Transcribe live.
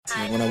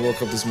When I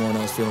woke up this morning,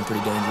 I was feeling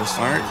pretty dangerous.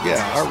 All right, yeah,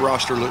 our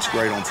roster looks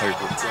great on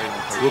paper.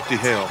 Whoop-de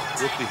hell.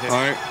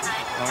 All right.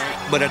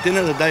 But at the end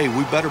of the day,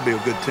 we better be a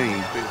good team.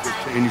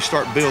 And you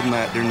start building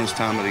that during this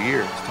time of the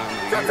year.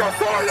 Get your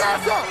sorry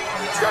ass up!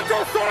 Get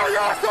your sorry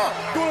ass up!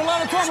 Doing a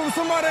lot of talking with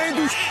somebody that ain't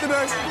do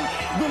today.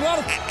 Doing a lot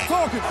of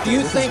talking. Do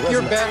you think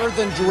you're better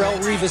than Jarrell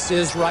Revis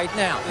is right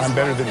now? I'm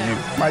better than you.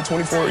 My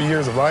 24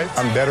 years of life,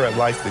 I'm better at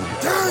life than you.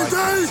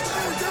 Dave!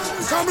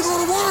 It's time to go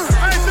to work!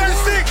 I ain't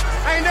 36.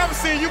 I ain't never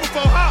seen you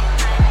before. How?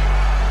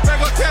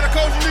 Better go tell the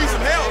coach you need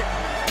some help.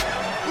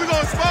 We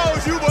gonna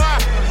expose you, boy.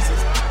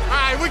 All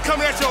right, we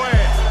coming at your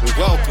ass.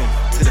 Welcome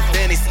to the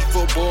Fantasy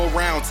Football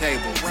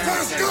Roundtable.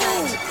 Let's go!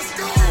 Let's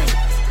go!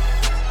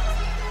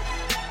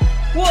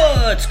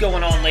 What's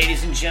going on,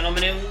 ladies and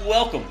gentlemen, and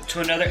welcome to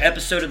another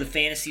episode of the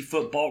Fantasy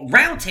Football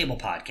Roundtable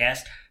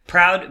Podcast,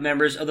 proud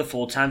members of the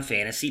Full-Time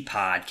Fantasy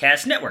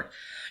Podcast Network.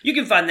 You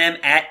can find them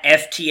at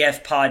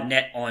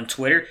FTFPodNet on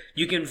Twitter.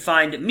 You can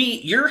find me,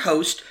 your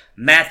host,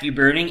 Matthew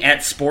Burning,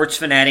 at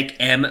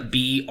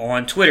SportsFanaticMB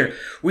on Twitter.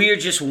 We are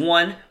just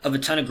one of a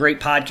ton of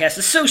great podcasts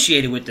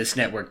associated with this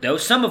network, though,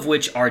 some of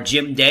which are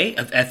Jim Day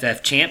of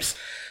FF Champs,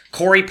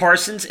 Corey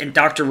Parsons and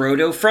Dr.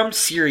 Roto from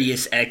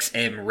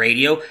SiriusXM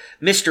Radio,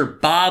 Mr.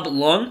 Bob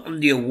Lung from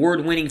the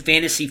award-winning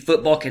Fantasy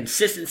Football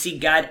Consistency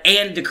Guide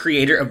and the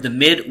creator of the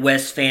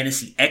Midwest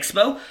Fantasy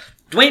Expo,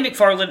 Dwayne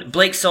McFarland,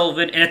 Blake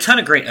Sullivan, and a ton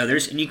of great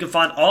others, and you can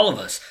find all of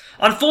us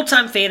on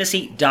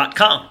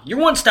FullTimeFantasy.com, your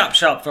one-stop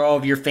shop for all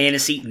of your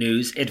fantasy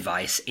news,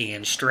 advice,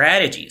 and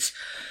strategies.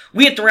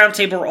 We at the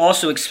Roundtable are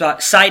also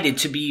excited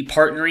to be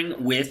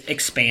partnering with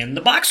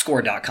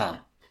ExpandTheBoxScore.com.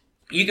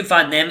 You can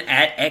find them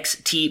at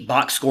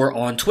XTBoxScore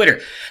on Twitter.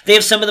 They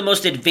have some of the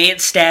most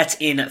advanced stats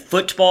in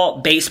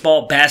football,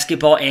 baseball,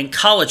 basketball, and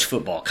college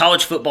football.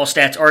 College football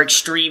stats are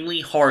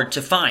extremely hard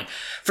to find.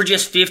 For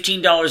just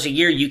 $15 a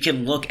year, you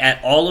can look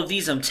at all of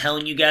these. I'm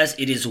telling you guys,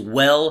 it is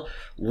well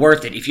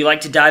worth it. If you like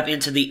to dive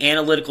into the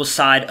analytical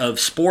side of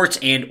sports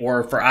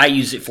I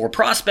use it for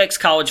prospects,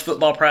 college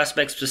football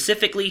prospects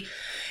specifically,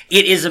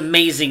 it is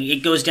amazing.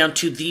 It goes down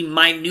to the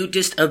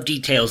minutest of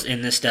details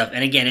in this stuff.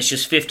 And again, it's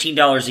just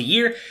 $15 a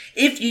year.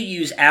 If you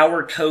use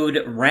our code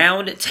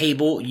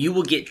ROUNDTABLE, you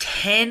will get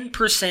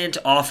 10%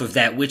 off of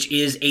that, which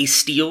is a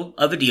steal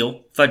of a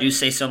deal, if I do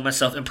say so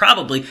myself, and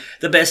probably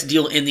the best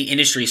deal in the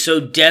industry. So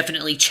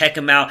definitely check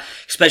them out,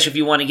 especially if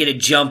you want to get a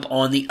jump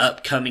on the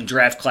upcoming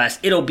draft class.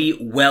 It'll be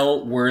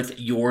well worth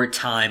your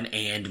time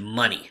and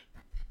money.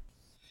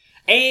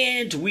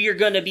 And we are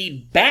going to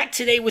be back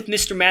today with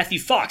Mr. Matthew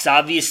Fox.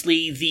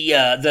 Obviously,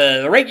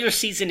 the regular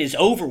season is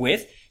over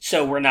with,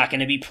 so we're not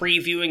going to be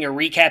previewing or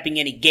recapping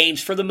any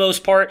games for the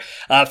most part.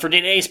 For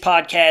today's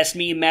podcast,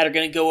 me and Matt are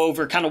going to go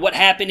over kind of what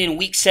happened in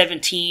Week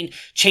 17,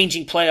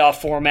 changing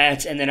playoff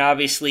formats, and then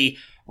obviously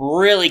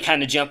really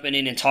kind of jumping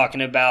in and talking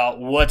about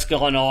what's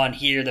going on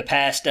here the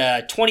past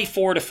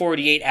 24 to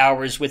 48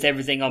 hours with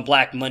everything on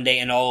Black Monday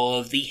and all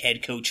of the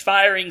head coach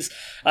firings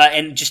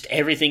and just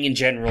everything in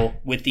general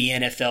with the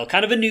NFL.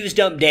 Kind of a news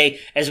dump day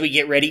as we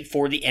get ready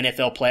for the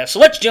NFL playoffs. So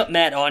let's jump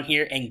Matt on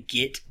here and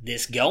get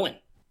this going.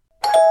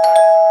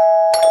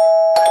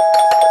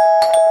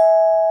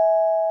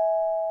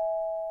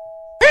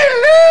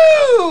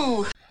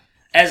 Hello!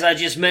 As I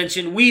just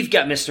mentioned, we've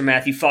got Mr.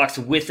 Matthew Fox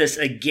with us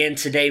again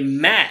today.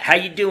 Matt, how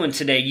you doing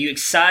today? You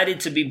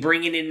excited to be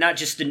bringing in not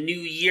just a new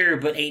year,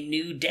 but a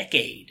new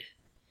decade?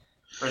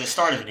 Or the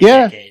start of a new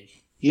decade?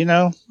 You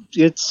know,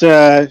 it's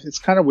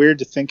kind of weird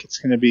to think it's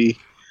going to be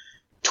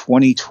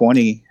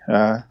 2020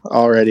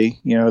 already,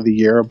 you know, the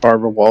year of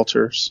Barbara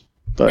Walters.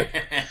 But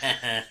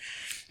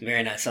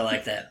very nice, I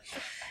like that.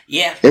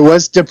 Yeah. It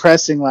was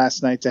depressing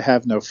last night to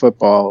have no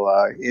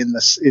football.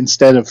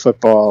 Instead of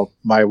football,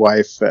 my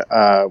wife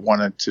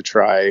wanted to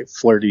try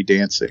flirty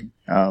dancing.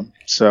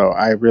 So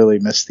I really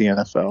missed the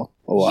NFL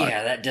a lot.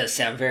 Yeah, that does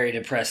sound very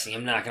depressing.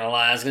 I'm not going to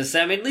lie. I was going to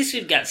say, I mean, at least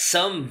we've got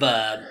some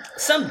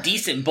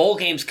decent bowl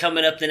games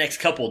coming up the next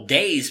couple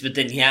days. But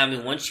then, yeah, I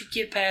mean, once you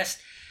get past...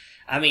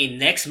 I mean,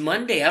 next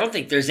Monday, I don't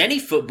think there's any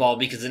football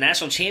because the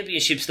national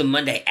championship's the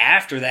Monday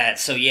after that.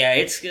 So, yeah,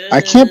 it's good.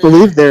 I can't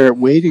believe they're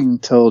waiting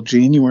until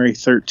January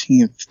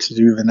 13th to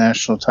do the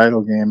national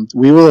title game.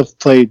 We will have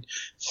played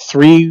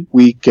 3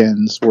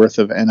 weekends worth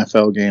of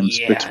NFL games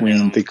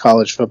between the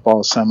college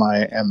football semi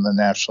and the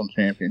national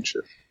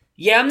championship.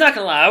 Yeah, I'm not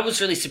going to lie. I was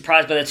really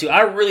surprised by that, too.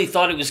 I really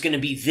thought it was going to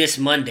be this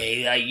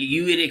Monday.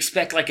 You would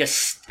expect like a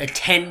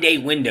 10-day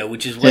window,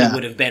 which is what it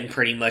would have been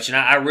pretty much. And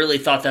I really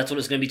thought that's what it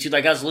was going to be, too.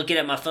 Like, I was looking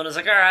at my phone. I was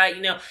like, all right,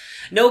 you know,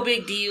 no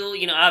big deal.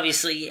 You know,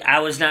 obviously, I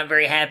was not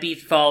very happy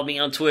if you followed me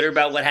on Twitter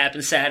about what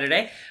happened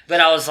Saturday.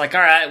 But I was like,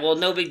 all right, well,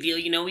 no big deal.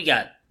 You know, we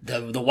got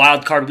the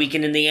wild card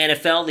weekend in the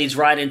NFL leads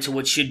right into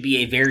what should be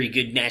a very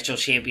good national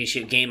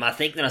championship game, I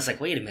think. Then I was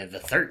like, wait a minute, the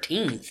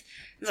 13th?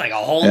 It's like a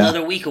whole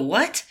other week of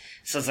what?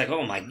 So it's like,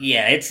 oh my,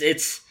 yeah,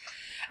 it's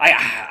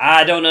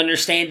I don't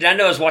understand it. I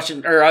know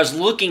I was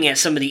looking at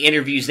some of the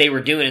interviews they were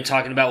doing and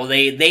talking about, well,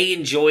 they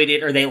enjoyed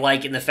it or they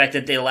like it in the fact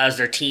that they allows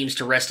their teams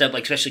to rest up,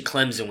 like especially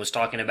Clemson was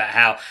talking about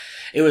how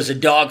it was a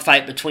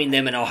dogfight between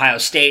them and Ohio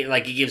State.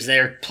 Like, it gives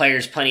their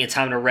players plenty of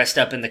time to rest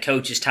up and the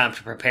coaches time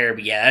to prepare.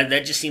 But yeah,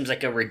 that just seems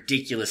like a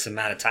ridiculous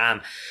amount of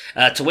time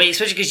to wait,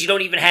 especially because you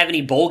don't even have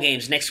any bowl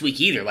games next week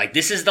either. Like,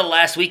 this is the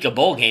last week of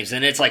bowl games,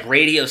 and it's like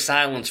radio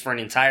silence for an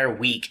entire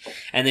week,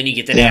 and then you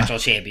get the national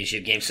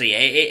championship game. So yeah,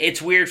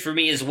 it's weird for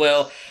me as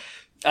well.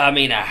 I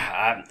mean,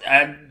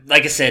 I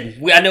like I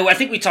said, I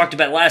think we talked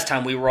about last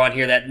time we were on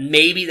here that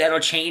maybe that'll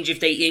change if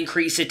they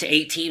increase it to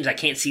 8 teams. I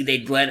can't see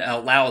they'd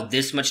allow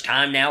this much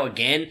time now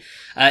again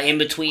in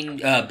between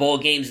bowl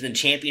games and the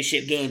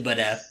championship game. But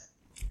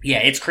yeah,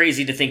 it's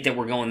crazy to think that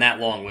we're going that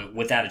long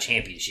without a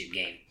championship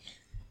game.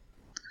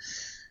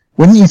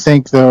 Wouldn't you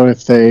think, though,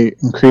 if they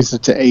increase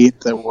it to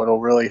 8, that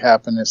what'll really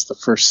happen is the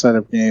first set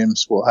of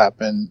games will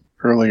happen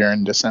earlier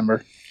in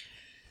December?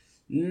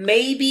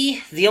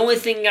 Maybe. The only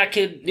thing I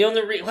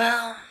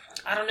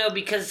don't know,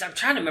 because I'm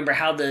trying to remember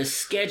how the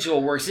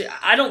schedule works.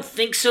 I don't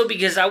think so,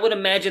 because I would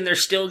imagine they're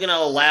still going to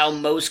allow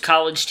most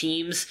college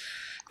teams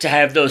to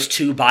have those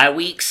 2 bye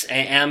weeks.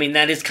 And I mean,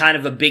 that is kind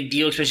of a big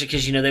deal, especially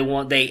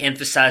because, they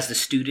emphasize the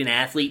student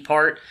athlete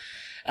part.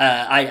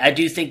 I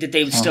do think that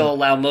they would still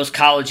allow most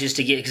colleges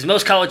to get, because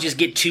most colleges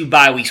get 2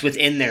 bye weeks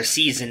within their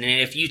season,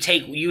 and if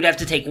you'd have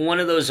to take one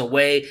of those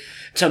away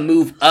to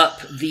move up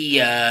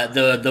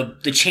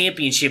the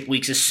championship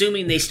weeks,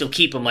 assuming they still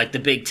keep them, like the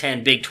Big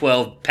 10, Big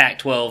 12,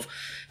 Pac-12,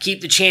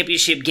 keep the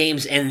championship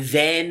games and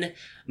then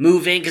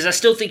move in, because I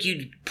still think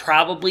you'd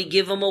probably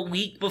give them a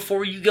week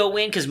before you go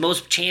in, because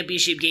most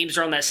championship games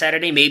are on that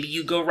Saturday. Maybe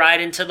you go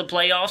right into the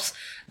playoffs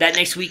that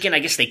next weekend. I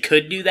guess they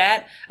could do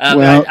that.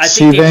 But I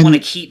think they want to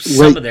keep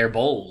some of their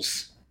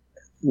bowls.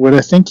 What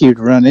I think you'd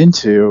run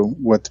into,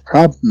 what the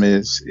problem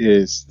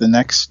is the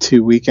next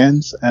 2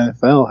 weekends,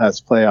 NFL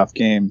has playoff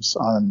games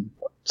on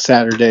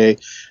Saturday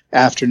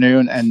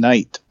afternoon and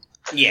night.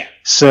 Yeah.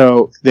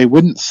 So they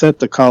wouldn't set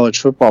the college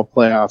football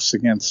playoffs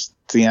against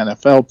the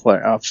NFL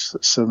playoffs.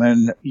 So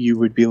then you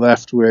would be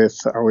left with,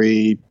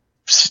 you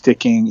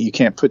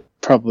can't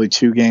put probably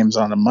 2 games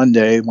on a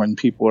Monday when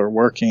people are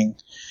working.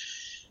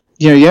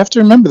 You have to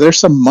remember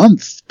there's a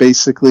month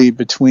basically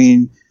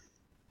between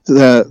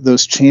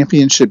those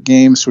championship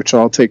games, which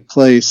all take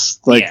place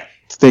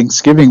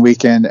Thanksgiving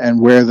weekend, and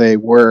where they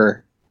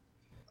were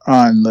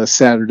on the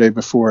Saturday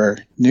before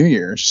New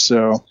Year's.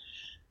 So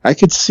I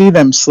could see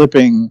them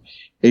slipping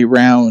a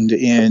round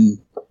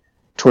in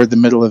toward the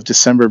middle of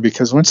December,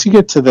 because once you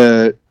get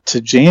to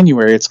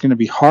January, it's going to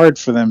be hard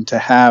for them to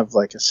have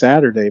like a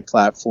Saturday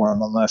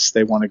platform unless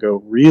they want to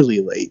go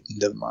really late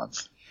into the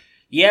month.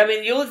 Yeah, I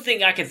mean, the only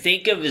thing I could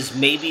think of is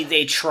maybe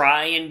they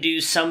try and do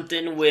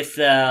something with,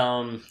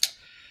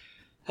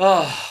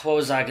 what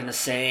was I going to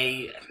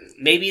say?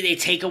 Maybe they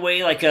take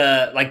away like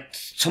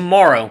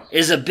tomorrow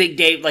is a big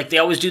day. Like they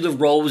always do the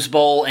Rose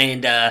Bowl,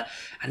 and I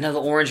know the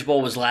Orange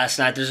Bowl was last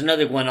night. There's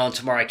another one on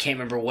tomorrow. I can't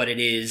remember what it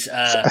is.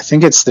 I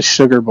think it's the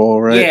Sugar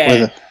Bowl, right?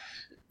 Yeah.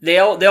 They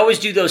always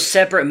do those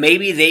separate.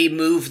 Maybe they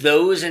move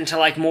those into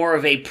like more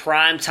of a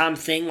primetime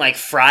thing, like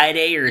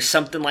Friday or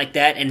something like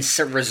that, and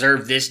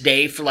reserve this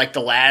day for like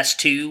the last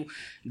 2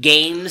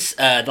 games,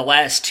 the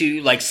last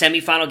 2 like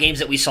semifinal games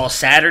that we saw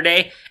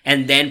Saturday,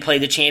 and then play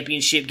the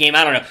championship game.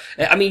 I don't know.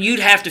 I mean, you'd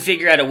have to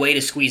figure out a way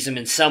to squeeze them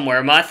in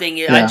somewhere. My thing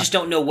is, I just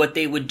don't know what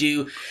they would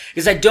do,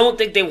 because I don't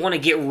think they want to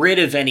get rid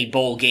of any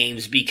bowl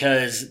games,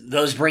 because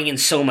those bring in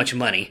so much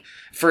money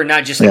for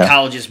not just the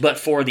colleges, but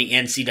for the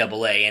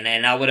NCAA.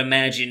 And I would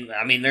imagine,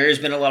 I mean, there has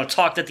been a lot of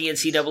talk that the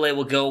NCAA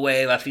will go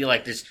away. I feel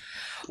like there's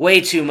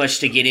way too much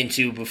to get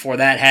into before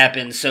that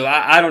happens. So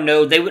I don't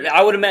know.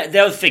 I would imagine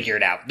they'll figure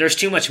it out. There's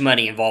too much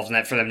money involved in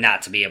that for them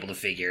not to be able to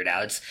figure it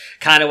out. It's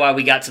kind of why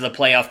we got to the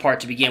playoff part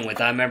to begin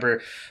with. I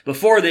remember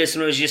before this,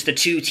 when it was just the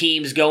 2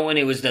 teams going,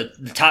 it was the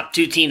top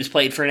 2 teams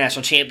played for a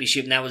national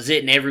championship, and that was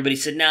it. And everybody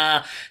said,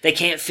 nah, they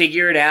can't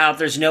figure it out.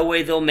 There's no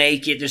way they'll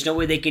make it. There's no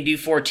way they can do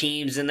 4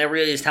 teams. And that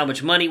really is how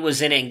much money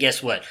was in it. And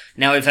guess what?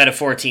 Now we've had a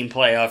 4-team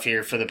playoff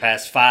here for the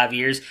past 5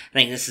 years. I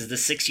think this is the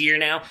 6th year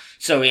now.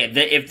 So yeah,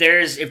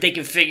 if they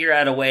can figure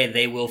out a way,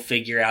 they will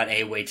figure out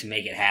a way to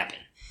make it happen.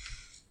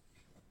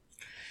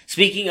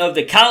 Speaking of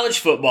the college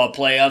football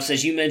playoffs,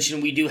 as you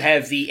mentioned, we do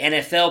have the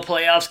NFL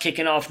playoffs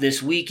kicking off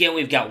this weekend.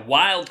 We've got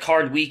Wild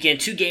Card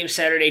Weekend, 2 games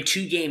Saturday,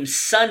 2 games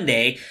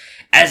Sunday.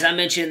 As I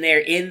mentioned there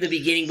in the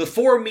beginning,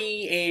 before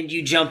me and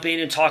you jump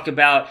in and talk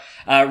about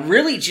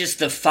really just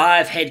the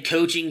 5 head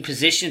coaching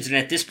positions, and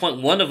at this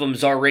point, one of them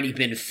has already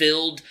been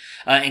filled,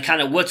 and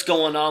kind of what's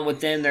going on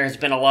with them. There has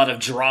been a lot of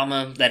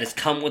drama that has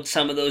come with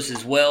some of those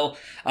as well.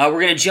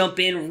 We're going to jump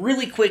in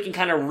really quick and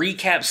kind of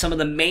recap some of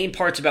the main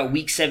parts about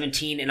Week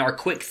 17 and our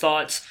quick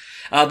thoughts.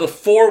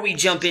 Before we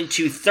jump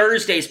into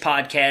Thursday's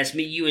podcast,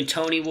 me, you, and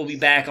Tony will be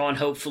back on,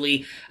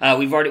 hopefully.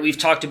 We've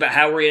talked about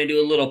how we're going to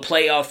do a little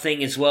playoff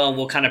thing as well, and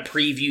we'll kind of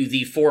preview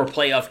the 4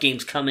 playoff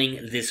games coming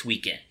this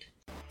weekend.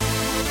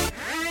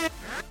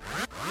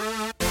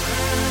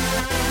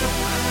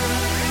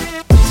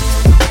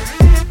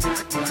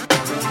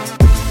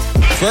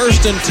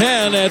 1st and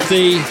 10 at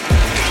the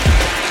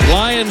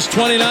Lions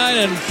 29,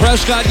 and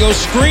Prescott goes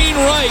screen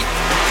right.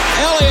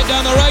 Elliott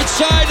down the right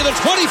side to the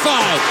 25,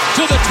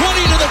 to the 20,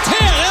 to the 10.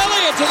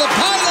 Elliott to the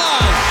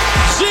pylon.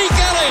 Zeke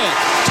Elliott,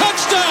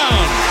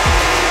 touchdown.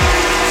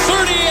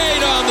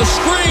 38 on the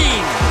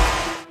screen.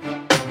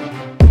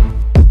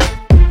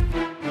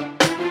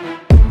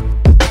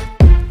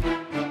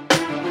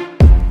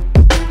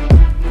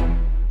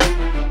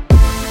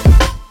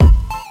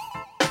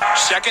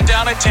 Second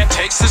down at 10,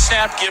 takes the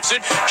snap, gives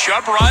it.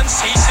 Chubb runs,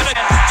 he's to the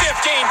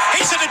 15,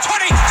 he's to the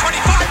 20,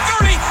 25,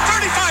 30,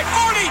 35,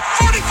 40,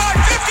 45,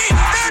 50.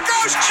 There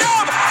goes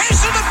Chubb,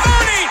 he's to the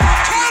 30,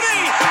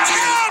 20,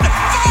 10,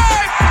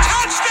 5,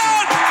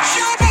 touchdown,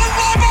 Chubba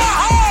Lubba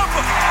Hub.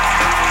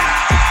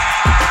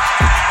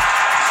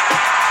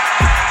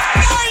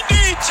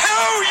 92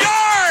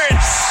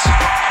 yards.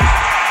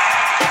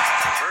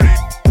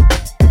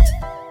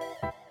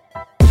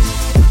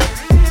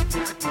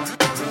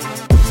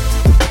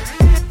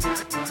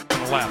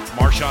 Left.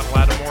 Marshawn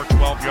Lattimore,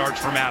 12 yards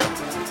from Adam.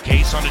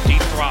 Case on a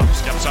deep drop,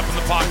 steps up in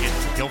the pocket.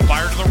 He'll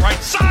fire to the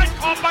right side.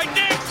 Caught by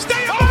Diggs.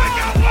 Stay up.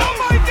 Oh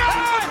my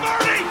God!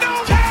 30,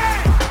 no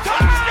 10,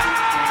 touchdown!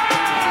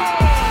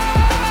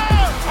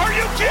 Are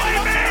you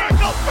kidding me?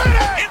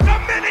 It's a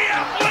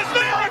Minneapolis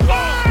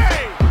miracle!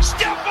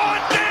 Stephon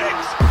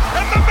Diggs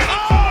and the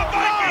Minnesota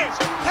Vikings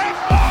have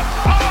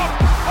walked up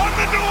on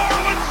the New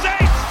Orleans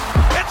Saints.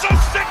 It's a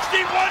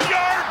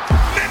 61-yard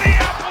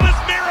Minneapolis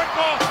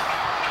miracle.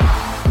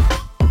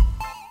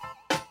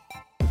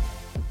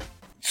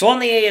 So on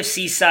the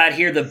AFC side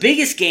here, the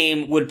biggest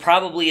game would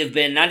probably have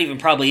been, not even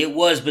probably, it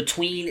was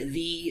between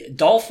the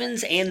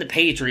Dolphins and the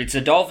Patriots.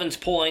 The Dolphins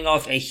pulling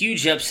off a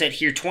huge upset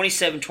here,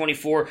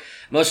 27-24,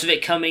 most of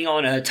it coming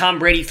on Tom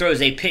Brady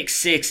throws a pick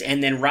six,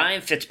 and then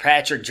Ryan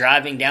Fitzpatrick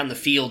driving down the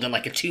field in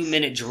like a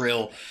 2-minute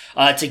drill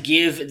to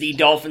give the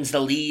Dolphins the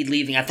lead,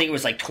 leaving, I think it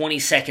was like 20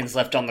 seconds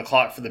left on the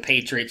clock for the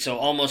Patriots, so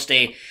almost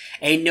a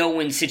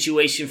no-win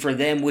situation for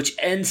them, which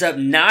ends up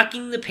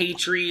knocking the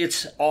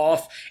Patriots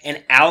off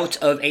and out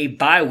of a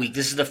bye week.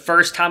 This is the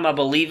first time, I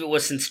believe it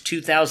was since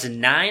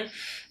 2009.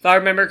 If I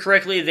remember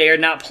correctly, they are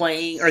not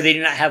playing, or they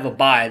do not have a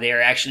bye. They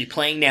are actually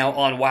playing now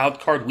on Wild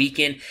Card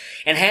Weekend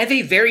and have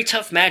a very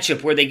tough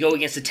matchup where they go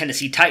against the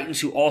Tennessee Titans,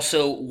 who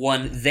also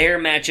won their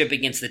matchup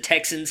against the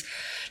Texans.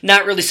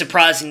 Not really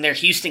surprising there.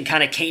 Houston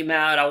kind of came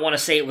out, I want to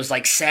say it was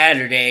like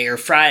Saturday or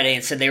Friday,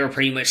 and said they were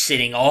pretty much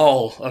sitting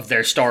all of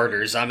their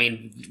starters. I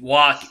mean,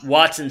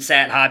 Watson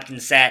sat,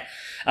 Hopkins sat,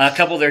 a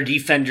couple of their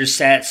defenders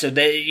sat, so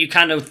you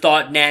kind of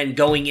thought,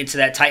 going into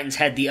that, Titans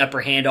had the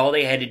upper hand. All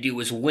they had to do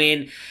was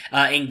win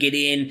and get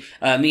in.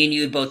 Me and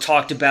you had both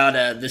talked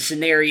about the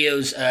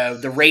scenarios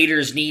the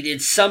Raiders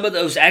needed. Some of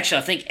those, actually,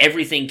 I think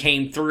everything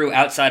came through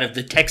outside of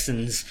the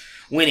Texans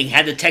winning.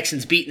 Had the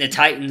Texans beaten the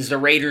Titans, the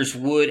Raiders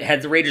would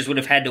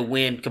have had to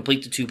win,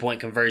 complete the 2-point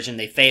conversion.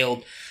 They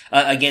failed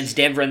against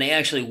Denver, and they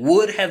actually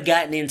would have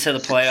gotten into the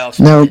playoffs.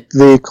 No,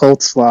 the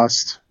Colts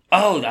lost.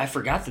 Oh, I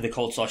forgot that the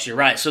Colts lost. You're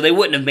right. So they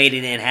wouldn't have made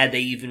it in had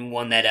they even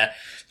won that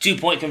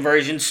 2-point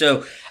conversion.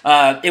 So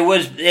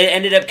it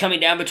ended up coming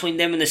down between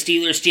them and the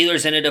Steelers.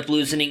 Steelers ended up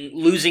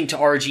losing to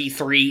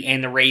RG3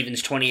 and the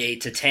Ravens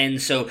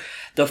 28-10. So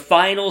the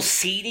final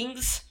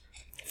seedings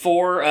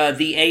for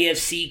the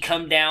AFC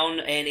come down,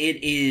 and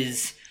it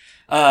is,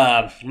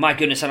 my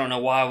goodness, I don't know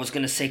why I was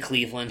going to say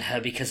Cleveland,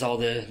 because all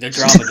the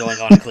drama going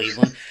on in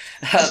Cleveland.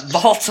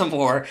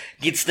 Baltimore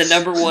gets the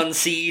number 1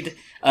 seed.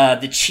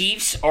 The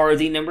Chiefs are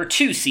the number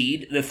 2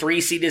 seed. The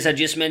 3 seed, as I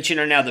just mentioned,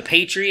 are now the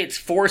Patriots.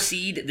 4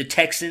 seed, the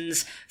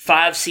Texans.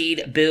 5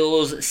 seed,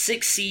 Bills.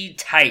 6 seed,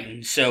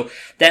 Titans. So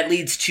that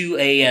leads to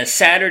a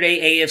Saturday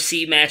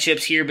AFC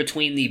matchups here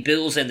between the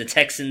Bills and the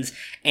Texans,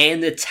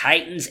 and the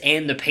Titans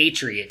and the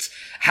Patriots.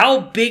 How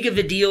big of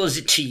a deal is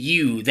it to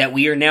you that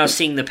we are now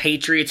seeing the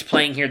Patriots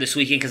playing here this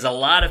weekend? Because a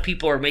lot of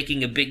people are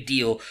making a big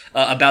deal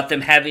about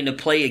them having to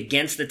play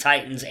against the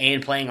Titans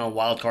and playing on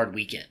Wild Card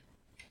Weekend.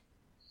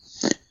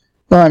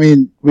 Well, I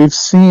mean, we've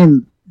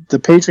seen the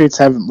Patriots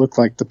haven't looked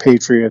like the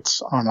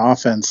Patriots on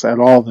offense at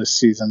all this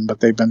season,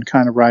 but they've been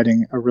kind of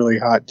riding a really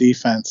hot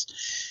defense.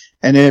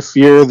 And if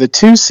you're the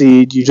 2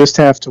 seed, you just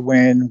have to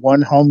win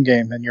 1 home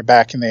game, then you're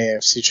back in the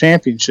AFC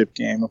Championship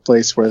game, a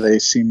place where they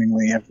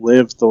seemingly have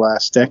lived the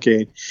last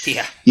decade.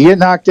 Yeah. You get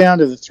knocked down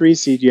to the 3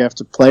 seed, you have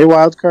to play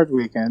Wild Card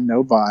Weekend,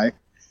 no bye.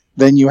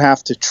 Then you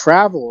have to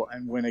travel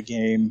and win a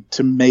game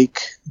to make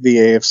the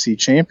AFC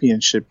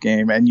Championship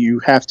game, and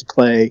you have to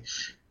play,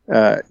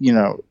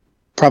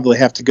 probably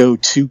have to go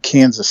to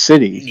Kansas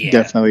City,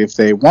 definitely, if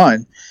they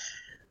won.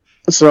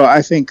 So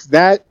I think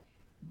that,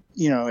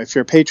 if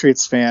you're a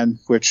Patriots fan,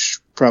 which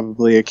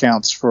probably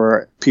accounts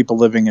for people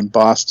living in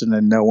Boston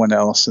and no one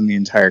else in the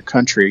entire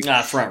country.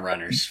 Front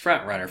runner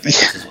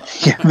fans as well.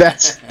 Yeah,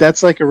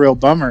 that's like a real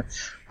bummer.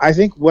 I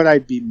think what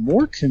I'd be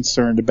more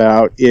concerned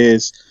about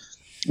is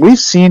we've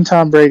seen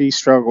Tom Brady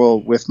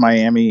struggle with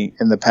Miami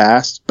in the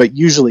past, but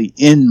usually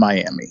in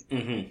Miami.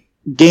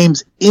 Mm-hmm.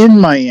 Games in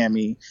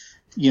Miami,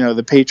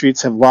 the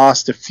Patriots have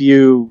lost a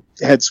few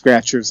head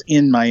scratchers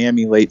in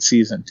Miami late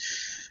season.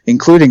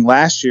 including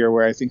last year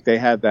where I think they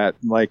had that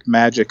like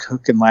magic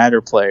hook and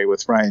ladder play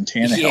with Ryan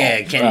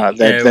Tannehill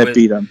that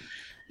beat them.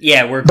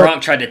 Yeah, where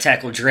Gronk tried to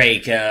tackle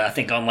Drake, I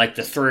think on like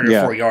the 3rd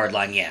or 4 yard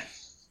line. Yeah.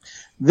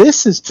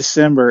 This is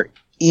December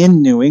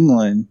in New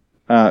England,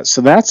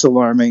 so that's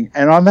alarming.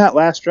 And on that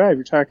last drive,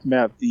 you're talking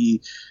about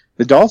the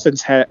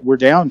Dolphins were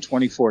down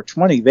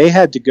 24-20. They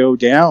had to go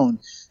down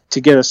to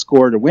get a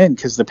score to win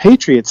because the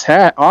Patriots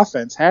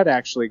offense had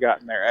actually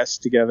gotten their S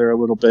together a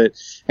little bit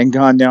and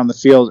gone down the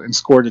field and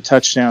scored a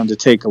touchdown to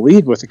take a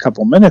lead with a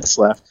couple minutes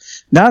left.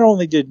 Not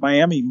only did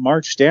Miami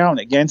march down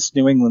against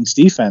New England's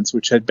defense,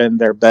 which had been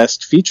their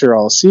best feature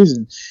all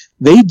season,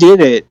 they did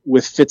it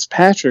with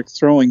Fitzpatrick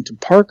throwing to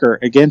Parker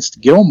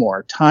against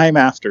Gilmore time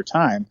after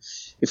time.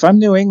 If I'm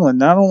New England,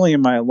 not only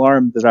am I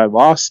alarmed that I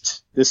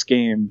lost this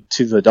game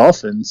to the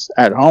Dolphins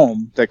at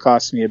home that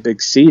cost me a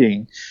big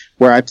seeding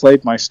where I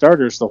played my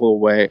starters the whole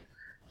way,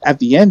 at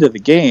the end of the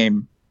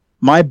game,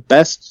 my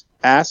best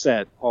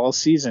asset all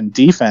season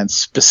defense,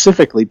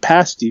 specifically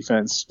pass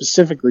defense,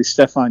 specifically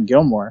Stephon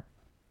Gilmore,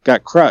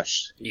 got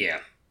crushed. Yeah.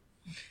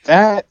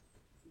 That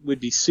would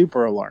be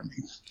super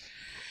alarming.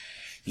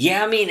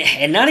 Yeah, I mean,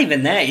 and not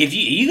even that. If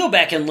you go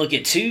back and look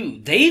at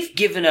too, they've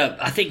given up,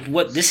 I think,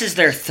 this is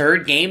their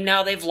 3rd game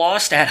now they've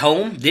lost at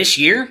home this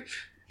year?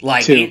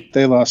 Like 2.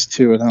 They lost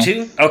 2 at home.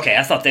 2? Okay,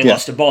 I thought they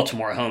lost to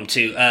Baltimore at home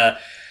too.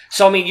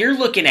 So, I mean, you're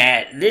looking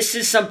at, this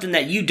is something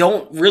that you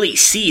don't really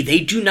see. They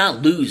do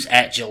not lose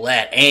at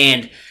Gillette.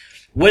 And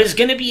what is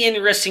going to be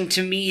interesting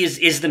to me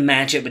is the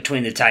matchup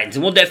between the Titans.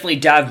 And we'll definitely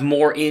dive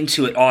more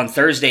into it on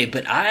Thursday,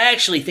 but I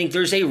actually think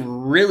there's a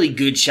really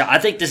good shot. I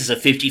think this is a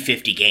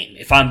 50-50 game,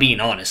 if I'm being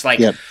honest.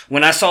 Like,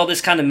 when I saw this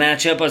kind of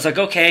matchup, I was like,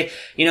 okay,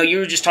 you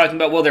were just talking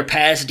about, well, their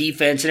pass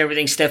defense and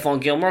everything, Stephon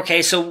Gilmore.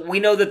 Okay, so we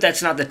know that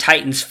that's not the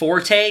Titans'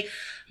 forte,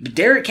 but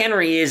Derrick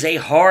Henry is a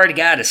hard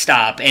guy to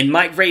stop, and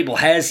Mike Vrabel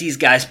has these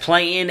guys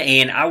playing,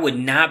 and I would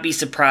not be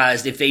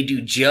surprised if they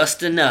do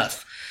just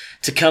enough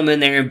to come in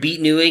there and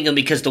beat New England,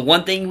 because the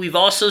one thing we've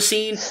also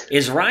seen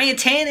is Ryan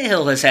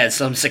Tannehill has had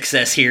some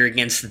success here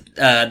against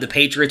the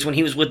Patriots when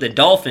he was with the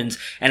Dolphins,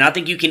 and I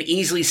think you can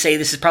easily say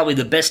this is probably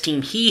the best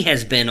team he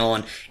has been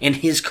on in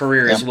his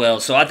career as well.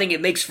 So I think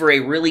it makes for a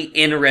really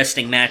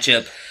interesting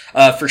matchup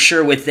for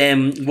sure with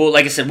them. Well,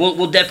 like I said,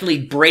 we'll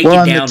definitely break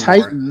it down. The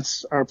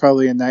Titans are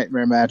probably a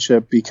nightmare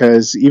matchup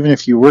because even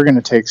if you were going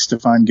to take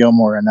Stephon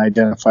Gilmore and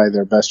identify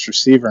their best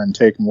receiver and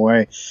take him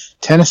away,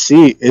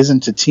 Tennessee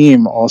isn't a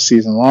team all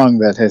season long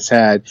that has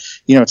had,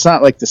 it's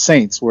not like the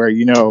Saints where,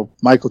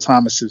 Michael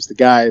Thomas is the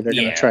guy. They're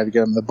going to try to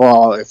get him the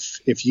ball.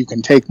 If you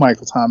can take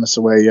Michael Thomas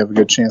away, you have a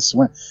good chance to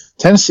win.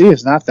 Tennessee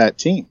is not that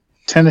team.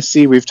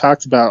 Tennessee, we've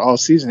talked about all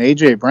season.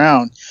 A.J.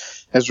 Brown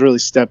has really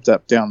stepped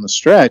up down the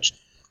stretch,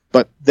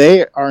 but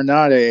they are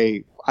not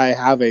I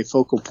have a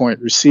focal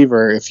point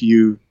receiver. If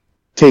you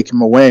take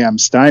him away, I'm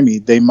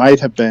stymied. They might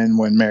have been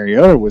when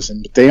Mariota was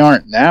in, but they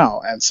aren't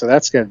now. And so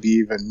that's got to be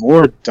even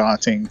more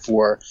daunting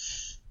for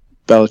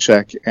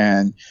Belichick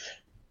and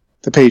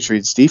the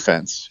Patriots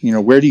defense.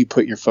 Where do you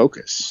put your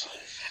focus?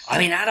 I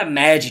mean, I'd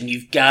imagine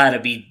you've got to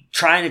be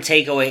trying to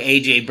take away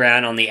A.J.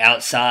 Brown on the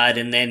outside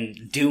and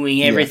then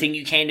doing everything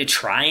you can to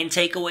try and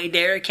take away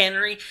Derrick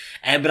Henry.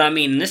 But I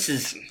mean,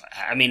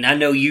 I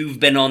know you've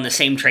been on the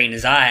same train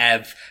as I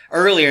have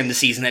earlier in the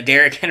season that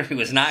Derrick Henry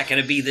was not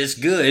going to be this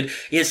good.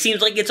 It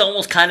seems like it's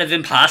almost kind of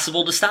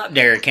impossible to stop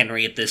Derrick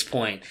Henry at this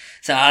point.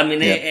 So, I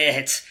mean,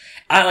 it's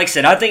like I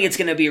said, I think it's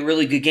going to be a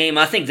really good game.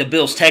 I think the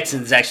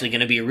Bills-Texans is actually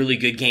going to be a really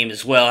good game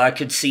as well. I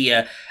could see,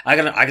 I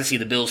can see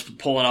the Bills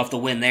pulling off the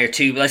win there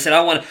too. But like I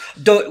said,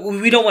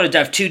 we don't want to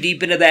dive too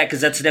deep into that because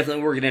that's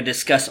definitely what we're going to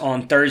discuss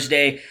on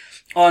Thursday.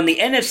 On the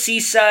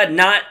NFC side,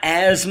 not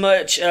as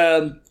much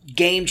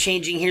game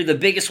changing here. The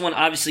biggest one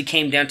obviously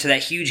came down to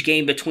that huge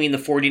game between the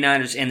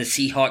 49ers and the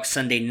Seahawks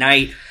Sunday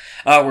night,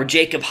 where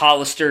Jacob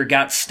Hollister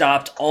got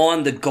stopped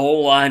on the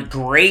goal line.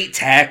 Great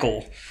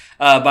tackle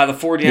by the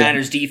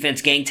 49ers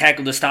defense, gang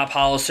tackle to stop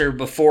Hollister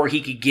before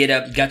he could get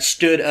up, got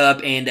stood up,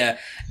 and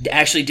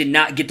actually did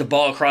not get the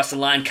ball across the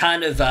line.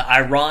 Kind of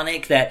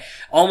ironic that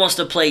almost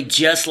a play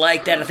just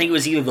like that, I think it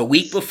was either the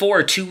week before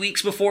or 2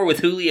 weeks before with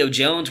Julio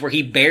Jones, where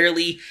he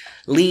barely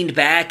leaned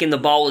back and the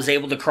ball was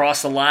able to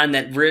cross the line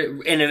that,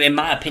 in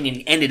my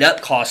opinion, ended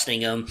up costing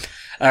him,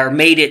 or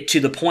made it to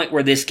the point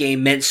where this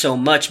game meant so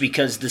much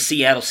because the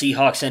Seattle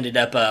Seahawks ended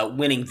up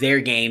winning their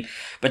game.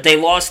 But they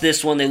lost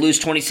this one. They lose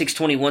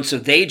 26-21, so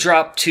they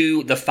drop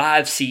to the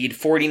 5 seed.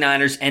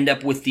 49ers end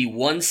up with the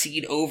 1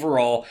 seed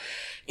overall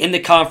in the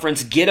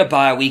conference, get a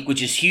bye week,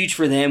 which is huge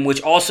for them,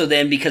 which also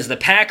then, because the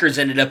Packers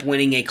ended up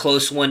winning a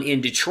close one in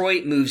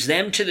Detroit, moves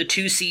them to the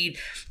 2 seed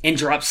and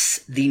drops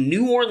the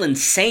New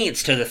Orleans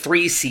Saints to the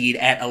 3 seed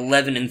at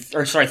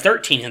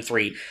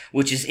 13-3,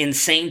 which is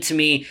insane to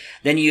me.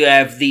 Then you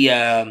have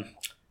the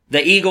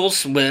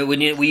Eagles.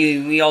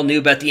 We all knew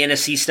about the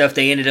NFC stuff.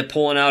 They ended up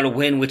pulling out a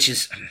win, which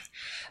is,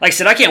 like I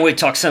said, I can't wait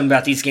to talk some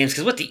about these games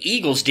because what the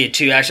Eagles did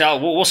too. Actually,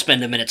 we'll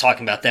spend a minute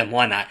talking about them.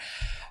 Why not?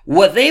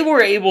 what they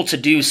were able to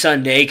do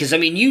Sunday, because, I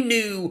mean, you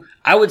knew,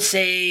 I would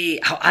say,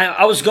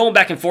 I was going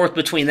back and forth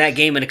between that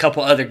game and a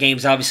couple other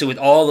games, obviously, with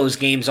all those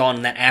games on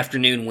in that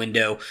afternoon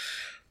window.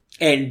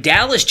 And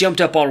Dallas jumped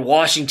up on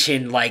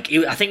Washington, I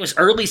think it was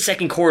early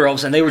second quarter, all of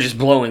a sudden they were just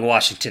blowing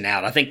Washington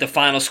out. I think the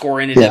final score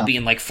ended up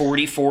being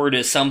 44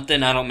 to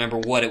something. I don't remember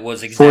what it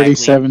was exactly.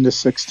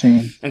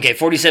 47-16. Okay,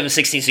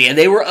 47-16. So yeah,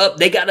 they were up,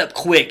 they got up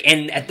quick.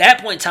 And at that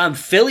point in time,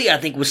 Philly, I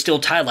think, was still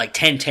tied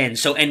 10-10.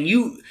 So, and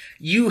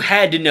you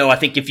had to know, I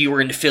think, if you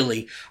were in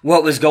Philly,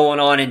 what was going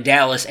on in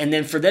Dallas. And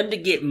then for them to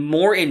get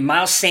more in,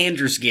 Miles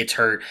Sanders gets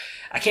hurt.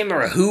 I can't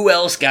remember who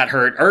else got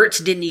hurt.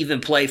 Ertz didn't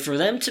even play. For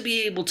them to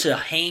be able to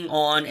hang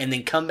on and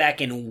then come back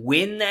and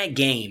win that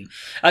game.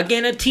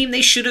 Again, a team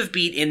they should have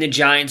beat in the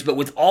Giants, but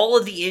with all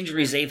of the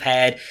injuries they've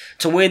had,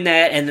 to win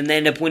that and then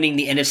end up winning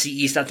the NFC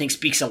East, I think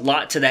speaks a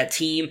lot to that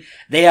team.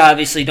 They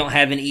obviously don't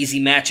have an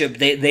easy matchup.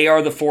 They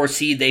are the 4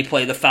 seed. They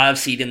play the 5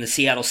 seed in the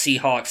Seattle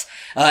Seahawks.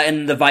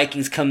 And the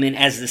Vikings come in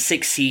as the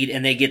 6 seed,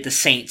 and they get the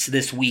Saints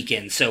this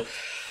weekend. So,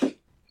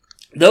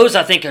 those,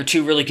 I think, are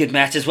 2 really good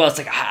matches as well.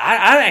 It's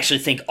I actually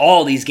think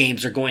all these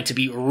games are going to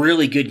be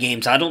really good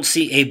games. I don't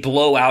see a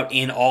blowout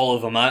in all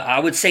of them. I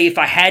would say if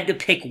I had to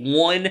pick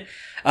one,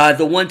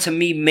 the one to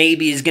me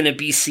maybe is going to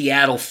be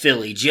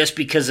Seattle-Philly, just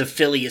because of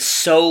Philly is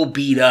so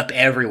beat up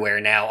everywhere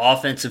now.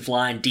 Offensive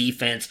line,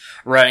 defense,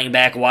 running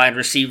back, wide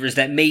receivers,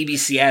 that maybe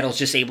Seattle's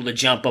just able to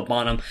jump up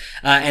on them,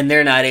 and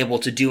they're not able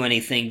to do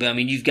anything. But, I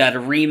mean, you've got a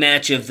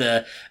rematch of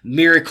the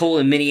Miracle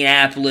in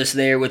Minneapolis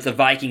there with the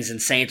Vikings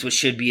and Saints, which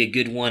should be a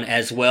good one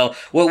as well.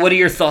 What are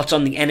your thoughts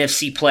on the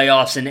NFC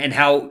playoffs, and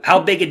how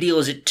big a deal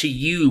is it to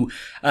you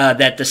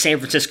that the San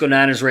Francisco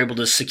Niners were able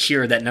to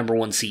secure that number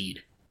 1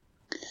 seed?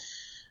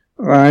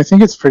 I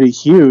think it's pretty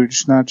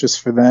huge, not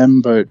just for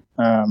them, but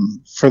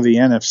for the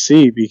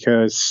NFC,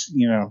 because,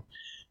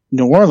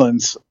 New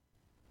Orleans,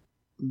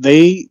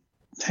 they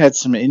had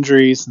some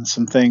injuries and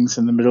some things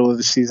in the middle of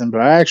the season,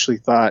 but I actually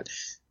thought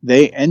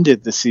they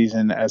ended the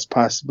season as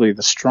possibly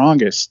the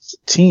strongest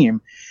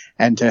team,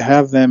 and to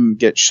have them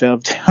get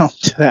shoved down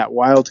to that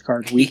wild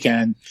card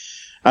weekend,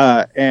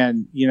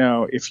 and,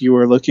 if you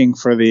were looking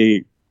for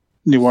the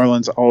New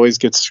Orleans always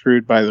gets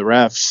screwed by the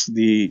refs,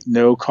 the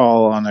no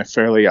call on a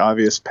fairly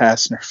obvious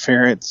pass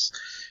interference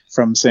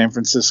from San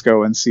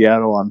Francisco and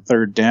Seattle on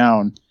 3rd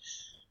down,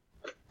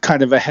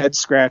 kind of a head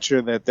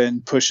scratcher that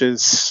then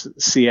pushes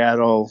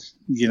Seattle,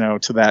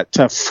 to that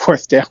tough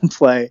 4th down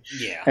play.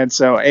 Yeah. And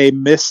so a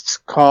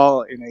missed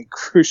call in a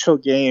crucial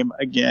game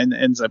again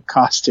ends up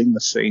costing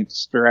the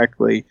Saints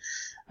directly.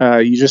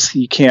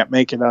 You can't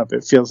make it up.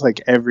 It feels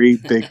like every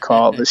big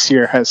call this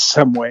year has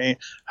some way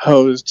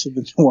hosed to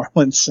the New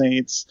Orleans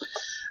Saints.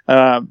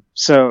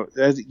 So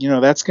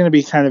that's going to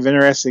be kind of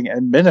interesting.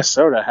 And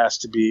Minnesota has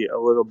to be a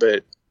little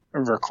bit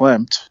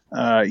verklempt,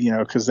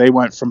 because they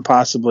went from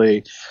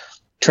possibly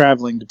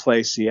traveling to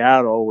play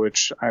Seattle,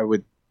 which I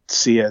would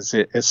see as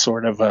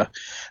sort of a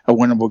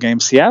winnable game.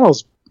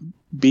 Seattle's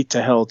beat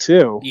to hell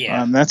too.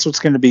 Yeah. That's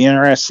what's going to be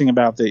interesting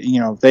about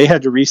they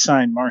had to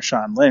re-sign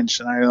Marshawn Lynch,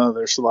 and I know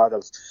there's a lot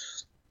of,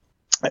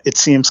 it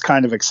seems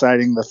kind of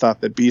exciting, the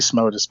thought that beast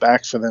mode is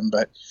back for them,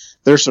 but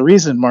there's a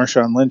reason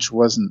Marshawn Lynch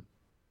wasn't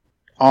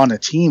on a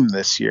team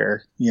this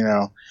year,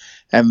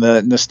 and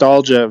the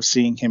nostalgia of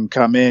seeing him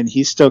come in,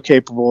 he's still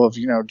capable of,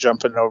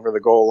 jumping over the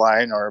goal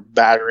line or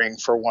battering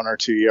for 1 or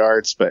 2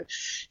 yards, but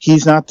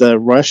he's not the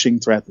rushing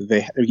threat that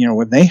they,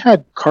 when they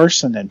had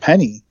Carson and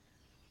Penny,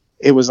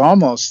 it was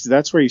almost,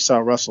 that's where you saw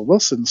Russell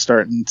Wilson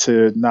starting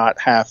to not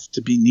have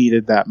to be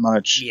needed that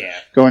much. Yeah.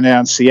 Going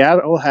down,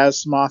 Seattle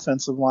has some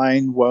offensive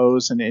line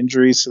woes and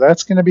injuries, so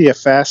that's going to be a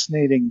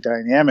fascinating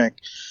dynamic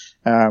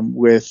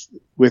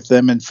with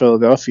them in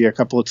Philadelphia, a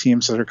couple of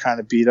teams that are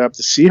kind of beat up.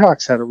 The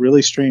Seahawks had a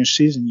really strange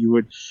season.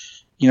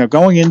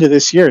 Going into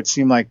this year, it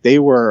seemed like they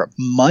were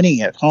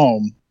money at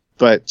home,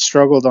 but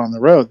struggled on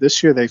the road.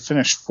 This year, they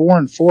finished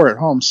 4-4 at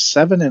home,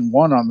 7-1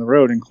 on the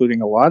road,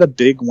 including a lot of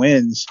big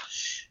wins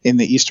in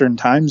the Eastern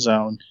time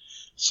zone.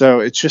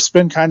 So it's just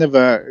been kind of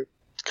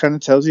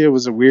tells you it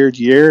was a weird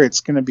year. It's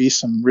going to be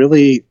some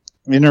really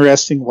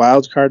interesting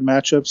wild card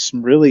matchups,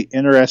 some really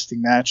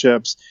interesting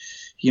matchups,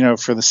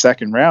 for the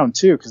second round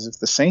too, because if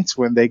the Saints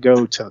win, they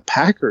go to the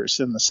Packers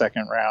in the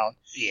second round.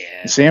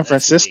 Yeah. San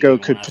Francisco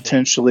could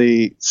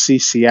potentially see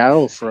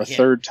Seattle for a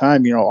third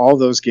time. All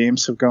those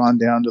games have gone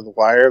down to the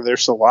wire.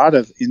 There's a lot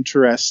of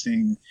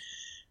interesting,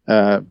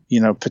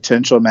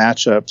 potential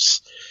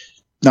matchups,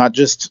 not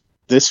just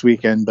this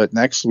weekend, but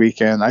next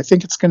weekend. I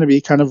think it's going to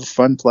be kind of a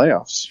fun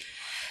playoffs.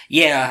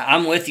 Yeah,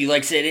 I'm with you.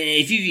 Like I said,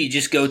 if you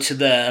just go to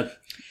the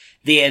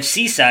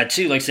AFC side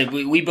too, like I said,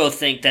 we both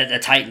think that the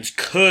Titans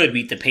could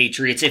beat the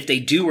Patriots. If they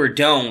do or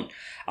don't,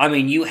 I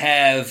mean, you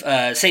have,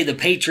 say the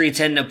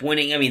Patriots end up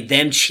winning. I mean,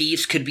 them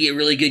Chiefs could be a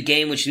really good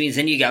game, which means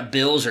then you got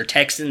Bills or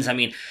Texans. I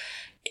mean,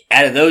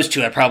 out of those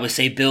two, I'd probably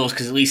say Bills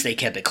because at least they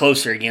kept it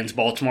closer against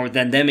Baltimore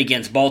than them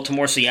against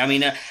Baltimore. So, yeah, I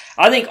mean,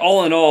 I think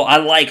all in all, I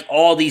like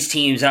all these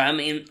teams. I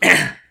mean,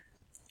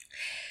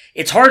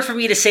 it's hard for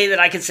me to say that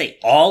I could say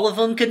all of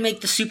them could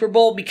make the Super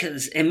Bowl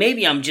because, and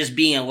maybe I'm just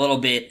being a little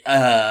bit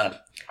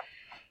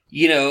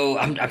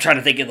I'm trying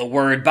to think of the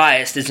word.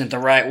 Biased isn't the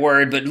right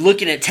word, but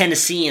looking at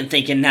Tennessee and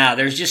thinking,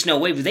 there's just no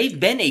way. But they've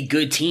been a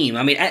good team.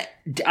 I mean,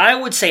 I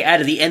would say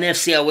out of the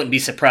NFC, I wouldn't be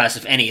surprised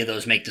if any of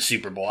those make the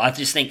Super Bowl. I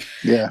just think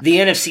the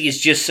NFC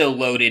is just so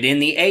loaded. In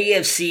the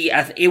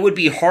AFC, it would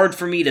be hard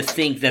for me to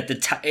think that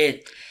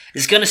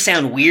it's going to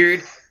sound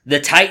weird. The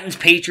Titans,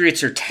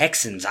 Patriots, or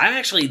Texans. I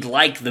actually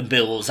like the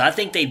Bills. I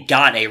think they've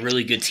got a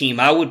really good team.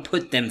 I would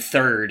put them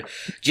third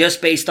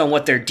just based on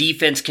what their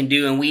defense can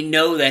do. And we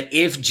know that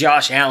if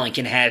Josh Allen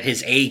can have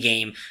his A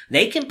game,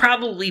 they can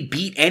probably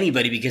beat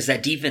anybody because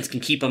that defense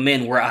can keep them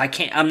in where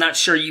I'm not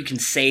sure you can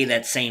say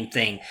that same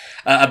thing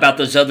about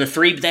those other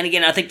three. But then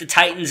again, I think the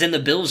Titans and the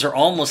Bills are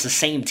almost the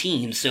same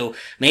team. So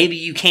maybe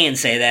you can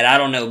say that. I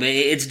don't know. But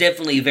it's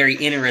definitely a very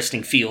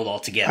interesting field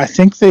altogether. I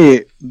think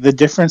the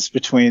difference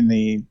between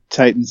the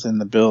Titans and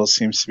the Bills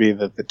seems to be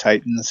that the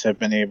Titans have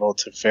been able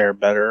to fare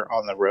better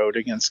on the road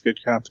against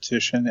good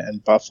competition,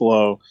 and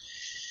Buffalo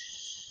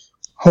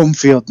home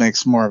field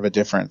makes more of a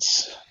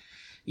difference.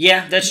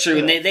 Yeah, that's true.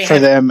 And they for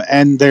them,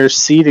 and their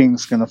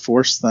seeding's going to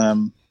force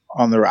them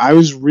on the. I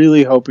was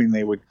really hoping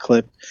they would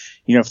clip.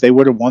 If they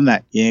would have won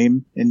that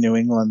game in New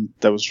England,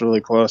 that was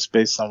really close.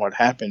 Based on what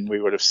happened, we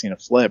would have seen a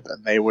flip,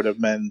 and they would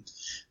have been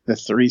the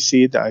 3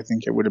 seed. I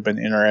think it would have been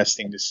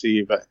interesting to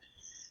see, but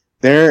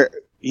they're.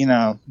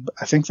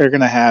 I think they're going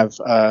to have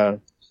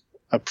a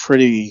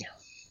pretty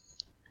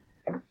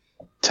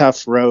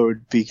tough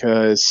road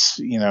because,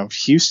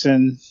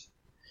 Houston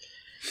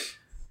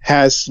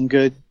has some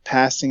good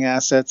passing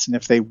assets. And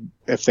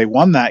if they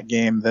won that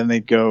game, then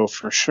they'd go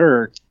for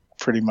sure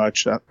pretty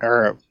much.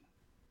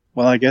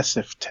 I guess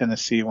if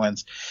Tennessee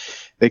wins,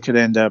 they could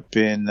end up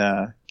in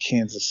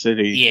Kansas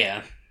City.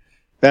 Yeah.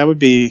 That would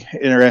be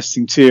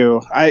interesting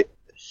too.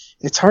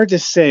 It's hard to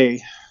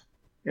say.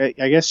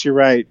 I guess you're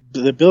right.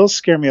 The Bills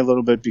scare me a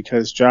little bit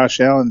because Josh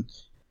Allen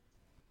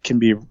can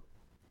be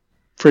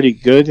pretty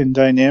good and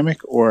dynamic,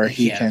 or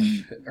he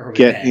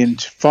can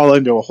fall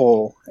into a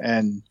hole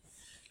and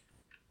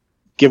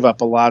give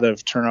up a lot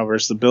of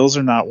turnovers. The Bills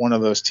are not one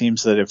of those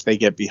teams that if they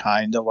get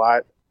behind a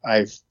lot,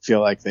 I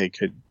feel like they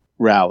could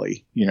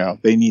rally.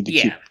 They need to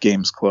keep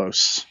games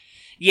close.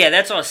 Yeah,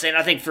 that's what I was saying.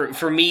 I think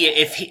for me,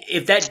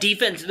 if that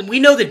defense, we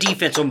know the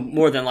defense will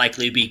more than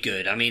likely be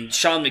good. I mean,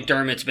 Sean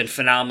McDermott's been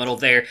phenomenal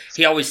there.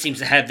 He always seems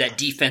to have that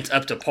defense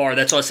up to par.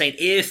 That's what I was saying.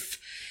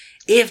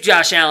 If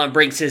Josh Allen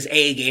brings his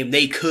A game,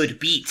 they could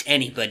beat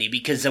anybody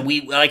because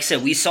like I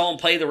said, we saw him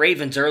play the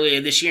Ravens earlier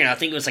this year, and I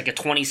think it was like a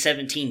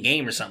 2017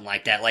 game or something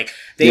like that. Like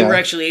they were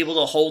actually able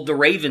to hold the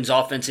Ravens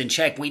offense in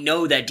check. We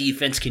know that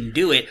defense can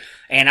do it,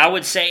 and I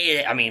would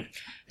say,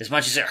 as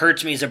much as it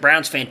hurts me as a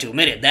Browns fan to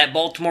admit it, that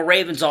Baltimore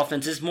Ravens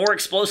offense is more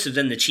explosive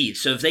than the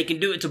Chiefs. So if they can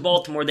do it to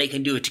Baltimore, they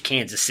can do it to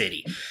Kansas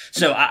City.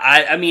 So,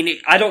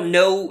 I don't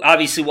know.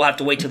 Obviously, we'll have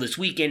to wait till this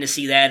weekend to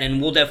see that,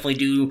 and we'll definitely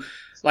do,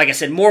 like I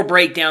said, more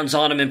breakdowns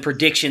on them and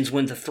predictions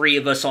when the three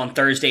of us on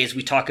Thursday as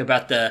we talk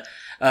about the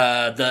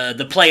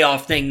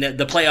playoff thing,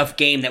 the playoff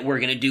game that we're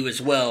going to do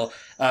as well.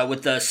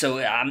 With us. So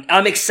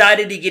I'm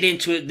excited to get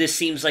into it. This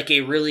seems like a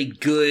really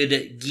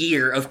good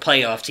year of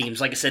playoff teams.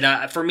 Like I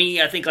said, for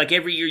me, I think like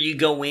every year you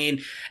go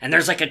in and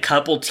there's like a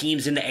couple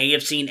teams in the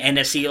AFC and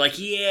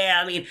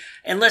NFC,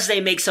 unless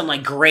they make some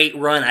like great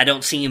run, I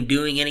don't see them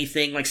doing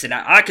anything. Like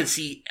I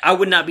said, I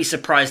would not be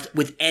surprised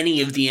with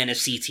any of the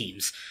NFC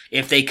teams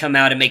if they come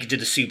out and make it to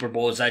the Super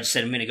Bowl. As I just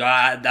said a minute ago,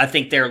 I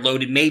think they're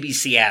loaded, maybe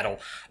Seattle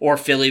or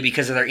Philly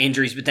because of their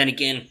injuries. But then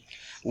again,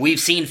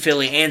 we've seen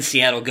Philly and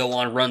Seattle go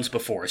on runs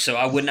before, so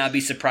I would not be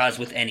surprised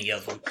with any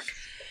of them.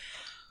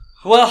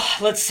 Well,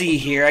 let's see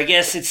here. I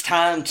guess it's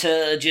time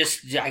to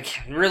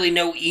really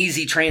no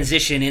easy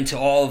transition into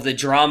all of the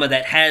drama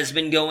that has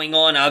been going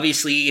on.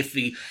 Obviously, if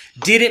we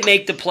didn't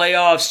make the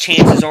playoffs,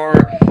 chances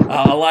are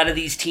a lot of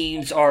these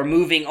teams are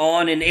moving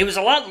on, and it was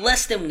a lot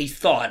less than we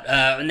thought.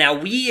 Now,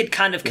 we had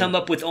kind of come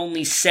up with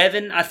only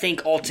 7, I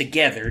think,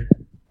 altogether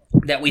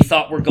that we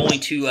thought were going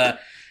to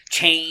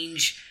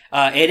change.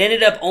 It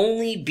ended up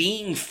only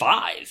being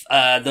 5.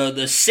 The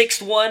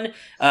 6th one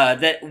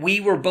that we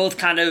were both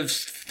kind of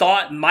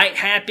thought might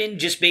happen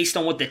just based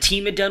on what the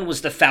team had done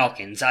was the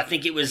Falcons. I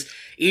think it was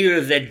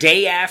either the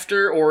day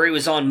after or it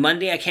was on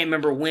Monday. I can't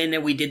remember when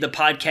that we did the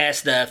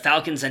podcast. The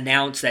Falcons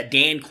announced that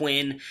Dan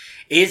Quinn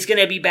is going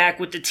to be back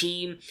with the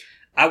team.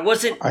 I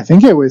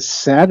think it was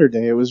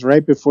Saturday. It was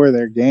right before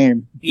their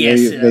game.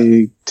 Yes,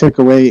 they took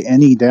away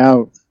any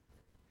doubt.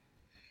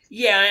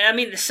 Yeah,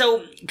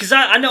 because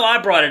I know I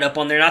brought it up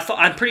on there, and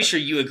I'm pretty sure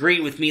you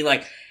agreed with me.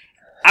 Like,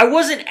 I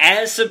wasn't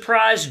as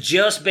surprised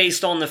just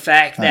based on the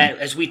fact that,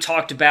 as we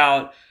talked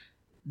about,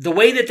 the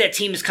way that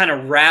team has kind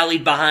of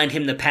rallied behind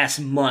him the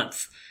past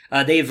month.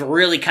 They've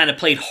really kind of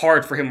played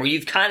hard for him, where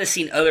you've kind of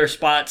seen other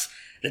spots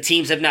the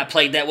teams have not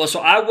played that well.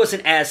 So I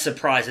wasn't as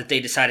surprised that they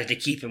decided to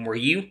keep him. Were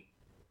you?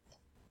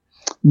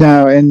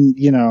 No, and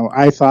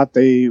I thought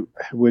they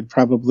would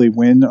probably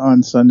win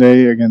on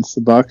Sunday against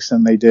the Bucs,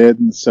 and they did.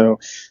 And so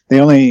they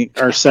only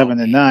are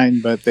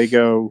 7-9, but they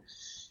go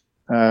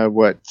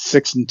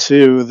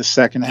 6-2 the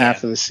second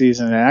half of the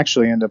season, and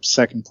actually end up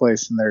second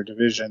place in their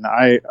division.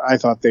 I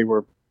thought they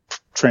were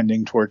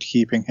trending toward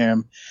keeping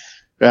him.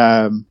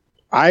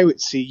 I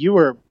would see you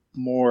were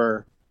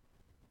more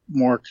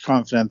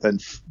confident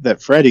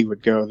that Freddie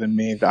would go than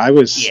me. I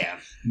was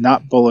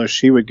not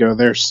bullish he would go.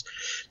 There's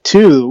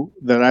two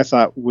that I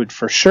thought would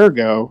for sure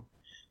go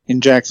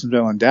in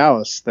Jacksonville and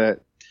Dallas.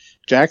 That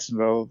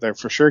Jacksonville, they're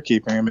for sure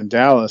keeping him. In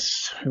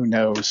Dallas, who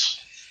knows?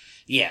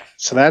 Yeah.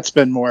 So that's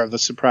been more of a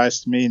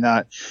surprise to me,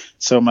 not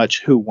so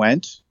much who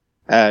went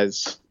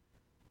as,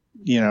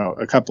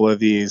 a couple of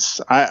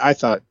these. I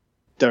thought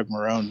Doug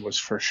Marrone was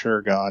for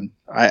sure gone.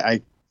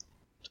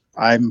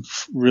 I'm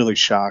really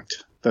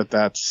shocked that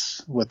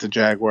that's what the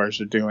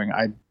Jaguars are doing.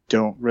 I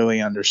don't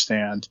really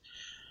understand.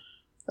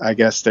 I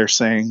guess they're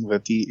saying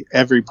that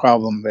every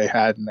problem they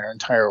had in their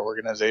entire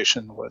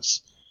organization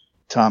was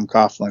Tom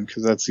Coughlin,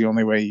 because that's the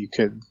only way you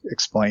could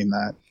explain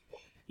that.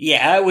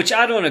 Yeah, which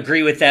I don't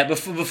agree with that.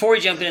 Before we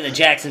jump into the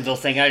Jacksonville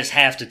thing, I just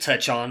have to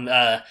touch on,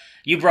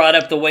 you brought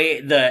up the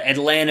way the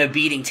Atlanta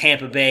beating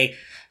Tampa Bay.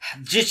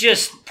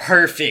 Just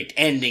perfect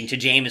ending to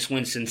Jameis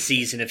Winston's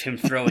season of him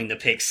throwing the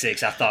pick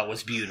six. I thought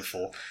was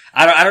beautiful.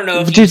 I don't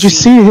know if did you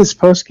see his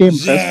post game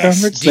press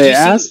conference? They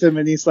asked him,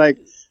 and he's like,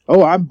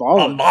 "Oh, I'm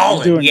balling.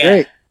 I'm doing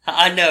great."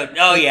 I know.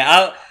 Oh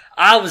yeah,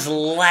 I was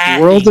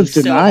laughing World of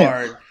so denial.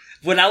 hard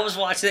when I was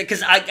watching it,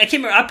 because I can't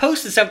remember. I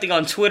posted something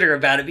on Twitter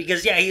about it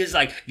because he was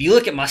like, "If you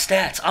look at my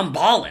stats, I'm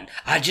balling.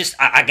 I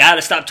got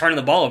to stop turning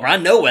the ball over. I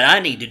know what I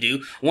need to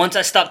do. Once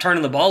I stop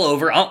turning the ball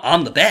over,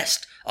 I'm the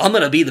best. I'm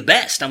gonna be the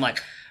best." I'm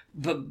like.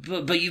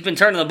 But you've been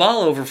turning the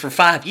ball over for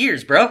 5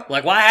 years, bro.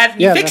 Like, why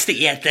haven't you fixed it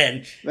yet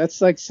then?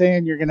 That's like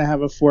saying you're going to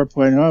have a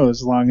 4.0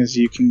 as long as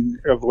you can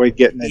avoid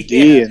getting a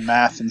D in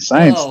math and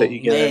science that you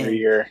get every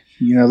year.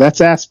 That's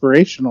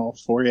aspirational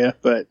for you,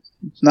 but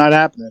it's not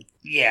happening.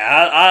 Yeah,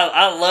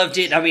 I loved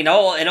it. I mean, in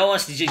all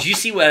honesty, did you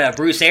see what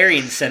Bruce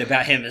Arians said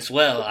about him as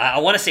well? I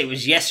want to say it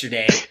was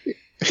yesterday.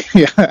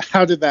 Yeah,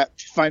 how did that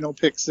final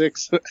pick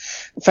six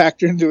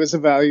factor into his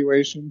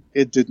evaluation?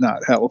 It did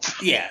not help.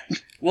 Yeah.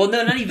 Well,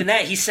 no, not even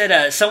that. He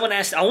said, someone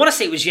asked, I want to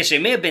say it was yesterday,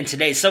 it may have been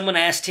today, someone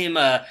asked him,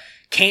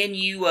 can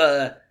you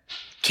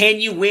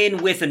win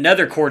with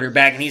another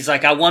quarterback? And he's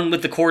like, I won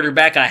with the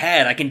quarterback I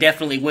had. I can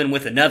definitely win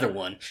with another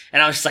one.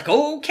 And I was just like,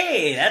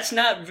 okay, that's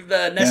not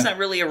not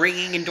really a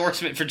ringing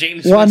endorsement for Jameis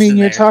Winston. Well, I mean,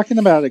 you're talking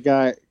about a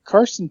guy,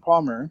 Carson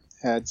Palmer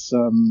had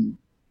some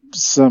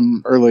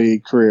early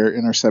career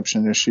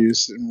interception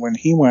issues. And when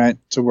he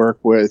went to work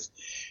with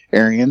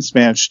Arians,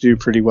 managed to do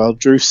pretty well.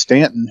 Drew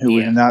Stanton, who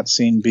we have not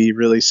seen be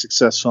really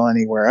successful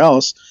anywhere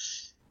else,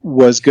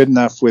 was good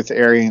enough with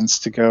Arians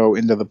to go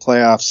into the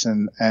playoffs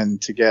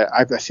and to get,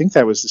 I think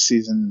that was the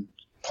season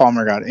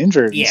Palmer got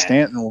injured, and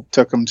Stanton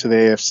took him to the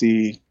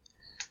AFC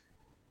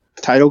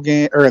title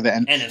game, or the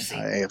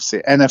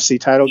NFC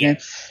title game.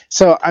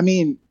 So, I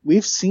mean,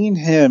 we've seen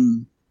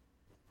him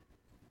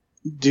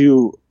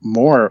do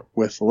more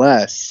with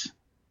less.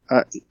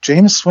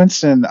 Jameis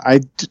Winston,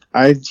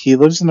 he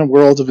lives in a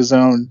world of his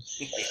own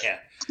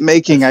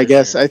making, I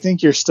guess. Sure. I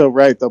think you're still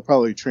right. They'll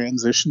probably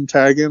transition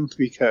tag him,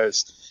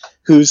 because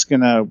who's going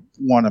to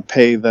want to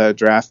pay the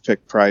draft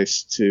pick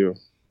price to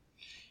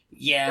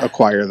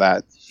acquire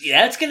that?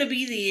 Yeah, that's going to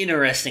be the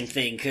interesting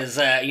thing, because,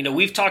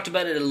 we've talked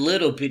about it a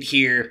little bit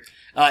here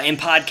in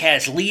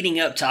podcasts leading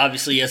up to,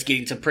 obviously, us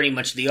getting to pretty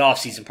much the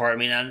offseason part. I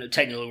mean, I know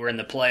technically we're in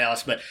the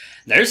playoffs, but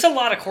there's a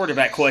lot of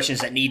quarterback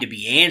questions that need to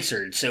be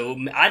answered. So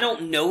I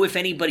don't know if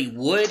anybody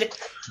would,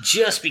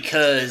 just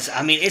because,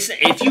 I mean,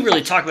 if you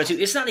really talk about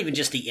it, it's not even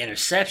just the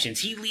interceptions.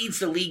 He leads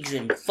the leagues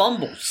in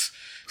fumbles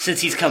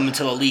since he's come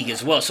into the league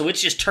as well. So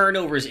it's just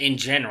turnovers in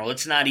general.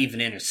 It's not even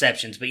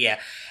interceptions. But yeah,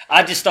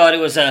 I just thought it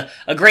was a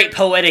great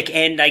poetic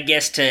end, I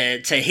guess,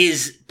 to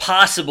his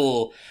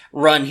possible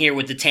run here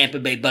with the Tampa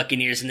Bay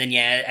Buccaneers. And then,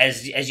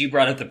 as you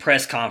brought up the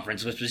press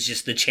conference, which was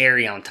just the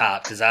cherry on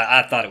top, because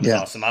I thought it was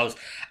awesome.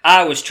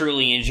 I was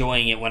truly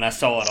enjoying it when I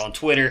saw it on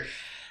Twitter.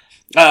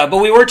 But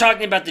we were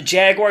talking about the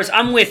Jaguars.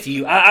 I'm with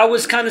you. I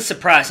was kind of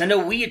surprised. I know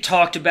we had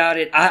talked about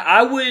it.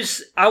 I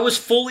was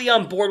fully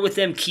on board with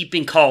them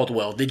keeping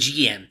Caldwell, the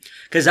GM,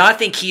 because I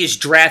think he has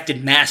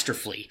drafted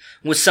masterfully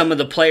with some of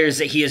the players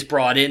that he has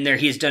brought in there.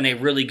 He has done a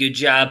really good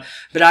job.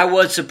 But I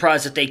was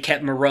surprised that they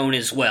kept Marrone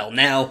as well.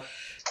 Now,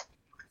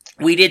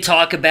 we did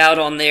talk about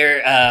on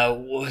there,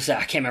 what was that?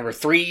 I can't remember,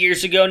 4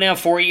 years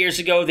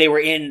ago, they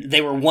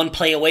were one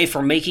play away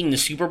from making the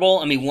Super Bowl.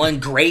 I mean, one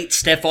great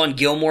Stephon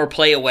Gilmore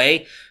play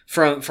away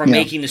from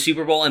making the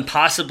Super Bowl and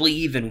possibly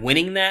even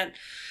winning that.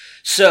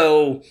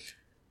 So,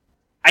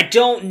 I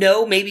don't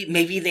know,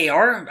 maybe they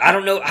are. I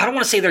don't know. I don't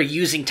want to say they're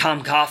using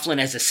Tom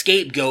Coughlin as a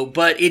scapegoat,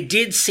 but it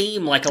did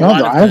seem like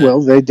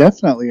they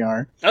definitely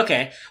are.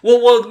 Okay.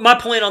 Well, my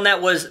point on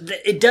that was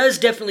it does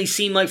definitely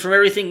seem like, from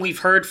everything we've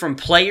heard from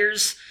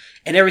players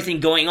and everything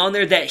going on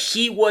there, that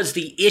he was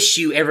the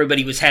issue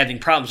everybody was having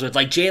problems with.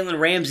 Like Jalen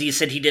Ramsey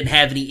said he didn't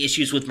have any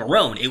issues with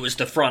Marrone. It was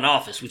the front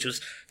office, which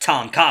was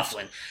Tom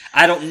Coughlin.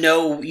 I don't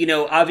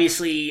know,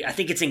 obviously, I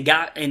think it's in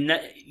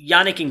Yannick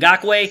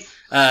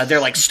Ngakoue, their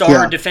like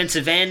star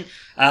defensive end.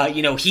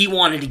 he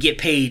wanted to get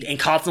paid and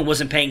Coughlin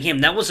wasn't paying him.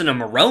 That wasn't a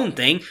Marrone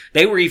thing.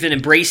 They were even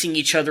embracing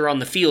each other on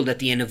the field at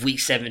the end of week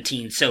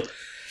 17. So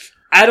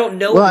I don't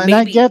know. Well, and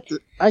I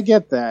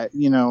get that,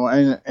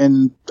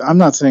 and I'm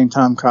not saying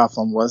Tom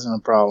Coughlin wasn't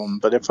a problem,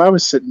 but if I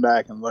was sitting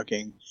back and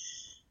looking,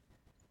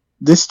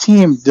 this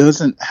team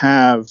doesn't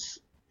have,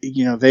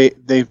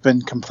 they've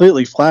been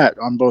completely flat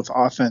on both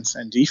offense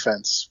and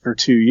defense for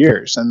 2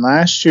 years. And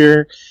last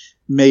year,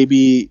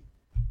 maybe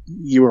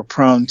you were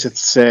prone to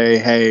say,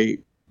 hey,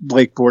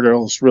 Blake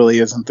Bortles really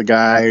isn't the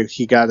guy.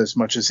 He got as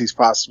much as he's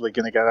possibly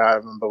going to get out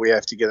of him, but we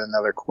have to get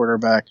another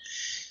quarterback.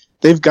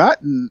 They've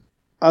gotten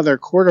other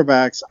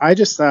quarterbacks. I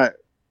just thought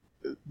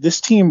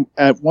this team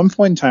at one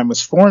point in time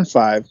was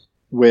 4-5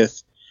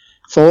 with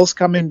Foles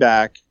coming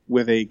back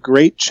with a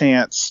great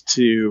chance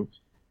to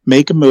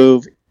make a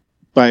move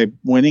by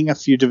winning a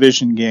few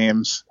division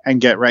games and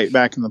get right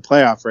back in the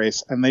playoff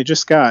race. And they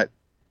just got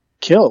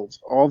killed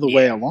all the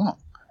way along.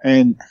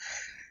 And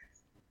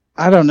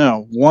I don't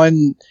know,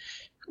 one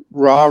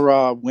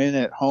rah win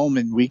at home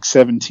in week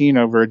 17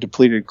 over a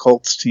depleted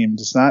Colts team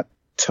does not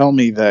tell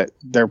me that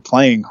they're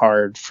playing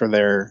hard for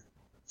their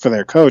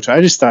coach.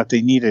 I just thought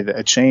they needed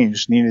a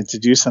change, needed to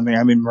do something.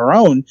 I mean,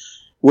 Marrone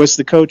was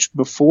the coach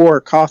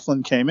before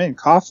Coughlin came in.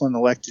 Coughlin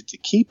elected to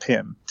keep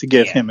him to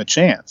give him a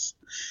chance.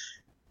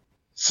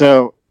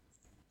 So,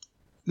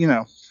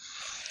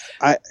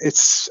 I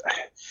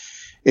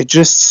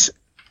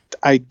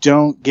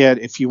don't get,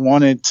 if you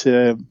wanted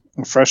to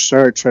a fresh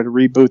start, try to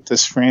reboot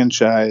this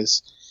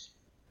franchise,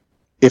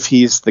 if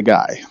he's the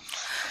guy.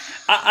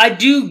 I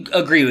do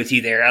agree with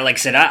you there. Like I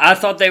said, I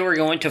thought they were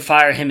going to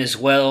fire him as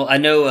well. I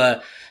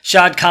know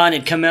Shad Khan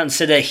had come out and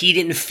said that he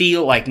didn't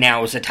feel like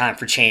now was the time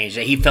for change,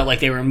 that he felt like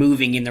they were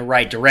moving in the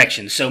right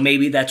direction. So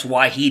maybe that's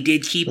why he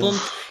did keep him.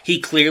 He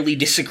clearly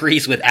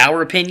disagrees with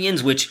our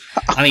opinions, which,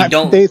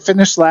 they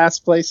finished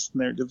last place in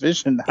their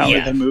division. How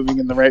are they moving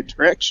in the right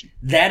direction?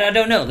 That I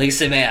don't know. Like I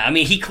said, man,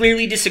 he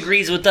clearly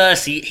disagrees with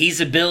us.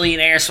 He's a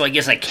billionaire, so I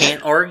guess I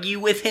can't argue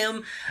with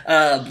him.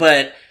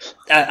 But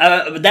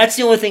that's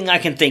the only thing I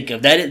can think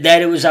of.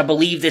 That it was, I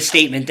believe, the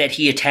statement that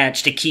he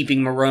attached to keeping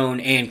Marrone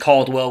and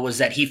Caldwell was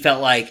that he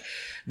felt like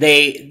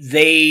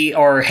they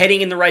are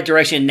heading in the right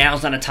direction, and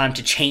now's not a time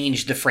to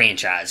change the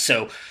franchise.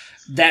 So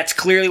that's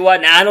clearly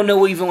what. Now, I don't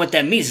know even what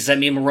that means. Does that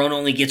mean Marrone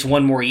only gets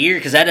one more year?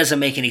 Because that doesn't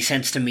make any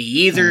sense to me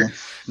either.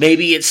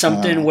 Maybe it's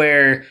something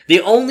where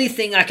the only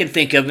thing I can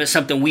think of is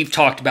something we've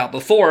talked about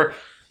before.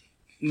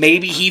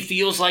 Maybe he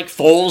feels like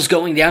Foles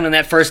going down in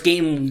that first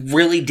game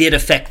really did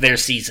affect their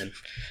season.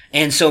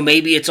 And so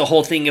maybe it's a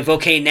whole thing of,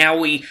 okay, now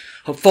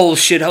Foles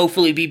should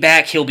hopefully be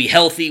back. He'll be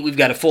healthy. We've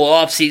got a full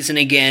offseason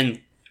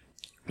again.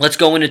 Let's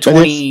go into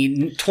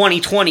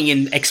 2020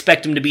 and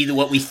expect them to be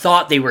what we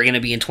thought they were going to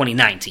be in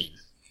 2019.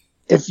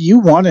 If you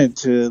wanted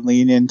to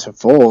lean into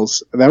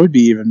Foles, that would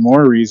be even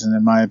more reason,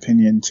 in my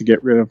opinion, to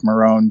get rid of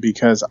Marrone,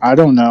 because I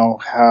don't know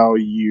how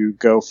you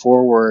go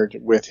forward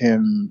with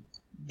him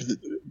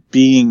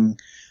being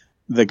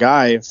the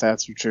guy, if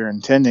that's what you're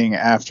intending,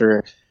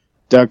 after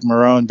Doug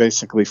Marrone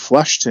basically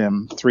flushed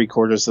him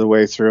 3/4 of the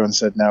way through and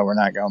said, no, we're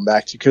not going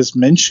back to you. Because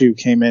Minshew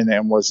came in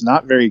and was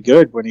not very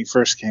good when he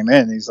first came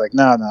in. He's like,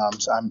 no,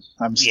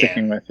 I'm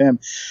sticking with him.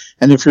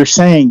 And if you're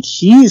saying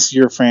he's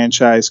your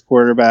franchise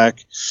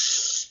quarterback,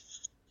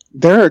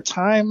 there are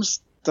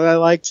times that I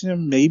liked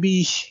him.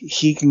 Maybe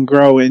he can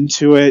grow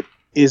into it.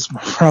 Is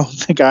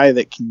Marrone the guy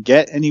that can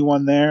get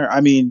anyone there?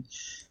 I mean,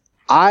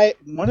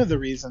 one of the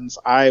reasons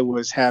I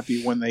was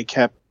happy when they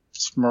kept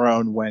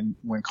Marrone when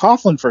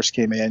Coughlin first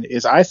came in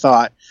is I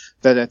thought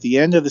that at the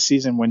end of the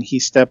season when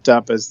he stepped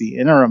up as the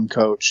interim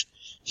coach,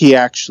 he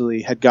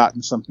actually had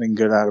gotten something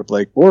good out of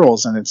Blake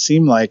Bortles, and it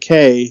seemed like,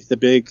 hey, the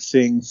big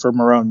thing for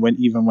Marrone,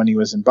 even when he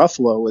was in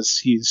Buffalo, was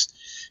he's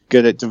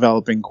good at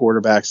developing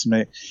quarterbacks.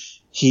 And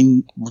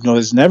he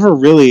was never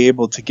really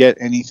able to get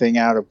anything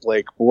out of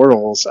Blake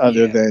Bortles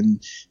other than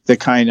the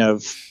kind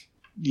of,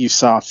 you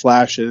saw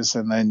flashes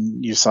and then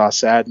you saw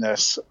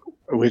sadness,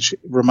 which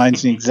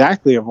reminds me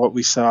exactly of what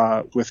we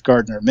saw with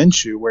Gardner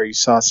Minshew, where you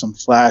saw some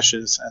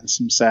flashes and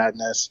some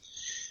sadness.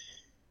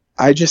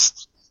 I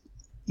just,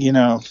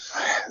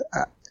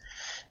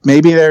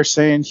 maybe they're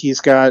saying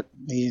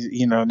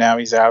now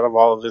he's out of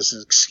all of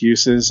his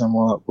excuses and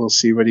we'll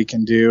see what he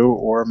can do.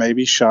 Or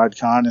maybe Shad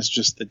Khan is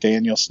just the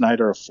Daniel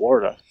Snyder of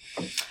Florida.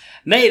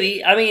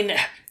 Maybe. I mean,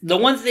 the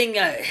one thing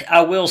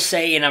I will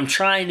say, and I'm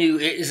trying to,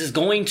 is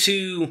going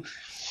to,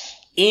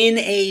 in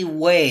a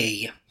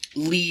way,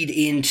 lead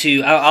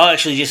into, I'll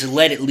actually just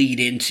let it lead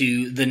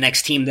into the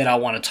next team that I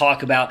want to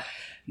talk about.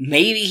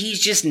 Maybe he's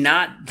just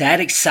not that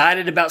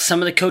excited about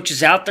some of the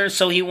coaches out there,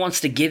 so he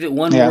wants to give it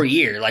one more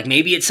year. Like,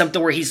 maybe it's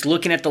something where he's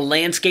looking at the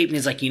landscape and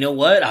he's like, you know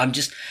what,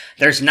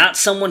 there's not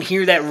someone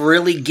here that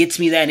really gets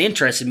me that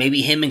interested.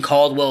 Maybe him and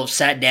Caldwell have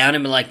sat down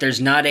and been like,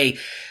 there's not a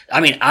I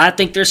mean, I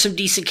think there's some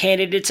decent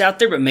candidates out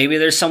there, but maybe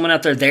there's someone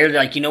out there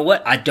like, you know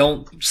what? I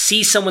don't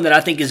see someone that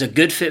I think is a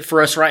good fit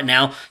for us right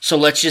now, so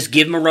let's just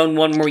give Marrone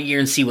one more year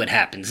and see what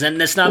happens. And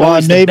that's not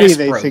always the best maybe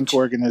they approach. think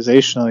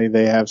organizationally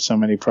they have so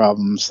many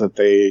problems that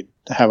they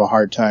have a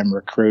hard time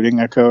recruiting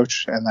a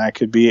coach, and that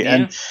could be. Yeah.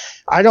 And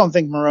I don't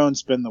think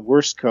Marrone's been the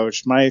worst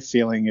coach. My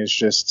feeling is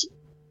just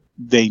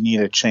they need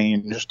a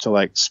change to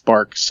like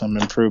spark some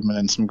improvement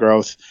and some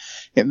growth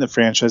in the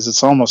franchise.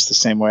 It's almost the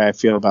same way I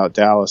feel about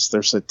Dallas.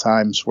 There's at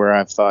times where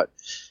I've thought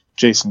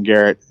Jason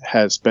Garrett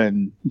has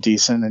been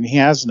decent, and he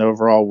has an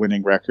overall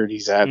winning record.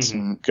 He's had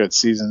some good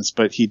seasons,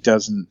 but he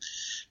doesn't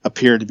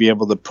appear to be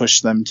able to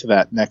push them to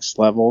that next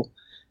level.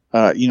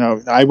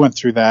 I went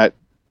through that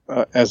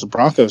as a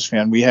Broncos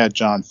fan. We had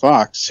John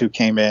Fox, who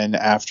came in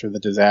after the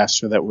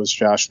disaster that was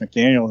Josh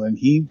McDaniels, and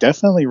he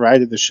definitely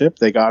righted the ship.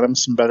 They got him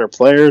some better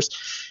players.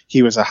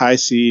 He was a high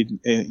seed,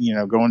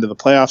 going to the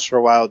playoffs for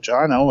a while.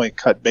 John Elway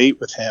cut bait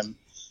with him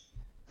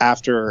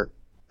after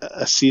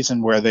a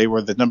season where they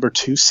were the number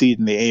 2 seed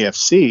in the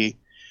AFC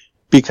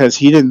because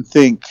he didn't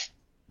think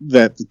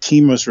that the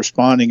team was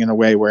responding in a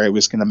way where it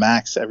was going to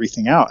max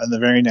everything out. And the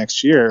very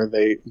next year,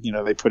 they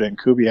put in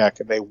Kubiak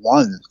and they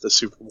won the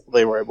Super Bowl.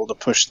 They were able to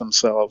push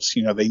themselves.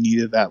 They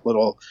needed that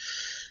little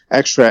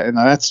extra. And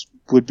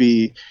would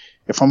be,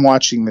 if I'm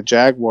watching the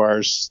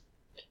Jaguars,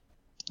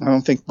 I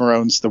don't think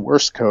Marrone's the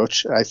worst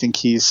coach. I think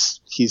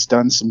he's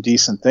done some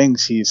decent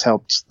things. He's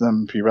helped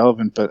them be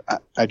relevant, but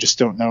I just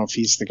don't know if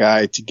he's the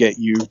guy to get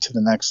you to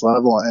the next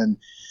level. And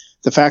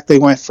the fact they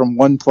went from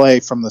one play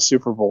from the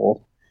Super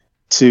Bowl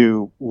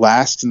to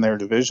last in their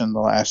division the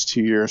last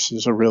 2 years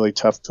is a really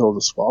tough pill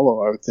to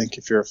swallow, I would think,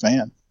 if you're a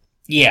fan.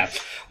 Yeah.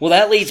 Well,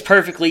 that leads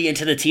perfectly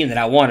into the team that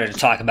I wanted to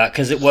talk about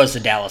because it was the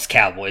Dallas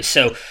Cowboys.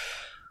 So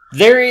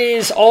there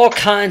is all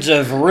kinds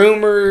of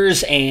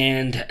rumors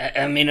and,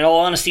 I mean, in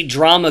all honesty,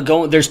 drama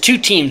going. There's 2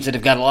 teams that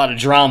have got a lot of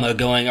drama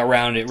going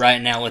around it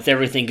right now with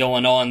everything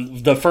going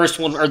on. The first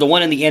one, or the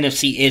one in the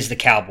NFC, is the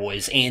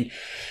Cowboys. And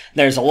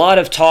there's a lot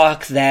of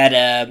talk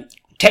that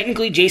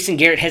technically Jason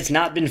Garrett has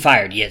not been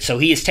fired yet, so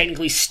he is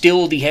technically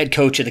still the head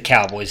coach of the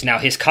Cowboys. Now,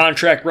 his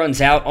contract runs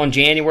out on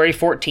January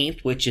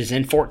 14th, which is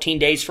in 14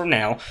 days from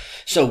now,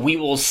 so we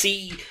will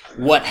see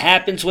what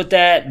happens with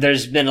that.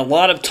 There's been a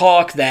lot of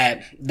talk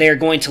that they're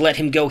going to let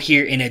him go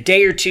here in a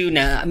day or two.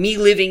 Now, me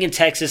living in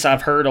Texas,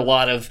 I've heard a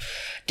lot of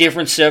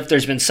different stuff.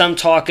 There's been some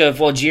talk of,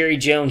 well, Jerry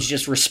Jones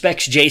just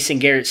respects Jason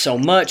Garrett so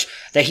much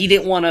that he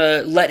didn't want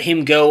to let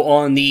him go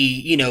on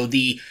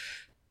the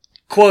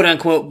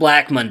quote-unquote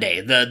Black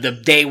Monday,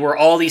 the day where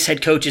all these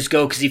head coaches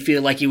go because he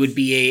feels like it would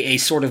be a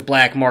sort of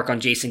black mark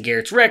on Jason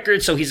Garrett's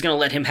record, so he's going to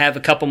let him have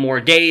a couple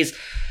more days.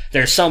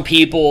 There's some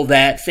people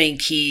that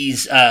think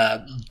he's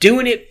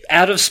doing it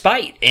out of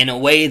spite in a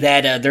way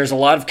that there's a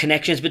lot of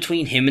connections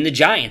between him and the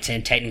Giants,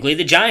 and technically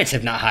the Giants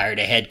have not hired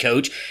a head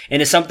coach, and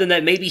it's something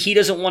that maybe he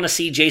doesn't want to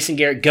see Jason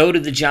Garrett go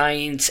to the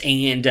Giants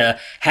and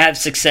have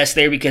success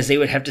there because they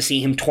would have to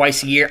see him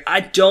twice a year. I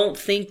don't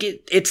think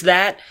it's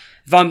that.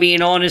 If I'm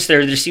being honest,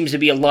 there seems to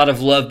be a lot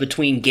of love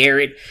between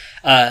Garrett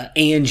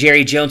and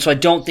Jerry Jones, so I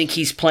don't think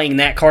he's playing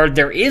that card.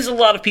 There is a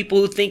lot of people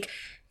who think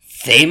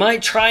they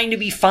might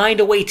find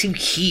a way to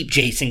keep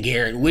Jason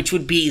Garrett, which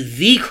would be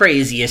the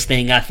craziest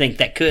thing I think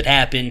that could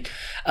happen.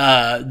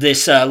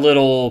 This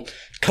little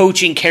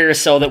coaching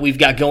carousel that we've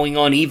got going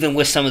on, even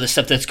with some of the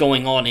stuff that's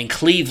going on in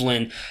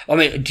Cleveland. I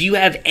mean, do you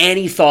have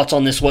any thoughts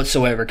on this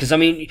whatsoever? Because, I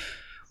mean,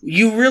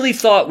 you really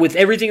thought with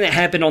everything that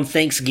happened on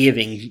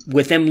Thanksgiving,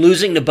 with them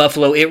losing to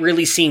Buffalo, it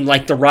really seemed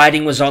like the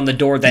writing was on the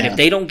door that if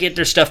they don't get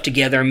their stuff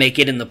together and make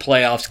it in the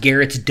playoffs,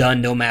 Garrett's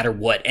done no matter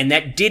what. And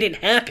that didn't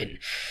happen.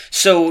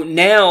 So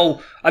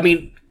now, I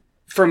mean,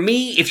 for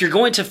me, if you're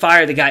going to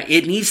fire the guy,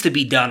 it needs to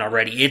be done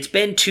already. It's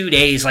been 2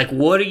 days. Like,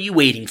 what are you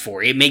waiting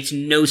for? It makes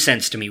no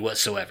sense to me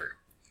whatsoever.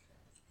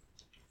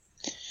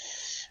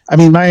 I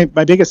mean, my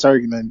biggest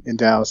argument in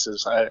Dallas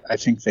is I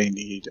think they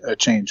need a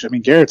change. I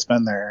mean, Garrett's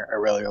been there a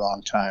really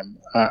long time.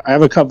 I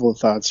have a couple of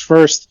thoughts.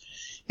 First,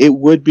 it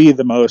would be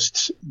the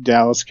most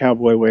Dallas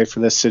Cowboy way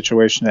for this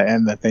situation to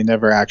end that they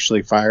never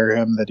actually fire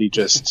him, that he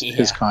just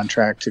his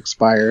contract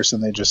expires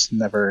and they just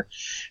never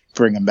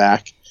bring him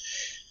back.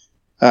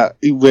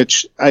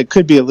 Which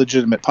could be a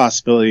legitimate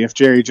possibility. If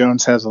Jerry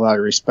Jones has a lot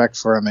of respect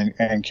for him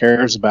and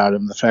cares about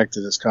him, the fact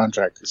that his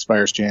contract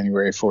expires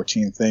January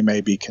 14th, they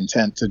may be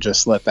content to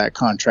just let that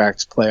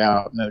contract play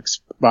out and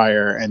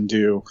expire and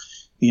do,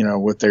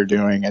 what they're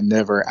doing and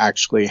never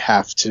actually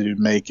have to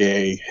make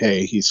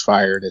hey, he's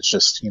fired. It's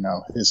just,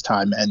 his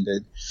time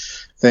ended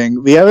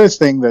thing. The other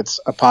thing that's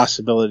a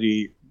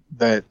possibility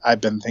that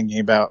I've been thinking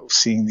about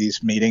seeing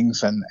these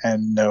meetings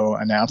and no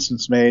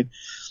announcements made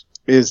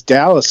is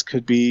Dallas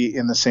could be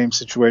in the same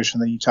situation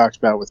that you talked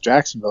about with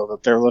Jacksonville,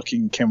 that they're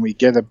looking, can we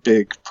get a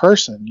big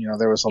person?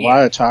 There was a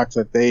lot of talk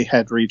that they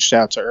had reached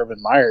out to Urban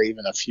Meyer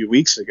even a few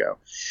weeks ago.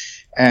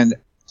 And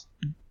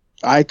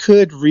I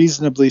could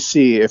reasonably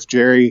see if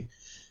Jerry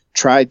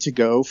tried to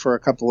go for a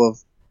couple of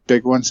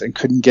big ones and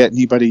couldn't get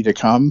anybody to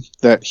come,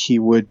 that he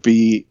would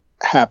be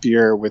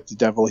happier with the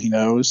devil he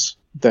knows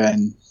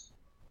than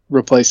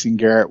replacing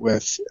Garrett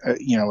with,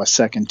 a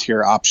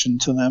second-tier option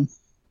to them.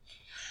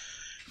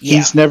 Yeah.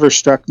 He's never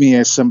struck me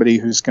as somebody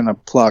who's going to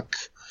pluck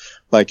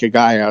like a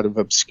guy out of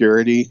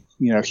obscurity.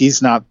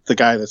 He's not the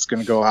guy that's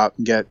going to go out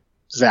and get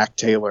Zach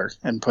Taylor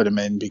and put him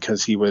in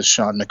because he was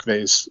Sean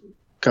McVay's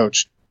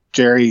coach.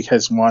 Jerry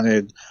has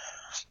wanted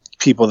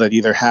people that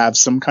either have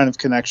some kind of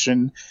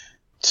connection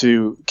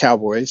to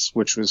Cowboys,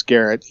 which was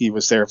Garrett. He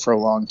was there for a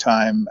long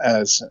time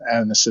as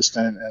an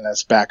assistant and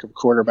as backup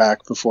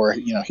quarterback before,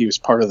 he was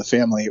part of the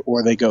family,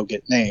 or they go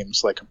get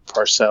names like a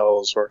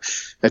Parcells or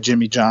a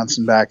Jimmy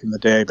Johnson back in the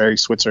day, Barry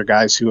Switzer,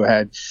 guys who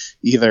had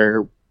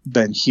either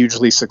been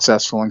hugely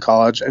successful in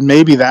college. And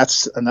maybe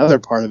that's another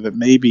part of it.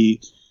 Maybe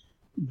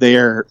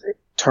they're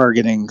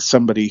targeting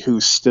somebody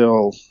who's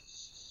still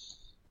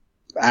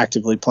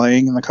actively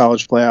playing in the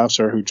college playoffs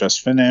or who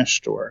just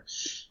finished, or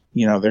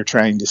they're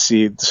trying to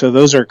see. So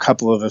those are a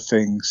couple of the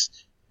things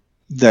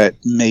that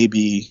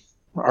maybe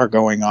are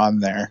going on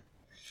there.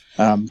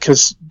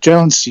 Because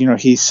Jones,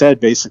 he said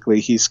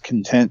basically he's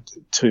content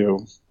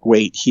to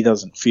wait. He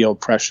doesn't feel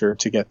pressure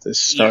to get this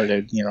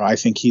started. Yeah. I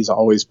think he's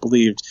always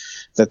believed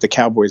that the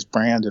Cowboys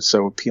brand is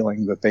so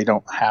appealing that they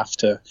don't have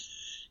to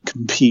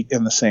compete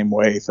in the same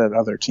way that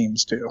other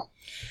teams do.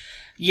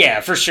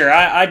 Yeah, for sure.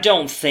 I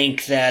don't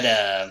think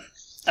that...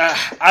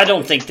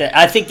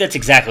 I think that's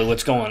exactly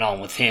what's going on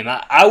with him.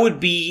 I would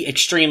be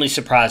extremely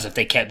surprised if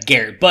they kept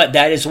Garrett, but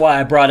that is why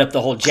I brought up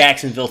the whole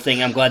Jacksonville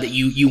thing. I'm glad that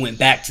you went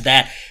back to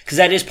that, because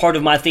that is part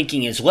of my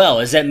thinking as well,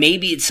 is that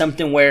maybe it's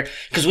something where,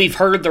 because we've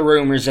heard the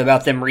rumors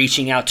about them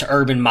reaching out to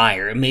Urban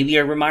Meyer, and maybe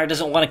Urban Meyer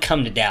doesn't want to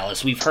come to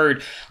Dallas. We've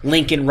heard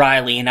Lincoln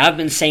Riley, and I've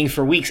been saying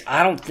for weeks,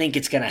 I don't think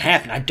it's going to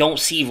happen. I don't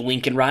see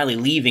Lincoln Riley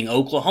leaving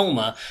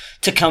Oklahoma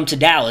to come to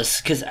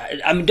Dallas, because,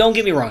 don't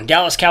get me wrong,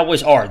 Dallas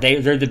Cowboys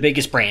they're the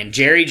biggest brand.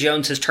 Jerry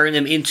Jones has turned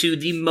them into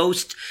the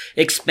most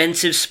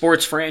expensive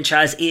sports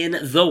franchise in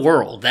the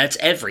world. That's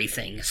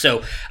everything.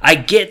 So I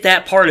get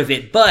that part of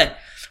it, but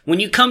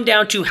when you come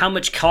down to how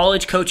much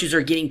college coaches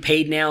are getting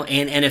paid now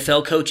and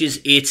NFL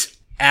coaches, it's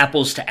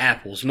apples to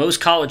apples.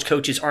 Most college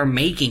coaches are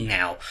making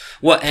now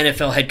what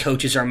NFL head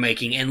coaches are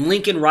making, and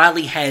Lincoln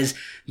Riley has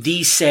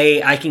these,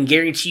 say, I can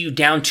guarantee you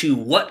down to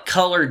what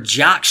color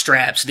jock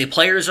straps the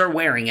players are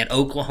wearing at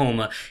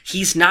Oklahoma.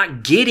 He's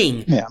not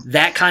getting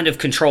that kind of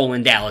control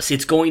in Dallas.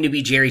 It's going to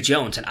be Jerry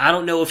Jones, and I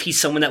don't know if he's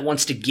someone that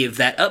wants to give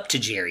that up to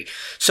Jerry.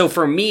 So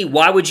for me,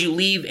 why would you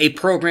leave a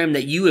program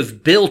that you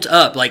have built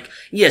up? Like,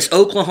 yes,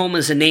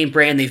 Oklahoma's a name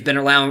brand. They've been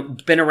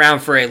around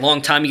for a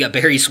long time. You got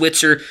Barry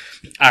Switzer,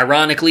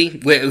 ironically,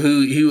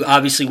 who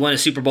obviously won a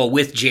Super Bowl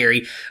with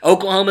Jerry.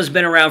 Oklahoma's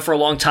been around for a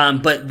long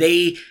time, but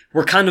they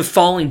were kind of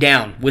falling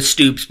down with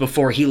Stoops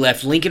before he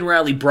left. Lincoln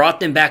Riley brought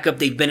them back up.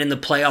 They've been in the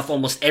playoff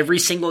almost every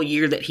single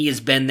year that he has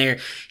been there.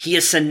 He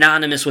is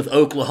synonymous with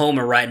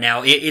Oklahoma right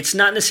now. It's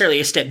not necessarily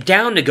a step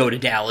down to go to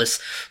Dallas,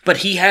 but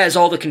he has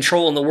all the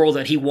control in the world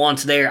that he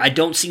wants there. I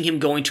don't see him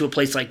going to a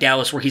place like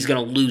Dallas where he's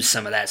going to lose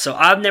some of that. So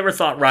I've never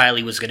thought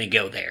Riley was going to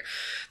go there.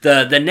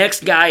 The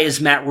next guy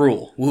is Matt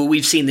Rule, who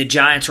we've seen the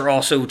Giants are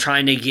also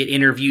trying to get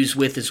interviews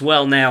with as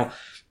well now.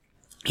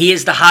 He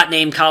is the hot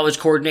name college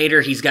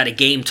coordinator. He's got a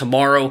game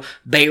tomorrow,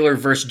 Baylor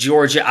versus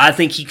Georgia. I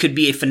think he could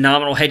be a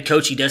phenomenal head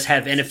coach. He does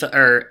have not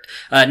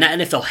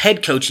NFL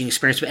head coaching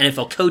experience, but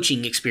NFL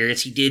coaching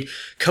experience. He did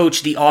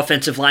coach the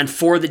offensive line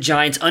for the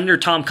Giants under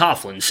Tom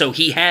Coughlin. So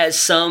he has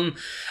some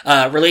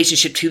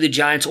relationship to the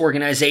Giants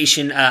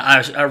organization.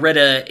 I read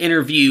an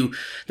interview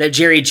that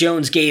Jerry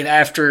Jones gave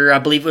after, I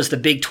believe it was the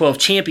Big 12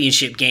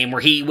 championship game,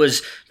 where he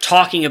was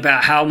talking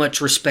about how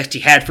much respect he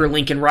had for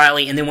Lincoln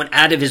Riley, and then went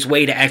out of his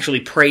way to actually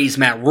praise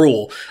Matt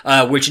Rule,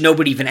 which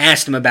nobody even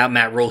asked him about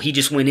Matt Rule. He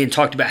just went in and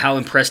talked about how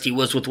impressed he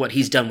was with what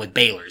he's done with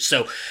Baylor.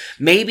 So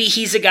maybe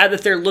he's a guy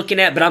that they're looking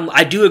at, but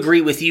I do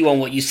agree with you on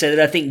what you said,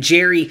 that I think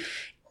Jerry,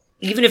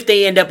 even if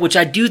they end up, which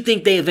I do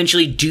think they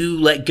eventually do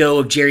let go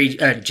of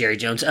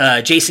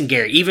Jason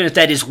Garrett, even if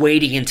that is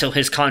waiting until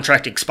his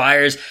contract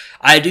expires,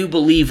 I do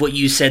believe what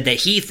you said,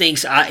 that he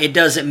thinks it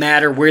doesn't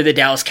matter, we're the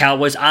Dallas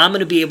Cowboys, I'm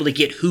going to be able to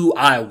get who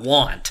I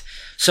want,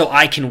 so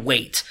I can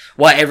wait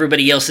while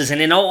everybody else is.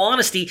 And in all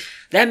honesty,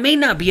 that may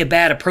not be a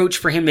bad approach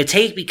for him to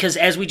take, because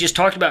as we just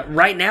talked about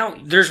right now,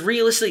 there's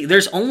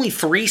only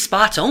 3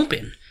 spots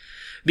open.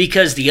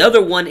 Because the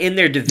other one in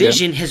their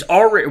division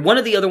one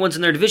of the other ones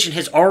in their division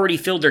has already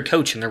filled their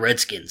coach in the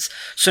Redskins.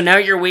 So now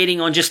you're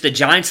waiting on just the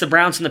Giants, the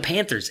Browns, and the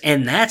Panthers,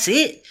 and that's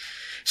it.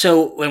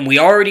 So, and we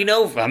already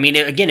know,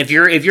 again, if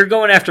you're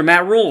going after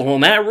Matt Rule, well,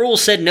 Matt Rule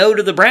said no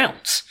to the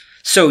Browns.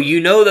 So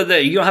you know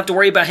that you don't have to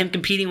worry about him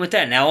competing with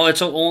that. Now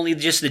it's only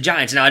just the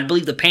Giants. Now I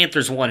believe the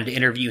Panthers wanted to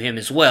interview him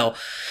as well.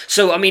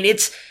 So,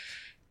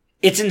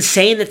 it's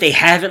insane that they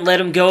haven't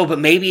let him go, but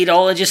maybe it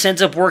all just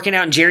ends up working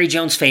out in Jerry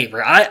Jones'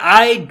 favor.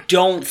 I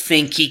don't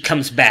think he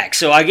comes back.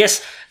 So I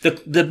guess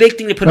the big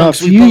thing to put on... A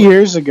few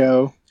years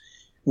ago,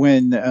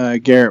 when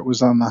Garrett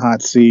was on the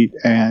hot seat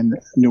and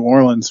New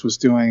Orleans was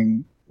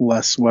doing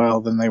less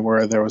well than they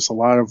were, there was a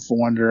lot of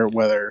wonder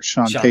whether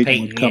Sean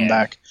Payton would come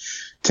back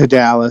to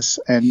Dallas.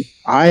 And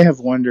I have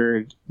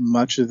wondered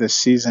much of this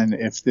season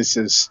if this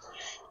is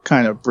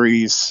kind of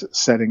Breeze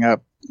setting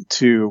up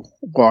to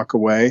walk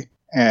away.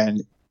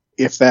 And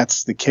if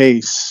that's the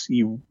case,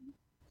 you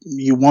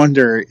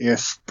wonder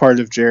if part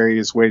of Jerry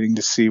is waiting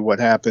to see what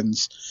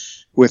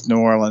happens with New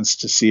Orleans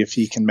to see if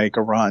he can make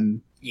a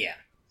run. Yeah.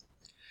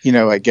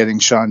 At getting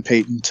Sean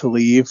Payton to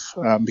leave,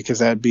 because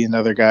that'd be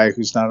another guy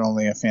who's not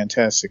only a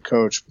fantastic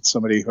coach, but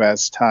somebody who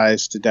has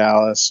ties to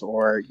Dallas,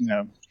 or,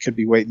 could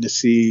be waiting to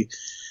see,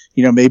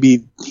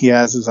 maybe he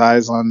has his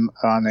eyes on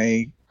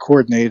a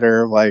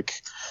coordinator like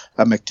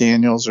a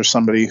McDaniels or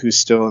somebody who's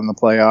still in the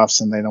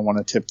playoffs, and they don't want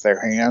to tip their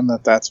hand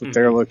that's what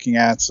they're looking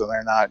at. So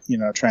they're not,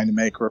 trying to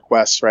make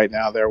requests right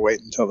now. They're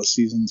waiting until the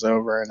season's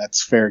over and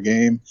it's fair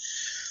game.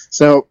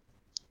 So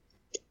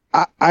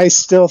I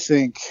still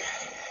think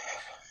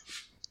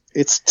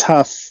it's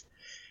tough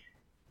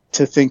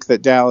to think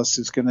that Dallas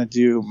is going to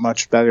do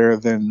much better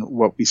than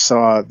what we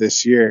saw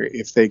this year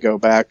if they go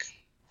back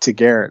to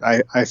Garrett.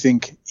 I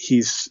think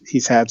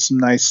he's had some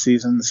nice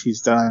seasons.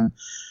 He's done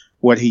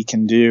what he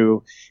can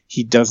do.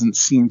 He doesn't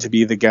seem to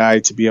be the guy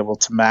to be able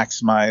to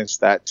maximize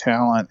that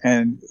talent.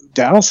 And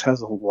Dallas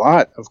has a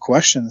lot of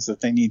questions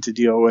that they need to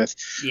deal with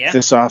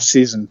this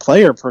offseason,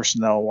 player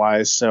personnel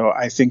wise. So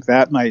I think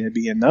that might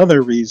be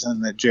another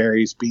reason that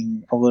Jerry's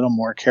being a little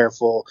more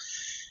careful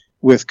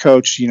with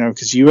coach,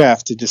 because you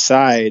have to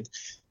decide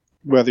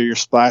whether you're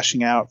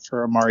splashing out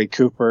for Amari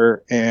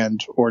Cooper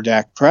or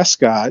Dak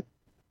Prescott.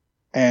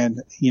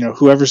 And,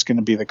 whoever's going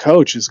to be the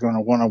coach is going to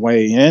want to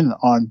weigh in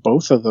on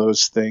both of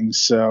those things.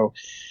 So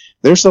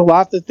there's a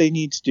lot that they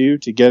need to do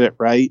to get it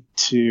right,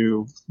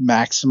 to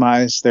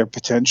maximize their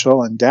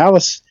potential. And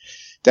Dallas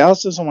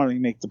doesn't want to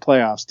make the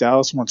playoffs.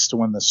 Dallas wants to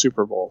win the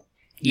Super Bowl.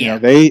 Yeah.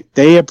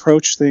 They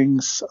approach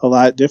things a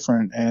lot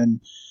different,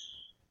 and,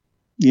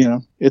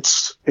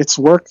 it's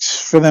worked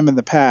for them in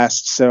the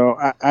past. So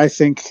I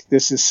think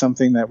this is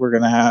something that we're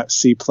going to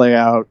see play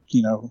out,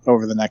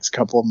 over the next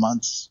couple of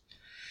months.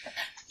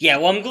 Yeah,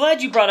 well, I'm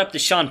glad you brought up the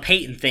Sean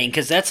Payton thing,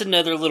 because that's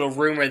another little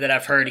rumor that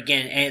I've heard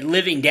again. And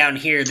living down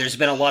here, there's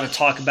been a lot of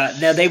talk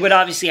about. Now, they would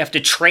obviously have to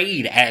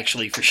trade,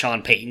 actually, for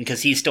Sean Payton,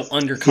 because he's still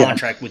under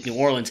contract with New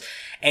Orleans.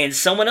 And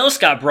someone else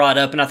got brought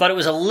up, and I thought it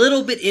was a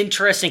little bit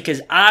interesting,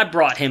 because I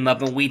brought him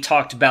up, and we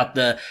talked about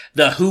the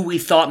who we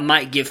thought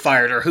might get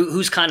fired, or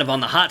who's kind of on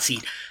the hot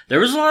seat. There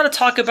was a lot of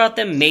talk about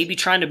them maybe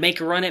trying to make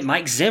a run at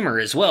Mike Zimmer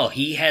as well.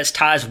 He has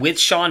ties with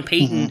Sean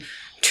Payton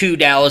to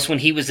Dallas when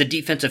he was the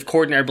defensive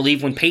coordinator, I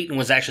believe, when Payton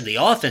was actually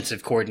the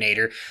offensive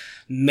coordinator.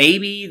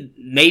 Maybe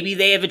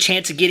they have a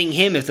chance of getting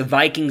him if the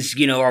Vikings,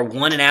 are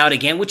 1-out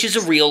again, which is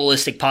a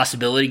realistic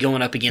possibility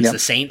going up against the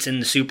Saints in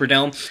the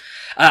Superdome.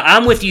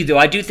 I'm with you, though.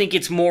 I do think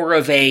it's more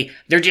of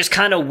they're just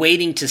kind of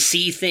waiting to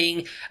see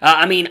thing.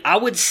 I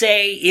would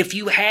say if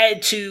you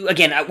had to,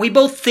 again, we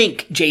both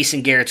think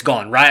Jason Garrett's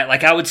gone, right?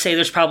 Like, I would say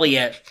there's probably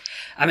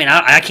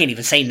I can't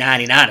even say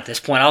 99 at this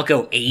point. I'll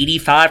go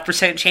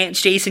 85% chance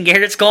Jason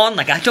Garrett's gone.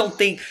 Like, I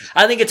think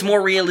it's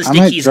more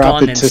realistic he's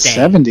gone than staying.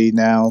 I might drop it to 70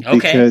 now,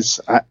 because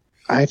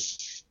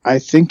I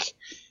think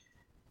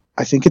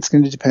it's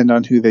going to depend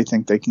on who they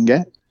think they can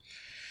get.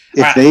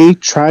 If they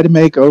try to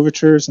make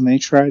overtures and they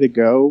try to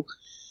go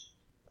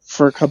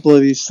for a couple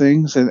of these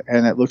things, and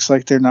it looks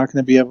like they're not going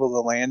to be able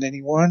to land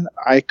anyone,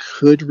 I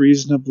could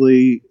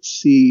reasonably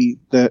see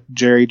that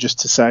Jerry just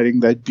deciding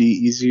that'd be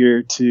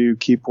easier to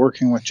keep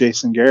working with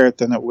Jason Garrett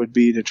than it would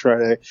be to try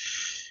to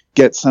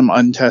get some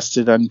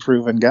untested,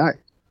 unproven guy.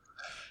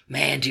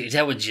 Man, dude,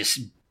 that would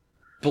just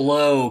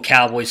blow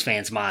Cowboys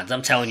fans' minds.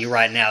 I'm telling you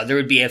right now, there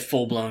would be a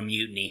full-blown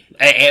mutiny.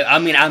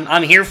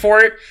 I'm here for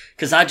it,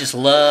 because I just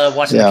love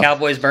watching the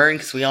Cowboys burn,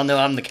 because we all know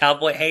I'm the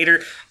Cowboy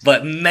hater.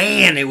 But,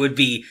 man, it would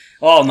be...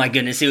 Oh, my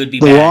goodness, it would be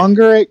bad. The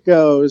longer it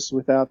goes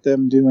without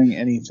them doing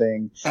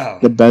anything,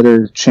 the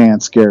better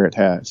chance Garrett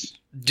has.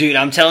 Dude,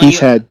 I'm telling you.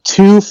 He's had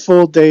 2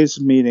 full days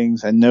of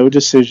meetings and no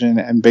decision,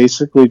 and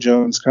basically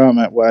Jones'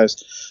 comment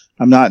was,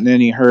 I'm not in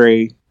any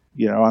hurry,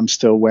 I'm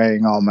still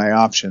weighing all my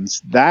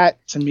options.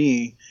 That, to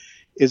me,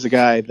 is a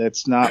guy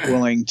that's not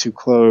willing to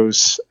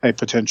close a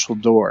potential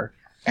door.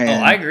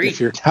 And I agree. If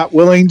you're not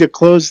willing to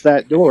close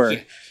that door...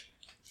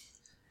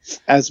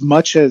 As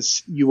much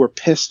as you were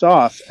pissed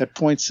off at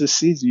points this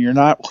season, you're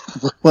not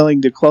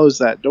willing to close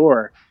that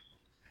door.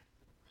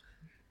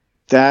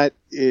 That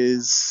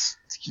is,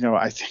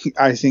 I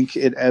think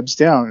it ebbs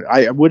down.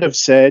 I would have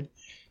said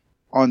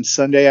on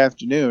Sunday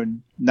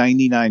afternoon,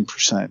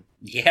 99%.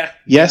 Yeah.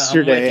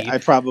 Yesterday, I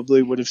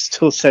probably would have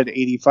still said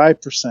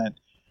 85%.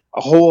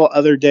 A whole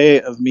other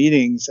day of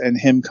meetings and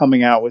him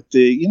coming out with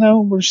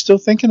we're still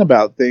thinking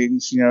about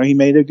things. He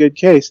made a good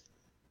case.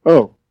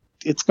 Oh,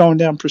 it's going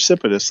down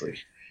precipitously.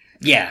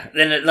 Yeah,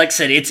 then like I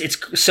said,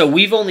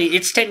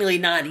 it's technically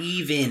not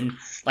even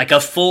like a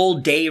full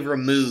day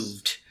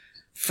removed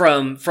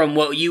from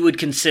what you would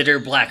consider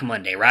Black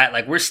Monday, right?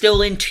 Like, we're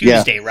still in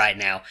Tuesday right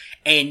now,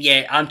 and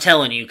yet I'm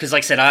telling you, because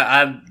like I said,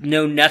 I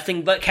know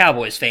nothing but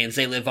Cowboys fans.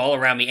 They live all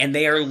around me, and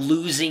they are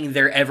losing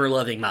their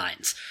ever-loving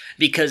minds.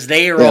 because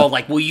they are all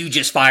like, well, you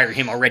just fired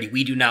him already.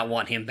 We do not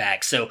want him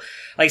back. So,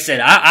 like I said,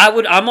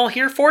 I'm all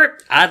here for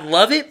it. I'd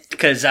love it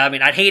because, I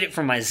mean, I'd hate it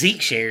for my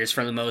Zeke shares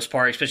for the most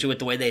part, especially with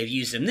the way they've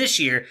used him this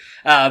year.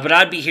 But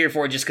I'd be here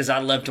for it just because I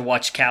love to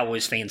watch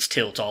Cowboys fans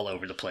tilt all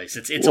over the place.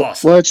 It's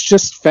awesome. Well, it's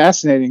just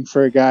fascinating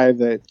for a guy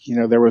that,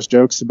 there was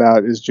jokes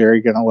about, is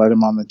Jerry going to let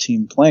him on the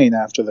team plane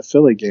after the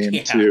Philly game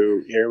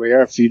to here we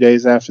are a few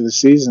days after the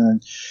season.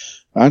 And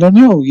I don't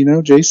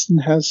know, Jason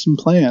has some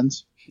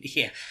plans.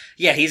 Yeah,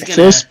 he's going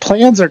to. Those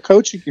plans are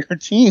coaching your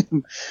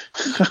team.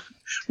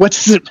 What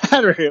does it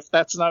matter if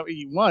that's not what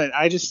you want?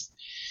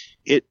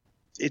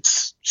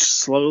 It's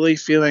slowly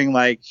feeling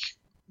like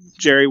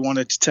Jerry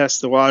wanted to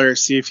test the water,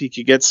 see if he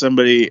could get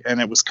somebody, and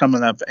it was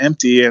coming up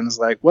empty, and it's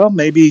like, well,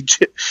 maybe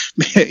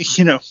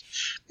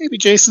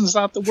Jason's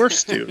not the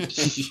worst dude.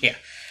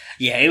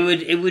 Yeah,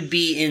 it would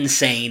be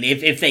insane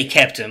if they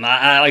kept him.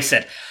 I like I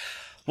said,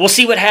 we'll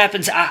see what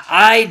happens.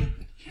 I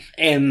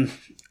am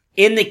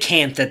in the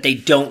camp that they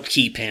don't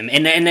keep him,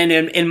 and then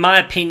in my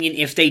opinion,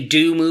 if they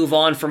do move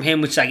on from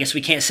him, which I guess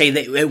we can't say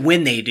that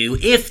when they do,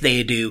 if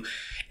they do.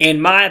 In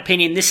my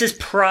opinion, this is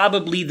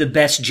probably the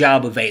best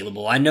job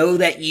available. I know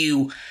that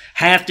you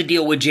have to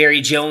deal with Jerry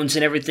Jones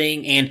and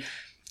everything, and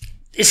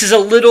this is a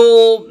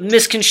little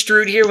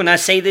misconstrued here when I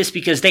say this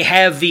because they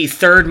have the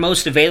third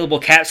most available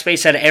cap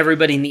space out of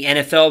everybody in the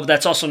NFL, but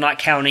that's also not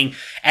counting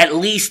at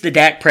least the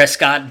Dak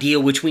Prescott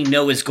deal, which we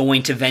know is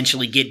going to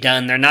eventually get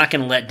done. They're not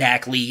going to let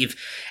Dak leave,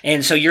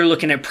 and so you're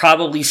looking at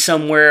probably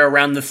somewhere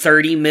around the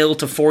 30 mil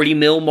to 40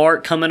 mil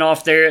mark coming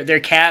off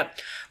their cap,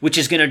 which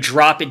is going to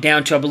drop it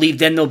down to, I believe,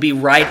 then they'll be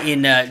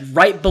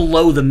right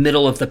below the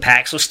middle of the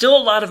pack. So still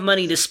a lot of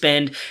money to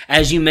spend.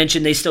 As you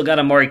mentioned, they still got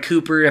Amari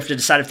Cooper. You have to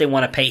decide if they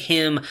want to pay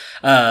him.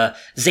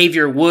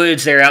 Xavier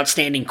Woods, their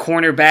outstanding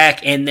cornerback.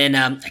 And then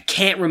I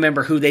can't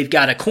remember who they've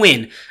got.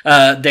 Quinn,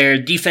 their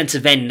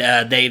defensive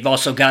end. They've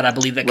also got, I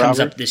believe, that comes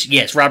up this.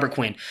 Yes, Robert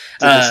Quinn.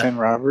 Did they send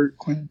Robert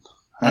Quinn?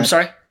 I'm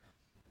sorry?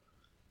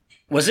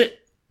 Was it?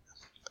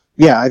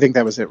 Yeah, I think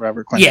that was it,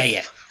 Robert Quinn.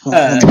 Yeah.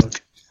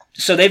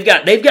 So they've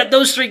got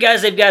those three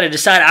guys they've got to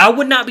decide. I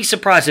would not be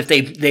surprised if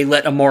they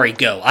let Amari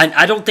go.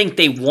 I don't think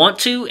they want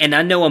to, and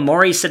I know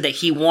Amari said that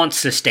he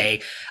wants to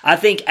stay. I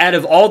think out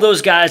of all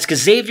those guys,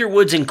 because Xavier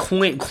Woods and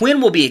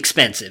Quinn will be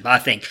expensive, I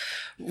think.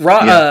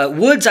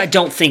 Woods I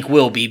don't think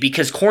will be,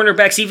 because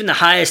cornerbacks, even the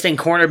highest end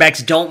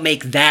cornerbacks, don't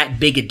make that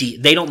big a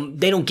deal. They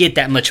don't get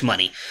that much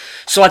money.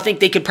 So I think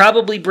they could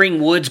probably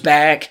bring Woods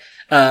back.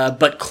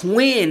 But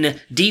Quinn,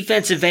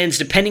 defensive ends,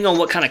 depending on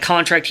what kind of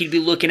contract he'd be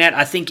looking at,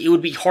 I think it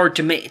would be hard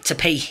to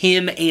pay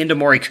him and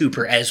Amari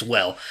Cooper as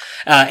well.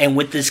 And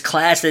with this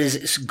class that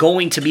is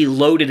going to be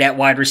loaded at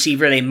wide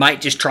receiver, they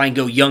might just try and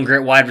go younger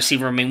at wide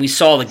receiver. I mean, we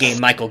saw the game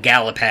Michael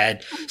Gallup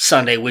had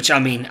Sunday, which, I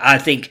mean, I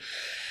think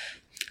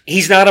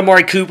he's not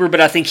Amari Cooper,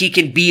 but I think he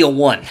can be a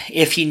one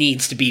if he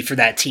needs to be for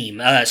that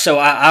team. So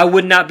I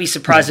would not be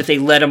surprised if they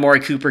let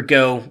Amari Cooper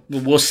go.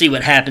 We'll see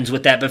what happens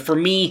with that. But for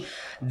me,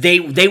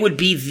 they would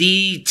be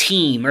the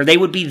team, or they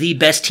would be the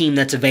best team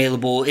that's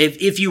available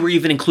if you were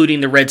even including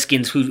the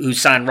Redskins who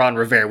signed Ron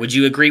Rivera. Would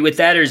you agree with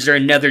that, or is there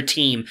another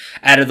team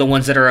out of the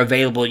ones that are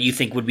available you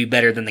think would be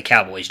better than the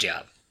Cowboys'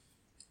 job?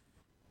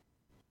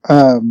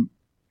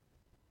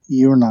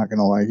 You're not going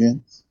to like it.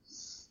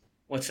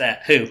 What's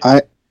that? Who?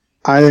 I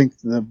think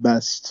the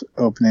best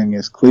opening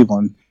is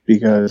Cleveland,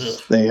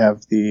 because they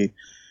have the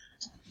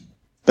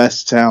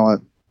best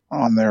talent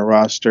on their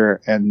roster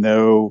and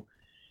no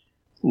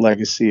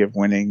legacy of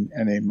winning,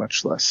 and a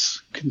much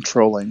less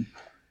controlling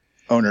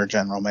owner,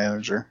 general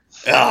manager.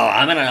 Oh,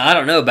 I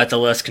don't know about the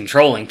less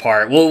controlling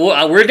part.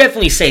 Well, we're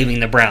definitely saving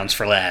the Browns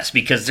for last,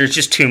 because there's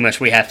just too much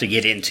we have to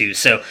get into.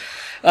 So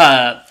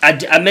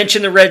I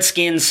mentioned the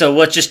Redskins, so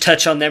let's just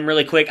touch on them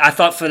really quick. I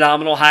thought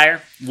phenomenal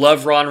hire.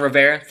 Love Ron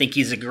Rivera. Think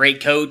he's a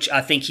great coach.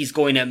 I think he's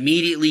going to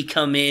immediately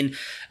come in,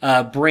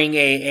 bring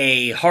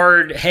a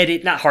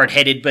not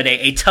hard-headed, but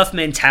a tough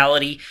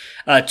mentality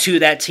to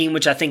that team,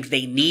 which I think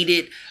they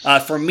needed.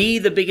 For me,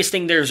 the biggest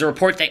thing, there's a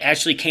report that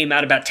actually came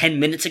out about 10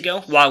 minutes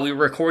ago while we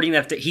were recording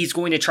that he's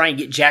going to try and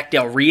get Jack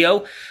Del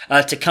Rio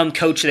to come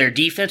coach their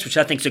defense, which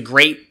I think is a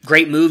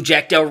great move.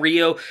 Jack Del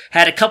Rio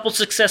had a couple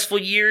successful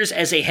years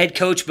as a head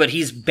coach, but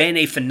he's been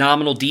a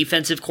phenomenal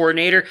defensive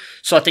coordinator,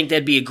 so I think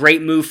that'd be a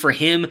great move for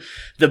him.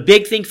 The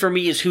big thing for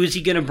me is who is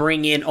he going to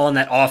bring in on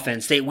that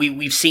offense?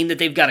 We've seen that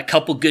they've got a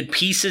couple good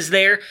pieces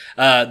there.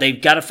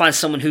 They've got to find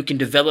someone who can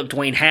develop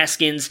Dwayne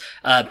Haskins.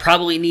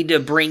 Probably need to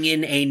bring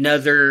in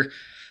another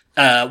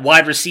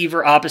wide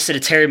receiver opposite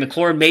of Terry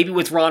McLaurin, maybe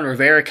with Ron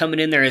Rivera coming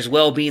in there as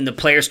well, being the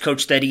players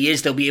coach that he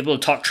is. They'll be able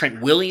to talk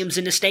Trent Williams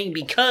into staying,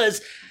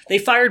 because they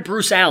fired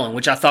Bruce Allen,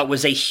 which I thought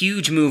was a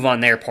huge move on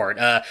their part.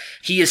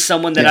 He is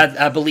someone that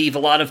I believe a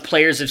lot of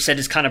players have said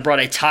has kind of brought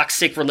a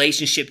toxic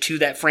relationship to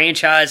that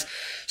franchise.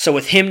 So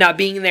with him not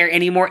being there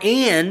anymore,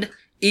 and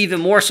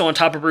even more so on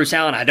top of Bruce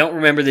Allen, I don't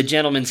remember the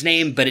gentleman's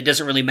name, but it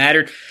doesn't really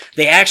matter.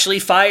 They actually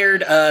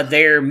fired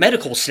their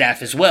medical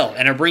staff as well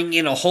and are bringing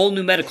in a whole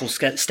new medical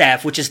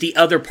staff, which is the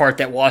other part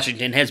that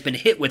Washington has been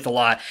hit with a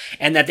lot,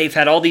 and that they've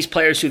had all these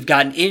players who've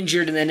gotten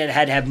injured and then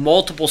had to have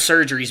multiple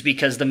surgeries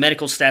because the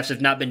medical staffs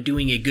have not been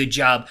doing a good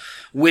job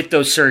with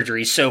those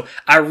surgeries. So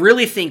I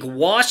really think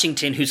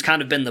Washington, who's kind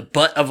of been the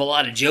butt of a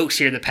lot of jokes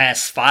here the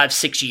past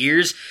 5-6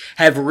 years,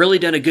 have really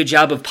done a good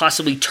job of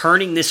possibly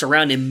turning this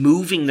around and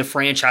moving the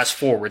franchise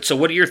forward. So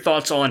what are your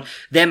thoughts on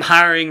them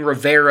hiring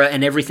Rivera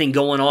and everything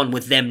going on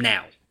with them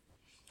now?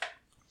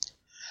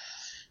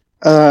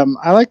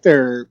 I like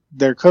their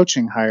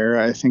coaching hire.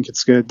 I think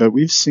it's good, but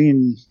we've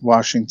seen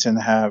Washington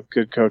have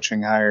good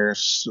coaching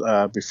hires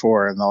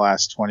before in the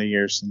last 20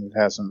 years, and it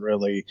hasn't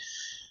really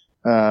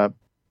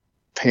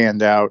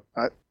panned out.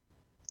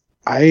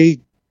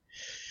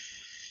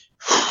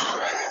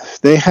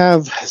 They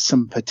have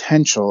some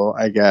potential,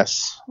 I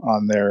guess,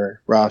 on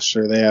their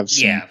roster. They have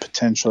some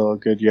potential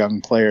good young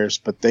players,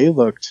 but they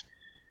looked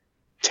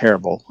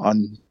terrible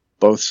on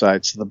both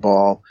sides of the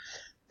ball.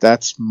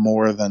 That's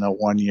more than a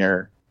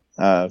 1-year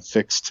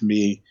fix to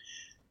me.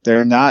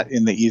 They're not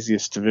in the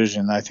easiest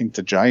division. I think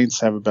the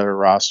Giants have a better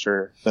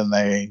roster than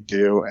they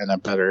do and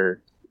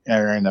are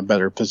in a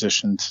better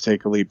position to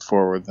take a leap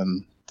forward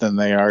than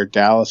they are.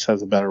 Dallas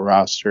has a better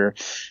roster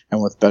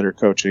and with better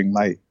coaching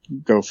might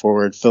go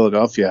forward.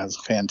 Philadelphia has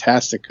a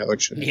fantastic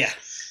coach. And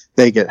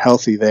they get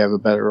healthy, they have a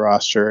better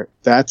roster.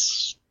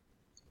 That's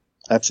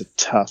a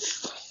tough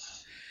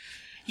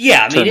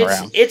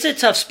turnaround. It's a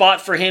tough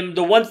spot for him.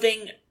 The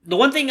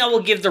one thing I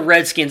will give the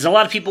Redskins, a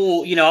lot of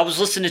people, I was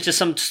listening to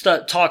some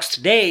talks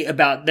today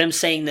about them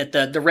saying that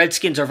the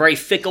Redskins are very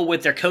fickle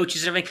with their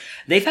coaches and everything.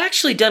 They've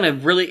actually done a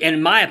really,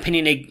 in my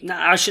opinion,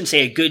 I shouldn't say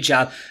a good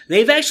job.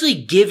 They've actually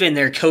given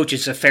their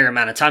coaches a fair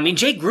amount of time. I mean,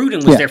 Jay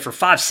Gruden was there for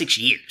 5-6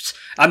 years.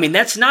 I mean,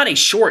 that's not a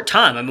short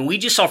time. I mean, we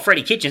just saw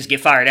Freddie Kitchens get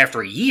fired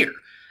after a year.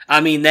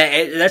 I mean,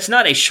 that's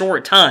not a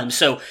short time.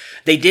 So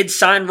they did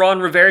sign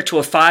Ron Rivera to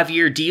a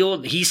 5-year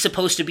deal. He's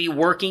supposed to be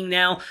working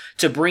now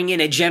to bring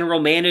in a general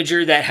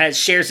manager that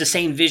shares the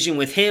same vision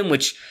with him,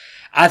 which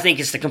I think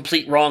is the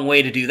complete wrong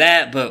way to do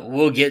that. But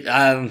we'll get.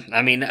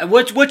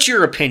 What's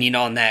your opinion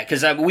on that?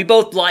 Because we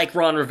both like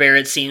Ron Rivera.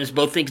 It seems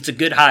both think it's a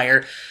good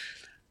hire.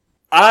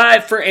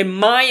 In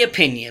my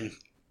opinion.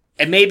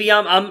 And maybe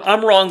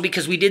I'm wrong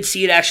because we did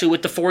see it actually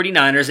with the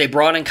 49ers. They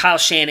brought in Kyle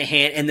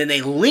Shanahan and then they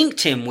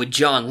linked him with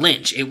John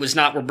Lynch. It was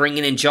not we're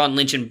bringing in John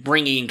Lynch and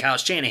bringing in Kyle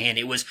Shanahan.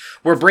 It was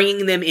we're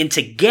bringing them in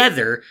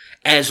together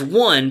as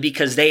one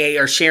because they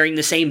are sharing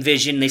the same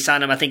vision. They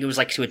signed him, I think it was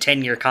like to a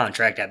 10-year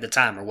contract at the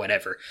time or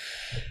whatever.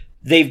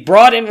 They've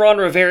brought in Ron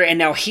Rivera, and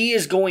now he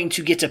is going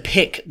to get to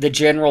pick the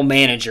general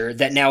manager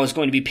that now is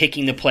going to be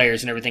picking the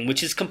players and everything,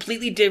 which is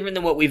completely different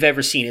than what we've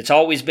ever seen. It's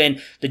always been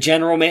the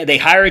general man. They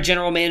hire a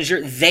general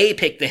manager, they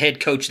pick the head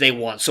coach they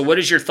want. So what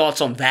is your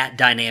thoughts on that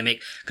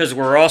dynamic? Because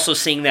we're also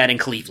seeing that in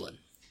Cleveland.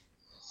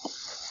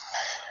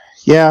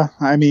 Yeah,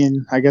 I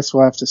mean, I guess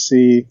we'll have to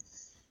see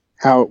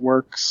how it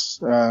works.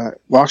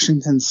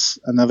 Washington's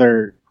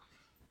another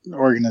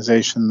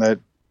organization that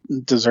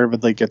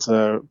deservedly gets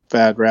a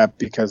bad rap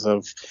because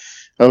of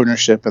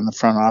ownership and the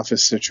front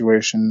office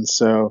situation.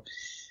 So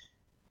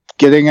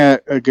getting a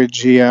good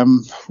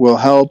GM will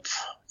help.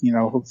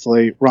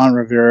 Hopefully Ron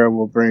Rivera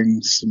will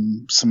bring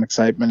some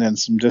excitement and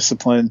some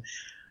discipline.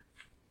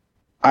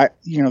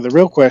 The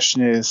real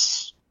question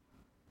is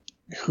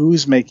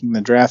who's making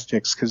the draft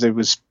picks, because it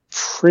was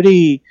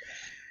pretty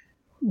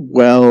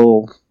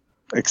well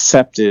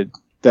accepted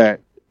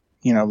that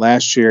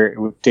last year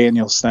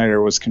Daniel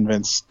Snyder was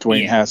convinced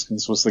Dwayne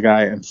Haskins was the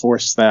guy and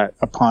forced that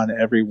upon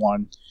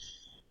everyone.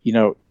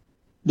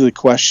 The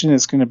question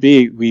is going to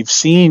be, we've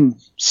seen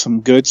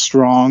some good,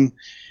 strong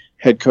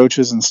head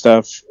coaches and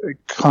stuff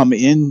come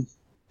in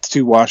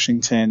to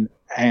Washington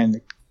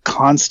and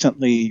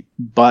constantly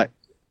butt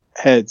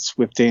heads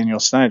with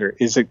Daniel Snyder.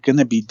 Is it going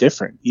to be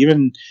different?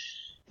 Even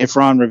if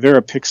Ron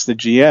Rivera picks the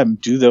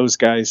GM, do those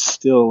guys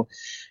still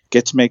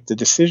get to make the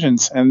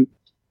decisions? And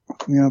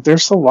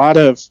there's a lot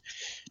of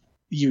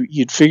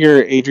you'd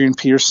figure Adrian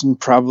Peterson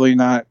probably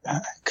not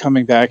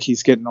coming back.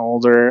 He's getting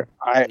older.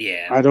 I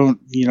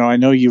don't, I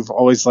know you've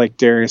always liked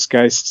Darius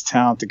Geist's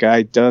talent. The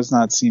guy does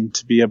not seem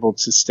to be able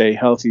to stay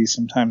healthy.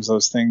 Sometimes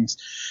those things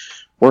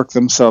work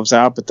themselves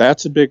out, but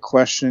that's a big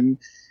question.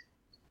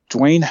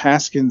 Dwayne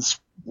Haskins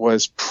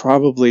was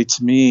probably,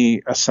 to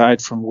me,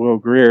 aside from Will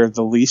Grier,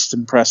 the least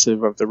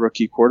impressive of the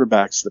rookie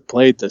quarterbacks that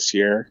played this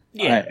year.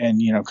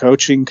 And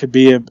coaching could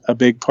be a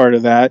big part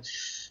of that.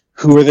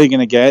 Who are they going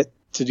to get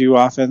to do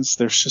offense?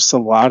 There's just a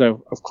lot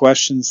of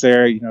questions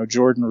there.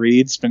 Jordan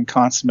Reed's been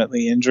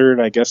consummately injured.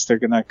 I guess they're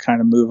going to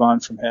kind of move on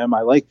from him.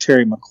 I like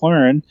Terry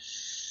McLaurin,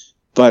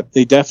 but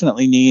they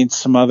definitely need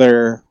some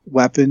other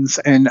weapons.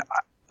 And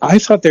I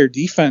thought their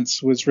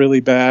defense was really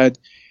bad.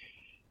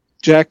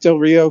 Jack Del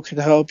Rio could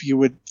help. You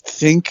would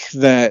think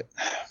that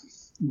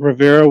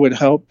Rivera would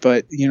help,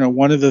 but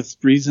one of the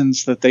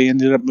reasons that they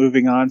ended up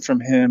moving on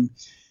from him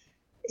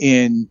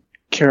in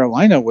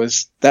Carolina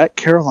was that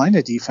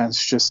Carolina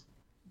defense just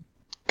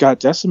got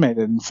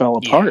decimated and fell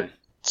apart.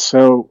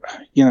 So,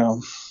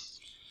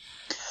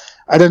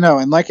 I don't know.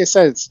 And like I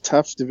said, it's a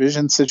tough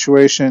division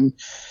situation.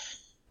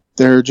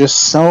 There are just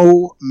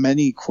so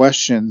many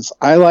questions.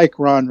 I like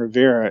Ron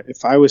Rivera.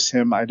 If I was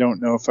him, I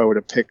don't know if I would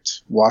have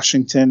picked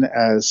Washington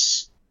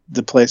as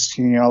the place.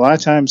 A lot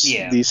of times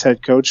these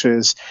head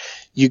coaches,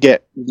 you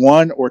get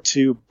one or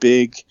two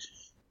big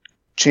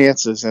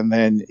chances and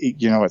then,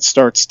 it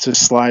starts to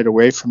slide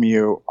away from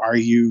you. Are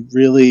you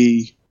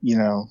really,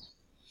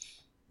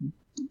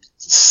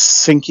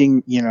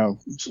 sinking,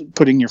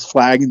 putting your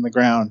flag in the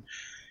ground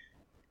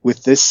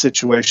with this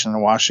situation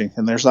in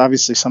Washington? There's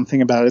obviously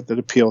something about it that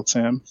appealed to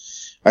him.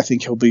 I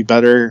think he'll be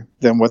better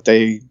than what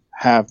they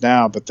have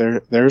now, but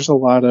there's a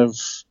lot of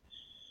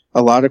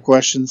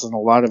questions and a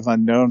lot of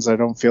unknowns. I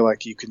don't feel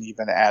like you can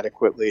even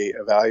adequately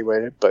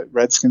evaluate it, but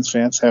Redskins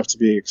fans have to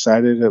be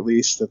excited at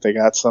least that they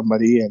got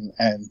somebody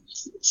and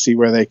see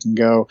where they can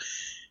go.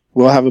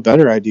 We'll have a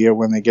better idea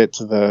when they get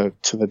to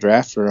the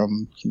draft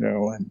room,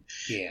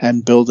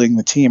 and building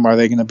the team. Are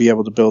they going to be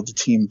able to build the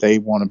team they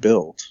want to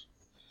build?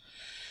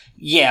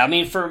 Yeah, I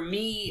mean, for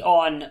me,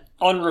 on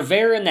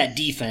Rivera and that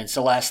defense,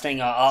 the last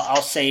thing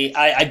I'll say,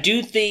 I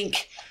do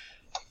think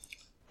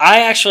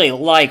I actually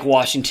like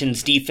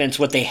Washington's defense,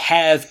 what they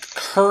have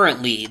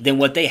currently, than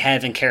what they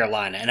have in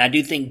Carolina. And I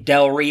do think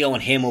Del Rio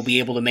and him will be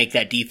able to make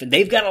that defense.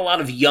 They've got a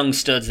lot of young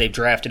studs they've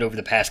drafted over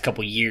the past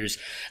couple years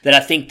that I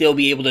think they'll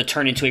be able to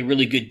turn into a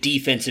really good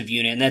defensive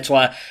unit. And that's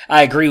why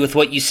I agree with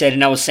what you said.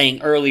 And I was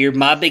saying earlier,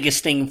 my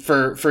biggest thing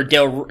for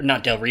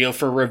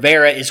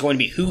Rivera is going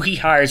to be who he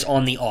hires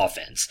on the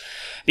offense.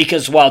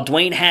 Because while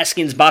Dwayne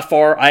Haskins, by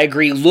far, I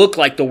agree, looked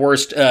like the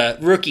worst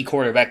rookie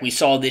quarterback we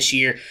saw this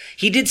year,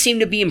 he did seem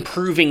to be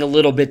improving a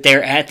little bit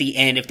there at the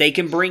end. If they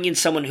can bring in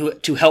someone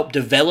to help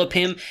develop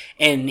him,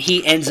 and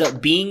he ends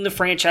up being the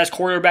franchise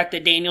quarterback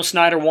that Daniel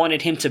Snyder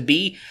wanted him to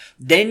be,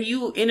 then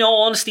you, in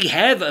all honesty,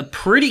 have a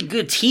pretty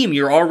good team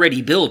you're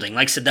already building.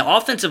 Like I said, the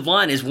offensive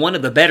line is one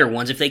of the better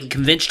ones. If they can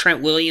convince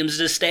Trent Williams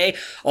to stay,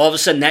 all of a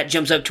sudden that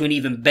jumps up to an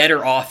even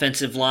better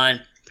offensive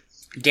line.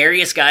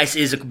 Darius Geis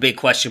is a big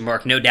question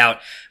mark, no doubt.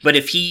 But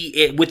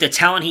with the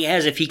talent he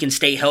has, if he can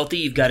stay healthy,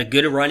 you've got a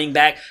good running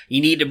back. You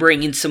need to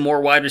bring in some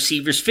more wide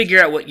receivers,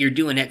 figure out what you're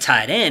doing at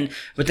tight end.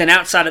 But then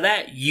outside of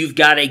that, you've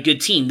got a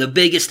good team. The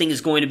biggest thing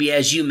is going to be,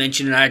 as you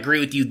mentioned, and I agree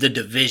with you, the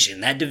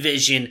division. That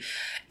division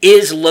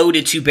is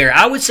loaded to bear.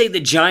 I would say the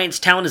Giants'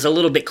 talent is a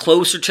little bit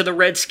closer to the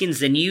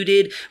Redskins than you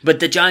did, but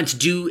the Giants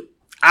do,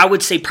 I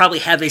would say, probably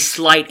have a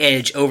slight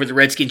edge over the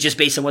Redskins just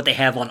based on what they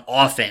have on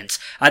offense.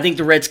 I think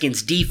the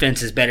Redskins'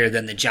 defense is better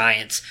than the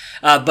Giants,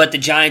 but the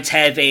Giants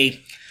have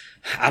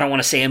I don't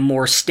want to say a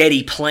more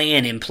steady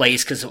plan in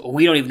place because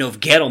we don't even know if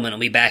Gettleman will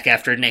be back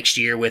after next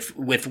year with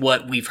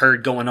what we've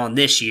heard going on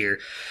this year.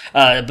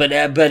 But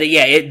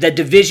the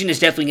division is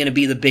definitely going to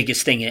be the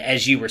biggest thing,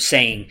 as you were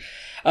saying.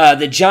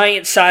 The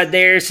Giants side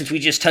there, since we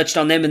just touched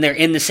on them and they're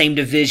in the same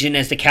division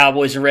as the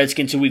Cowboys and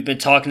Redskins who we've been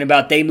talking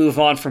about, they move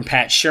on from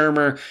Pat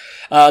Shurmur.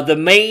 The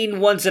main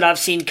ones that I've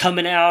seen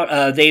coming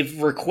out,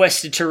 they've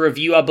requested to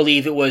review, I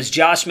believe it was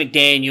Josh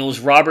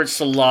McDaniels, Robert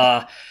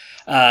Saleh,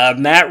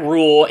 Matt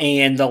Rule,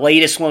 and the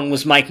latest one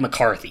was Mike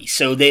McCarthy.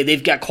 So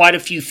they've got quite a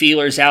few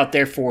feelers out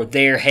there for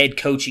their head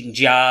coaching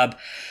job.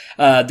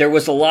 There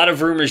was a lot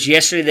of rumors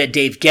yesterday that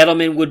Dave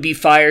Gettleman would be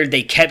fired.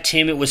 They kept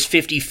him. It was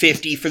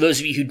 50-50. For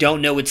those of you who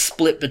don't know, it's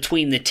split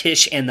between the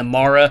Tisch and the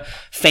Mara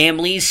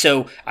families.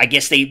 So I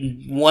guess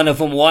one of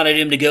them wanted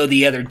him to go,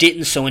 the other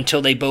didn't. So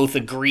until they both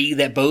agree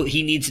that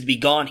he needs to be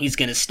gone, he's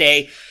going to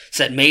stay.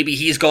 Said maybe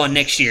he's gone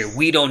next year.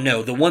 We don't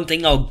know. The one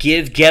thing I'll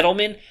give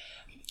Gettleman,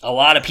 a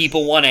lot of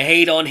people want to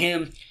hate on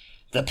him.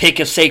 The pick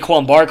of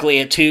Saquon Barkley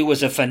at 2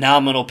 was a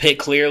phenomenal pick,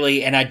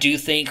 clearly, and I do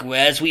think,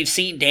 as we've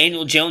seen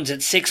Daniel Jones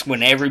at 6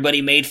 when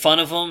everybody made fun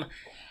of him,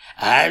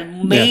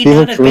 may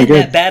not have been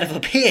that bad of a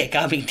pick.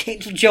 I mean,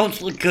 Daniel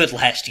Jones looked good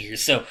last year,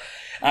 so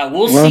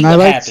we'll see what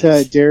happens. I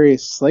liked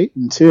Darius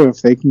Slayton, too.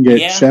 If they can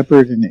get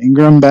Shepard and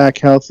Ingram back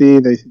healthy,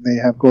 they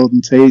have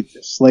Golden Tate,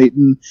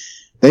 Slayton.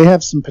 They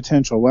have some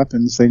potential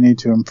weapons. They need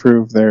to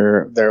improve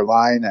their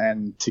line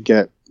and to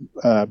get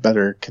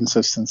better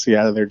consistency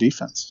out of their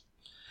defense.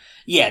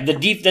 Yeah,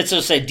 that's what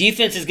I said.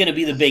 Defense is going to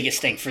be the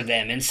biggest thing for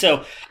them. And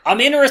so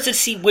I'm interested to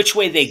see which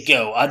way they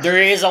go.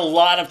 There is a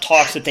lot of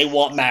talks that they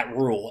want Matt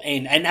Rule,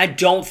 and I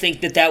don't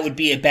think that would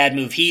be a bad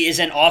move. He is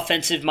an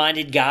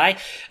offensive-minded guy,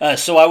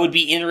 so I would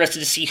be interested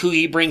to see who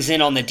he brings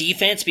in on the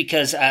defense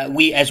because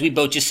as we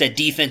both just said,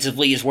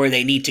 defensively is where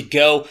they need to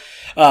go.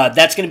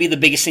 That's going to be the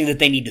biggest thing that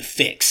they need to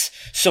fix.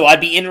 So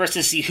I'd be interested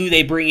to see who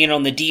they bring in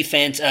on the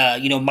defense.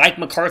 Mike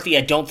McCarthy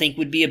I don't think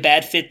would be a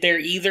bad fit there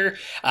either.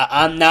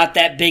 I'm not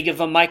that big of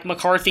a Mike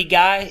McCarthy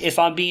guy, if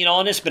I'm being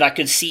honest, but I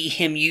could see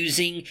him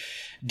using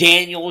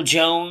Daniel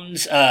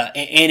Jones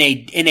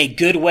in a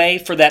good way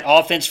for that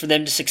offense for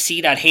them to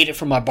succeed. I'd hate it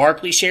for my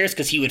Barkley shares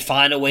because he would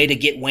find a way to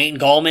get Wayne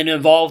Gallman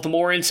involved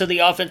more into the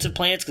offensive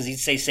plans because he'd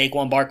say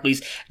Saquon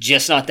Barkley's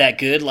just not that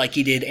good like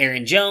he did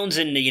Aaron Jones,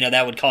 and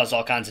that would cause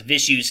all kinds of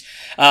issues.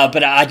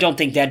 But I don't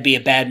think that'd be a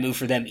bad move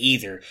for them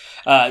either.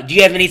 Do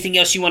you have anything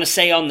else you want to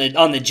say on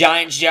the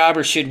Giants job,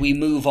 or should we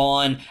move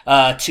on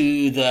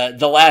to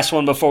the last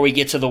one before we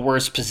get to the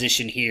worst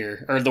position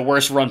here, or the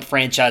worst run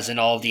franchise in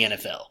all of the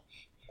NFL?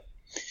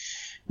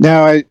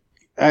 No,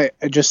 I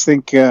just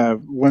think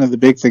one of the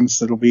big things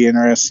that'll be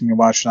interesting to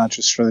watch, not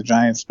just for the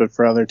Giants, but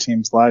for other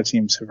teams, a lot of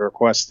teams have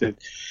requested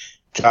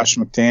Josh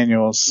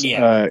McDaniels.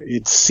 Yeah.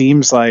 It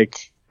seems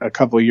like a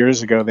couple of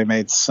years ago they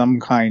made some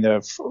kind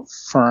of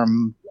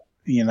firm,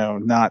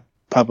 not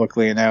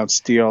publicly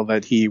announced deal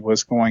that he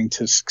was going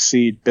to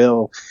succeed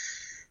Bill.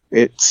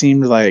 It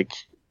seemed like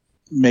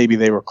maybe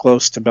they were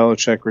close to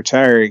Belichick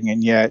retiring,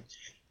 and yet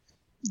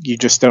you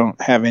just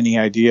don't have any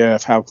idea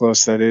of how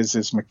close that is.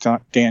 Is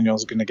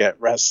McDaniel's going to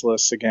get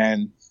restless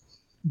again,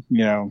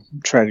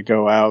 try to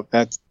go out?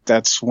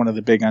 That's one of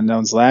the big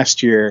unknowns.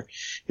 Last year,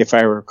 if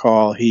I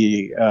recall,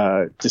 he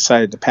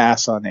decided to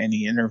pass on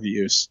any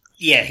interviews.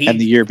 Yeah, and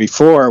the year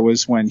before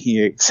was when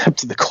he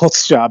accepted the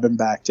Colts job and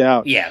backed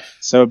out. Yeah.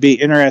 So it'd be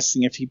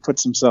interesting if he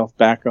puts himself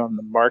back on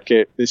the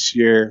market this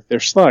year.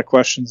 There's a lot of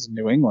questions in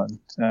New England,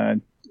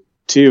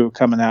 too,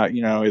 coming out.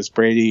 Is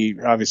Brady,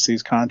 obviously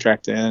his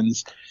contract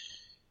ends.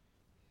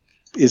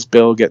 Is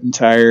Bill getting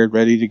tired,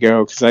 ready to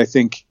go? Because I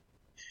think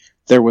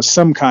there was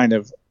some kind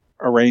of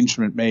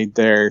arrangement made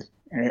there,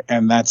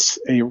 and that's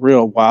a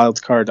real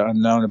wild card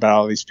unknown about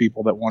all these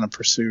people that want to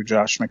pursue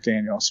Josh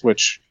McDaniels,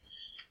 which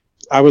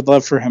I would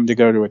love for him to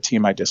go to a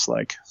team I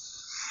dislike.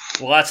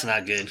 Well, that's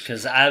not good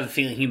because I have a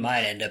feeling he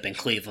might end up in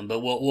Cleveland, but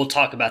we'll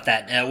talk about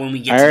that when we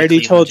get to the Cleveland I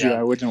already told you job.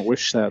 I wouldn't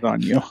wish that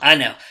on you. I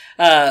know.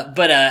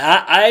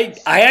 I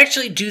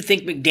actually do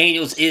think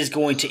McDaniels is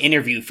going to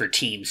interview for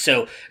teams.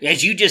 So,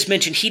 as you just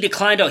mentioned, he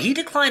declined all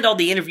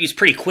the interviews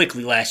pretty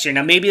quickly last year.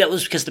 Now, maybe that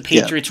was because the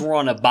Patriots were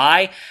on a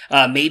bye.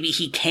 Maybe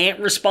he can't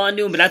respond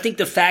to them, but I think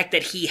the fact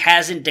that he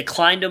hasn't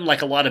declined them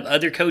like a lot of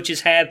other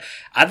coaches have,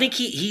 I think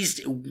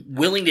he's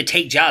willing to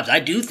take jobs.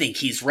 I do think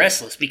he's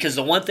restless because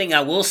the one thing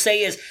I will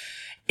say is,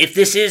 if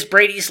this is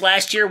Brady's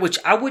last year, which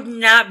I would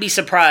not be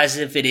surprised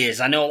if it is.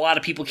 I know a lot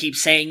of people keep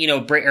saying,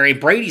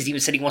 Brady's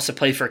even said he wants to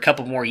play for a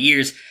couple more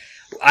years.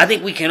 I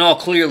think we can all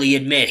clearly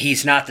admit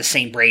he's not the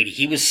same Brady.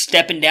 He was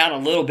stepping down a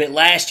little bit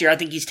last year. I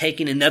think he's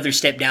taking another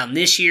step down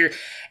this year.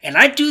 And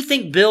I do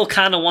think Bill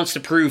kind of wants to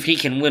prove he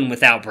can win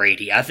without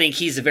Brady. I think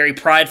he's a very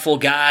prideful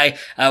guy.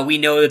 We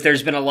know that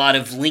there's been a lot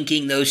of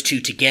linking those two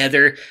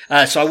together.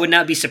 So I would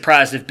not be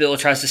surprised if Bill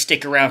tries to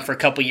stick around for a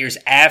couple years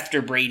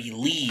after Brady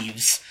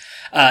leaves.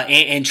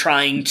 And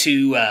trying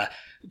to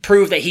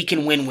prove that he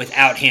can win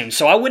without him.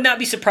 So I would not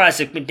be surprised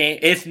if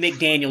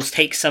McDaniels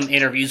takes some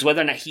interviews.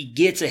 Whether or not he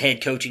gets a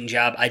head coaching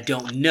job, I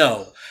don't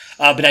know.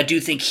 But I do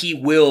think he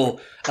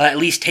will at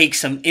least take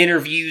some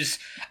interviews,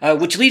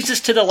 which leads us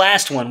to the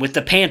last one with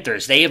the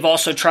Panthers. They have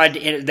also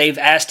they've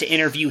asked to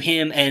interview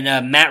him,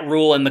 and Matt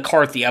Rule and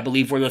McCarthy, I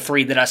believe, were the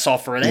three that I saw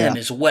for them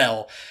as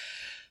well.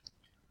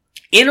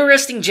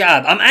 Interesting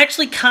job. I'm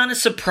actually kind of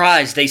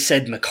surprised they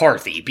said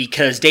McCarthy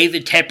because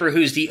David Tepper,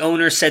 who's the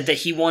owner, said that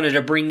he wanted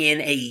to bring in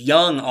a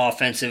young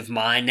offensive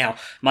mind. Now,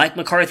 Mike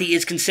McCarthy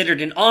is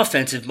considered an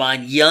offensive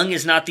mind. Young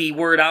is not the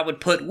word I would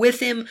put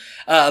with him,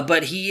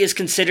 but he is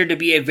considered to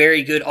be a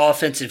very good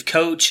offensive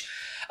coach.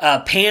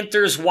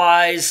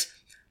 Panthers-wise,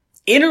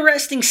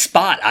 interesting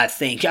spot, I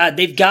think.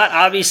 They've got,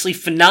 obviously,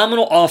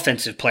 phenomenal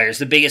offensive players.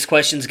 The biggest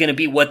question is going to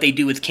be what they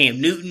do with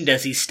Cam Newton.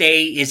 Does he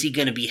stay? Is he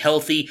going to be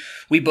healthy?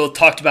 We both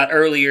talked about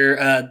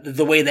earlier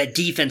the way that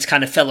defense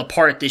kind of fell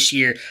apart this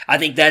year. I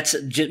think that's,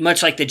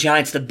 much like the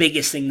Giants, the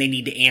biggest thing they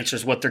need to answer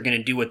is what they're going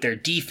to do with their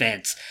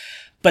defense.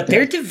 But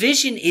their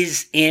division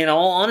is, in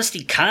all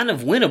honesty, kind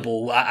of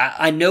winnable.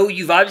 I know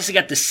you've obviously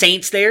got the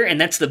Saints there, and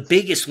that's the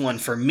biggest one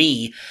for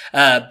me.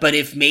 But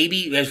if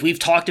maybe, as we've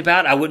talked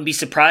about, I wouldn't be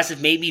surprised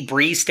if maybe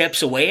Breeze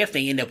steps away if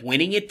they end up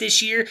winning it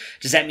this year.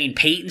 Does that mean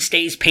Peyton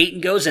stays, Peyton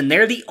goes? And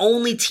they're the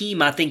only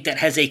team, I think, that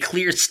has a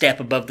clear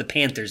step above the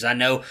Panthers. I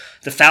know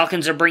the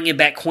Falcons are bringing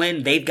back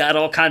Quinn. They've got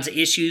all kinds of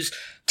issues.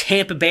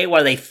 Tampa Bay,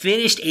 while they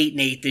finished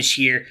 8-8 this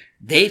year,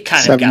 they've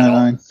kind of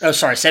got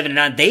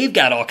 7-9. They've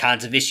got all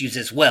kinds of issues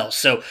as well.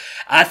 So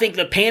I think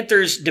the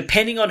Panthers,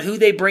 depending on who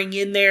they bring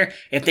in there,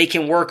 if they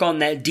can work on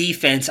that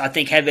defense, I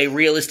think have a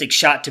realistic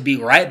shot to be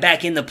right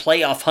back in the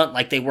playoff hunt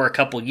like they were a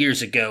couple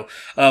years ago.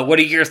 What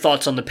are your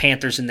thoughts on the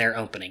Panthers in their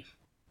opening?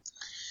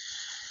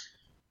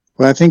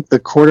 Well, I think the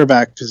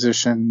quarterback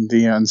position,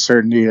 the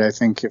uncertainty, I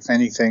think if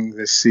anything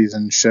this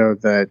season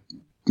showed that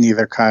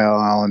neither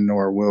Kyle Allen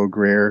nor Will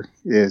Grier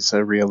is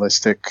a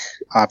realistic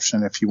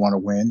option if you want to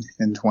win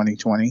in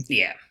 2020.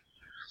 Yeah.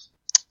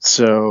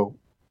 So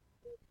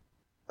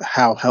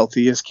how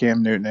healthy is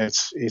Cam Newton?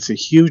 It's a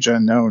huge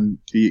unknown.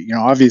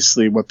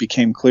 Obviously what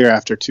became clear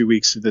after 2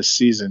 weeks of this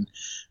season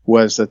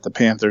was that the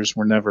Panthers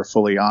were never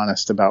fully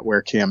honest about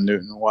where Cam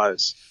Newton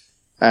was.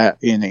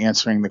 in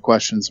answering the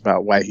questions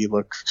about why he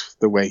looked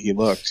the way he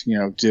looked.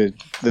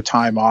 Did the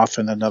time off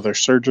and another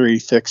surgery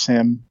fix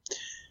him?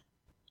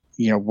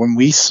 When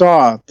we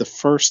saw the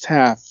first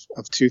half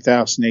of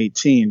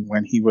 2018,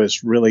 when he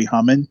was really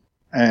humming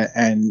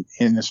and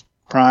in his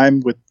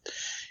prime with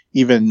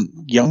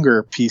even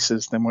younger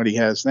pieces than what he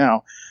has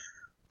now,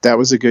 that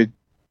was a good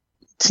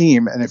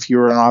team. And if you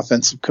were an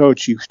offensive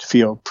coach, you could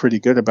feel pretty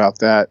good about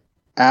that.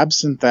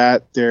 Absent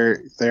that,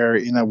 they're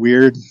in a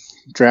weird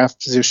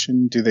draft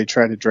position. Do they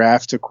try to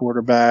draft a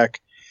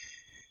quarterback?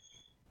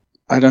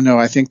 I don't know.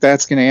 I think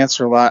that's going to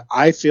answer a lot.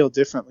 I feel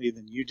differently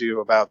than you do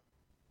about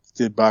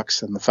the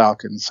Bucs and the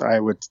Falcons.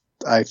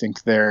 I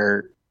think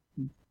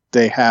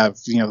they have,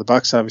 the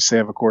Bucs obviously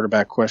have a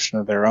quarterback question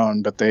of their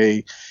own, but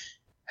they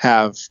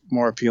have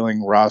more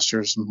appealing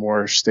rosters and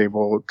more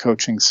stable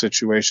coaching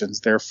situations.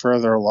 They're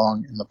further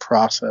along in the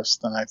process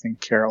than I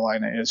think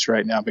Carolina is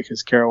right now,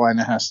 because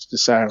Carolina has to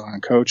decide on a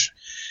coach,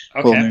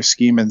 whole new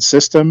scheme and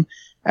system,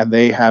 and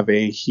they have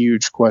a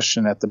huge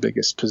question at the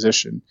biggest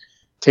position.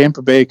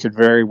 Tampa Bay could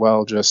very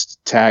well just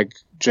tag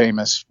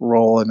Jameis,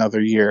 roll another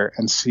year,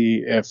 and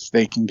see if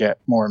they can get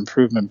more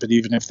improvement. But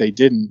even if they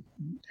didn't,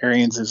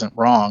 Arians isn't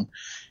wrong.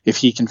 If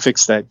he can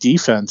fix that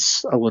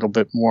defense a little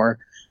bit more,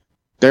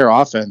 their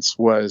offense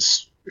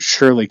was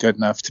surely good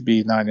enough to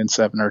be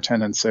 9-7 or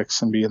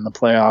 10-6 and be in the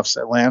playoffs.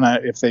 Atlanta,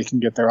 if they can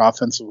get their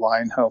offensive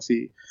line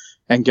healthy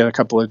and get a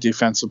couple of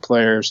defensive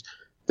players,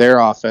 their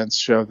offense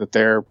showed that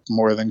they're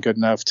more than good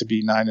enough to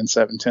be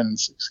 9-7,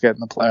 10-6, get in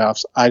the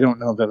playoffs. I don't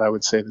know that I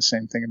would say the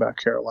same thing about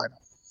Carolina.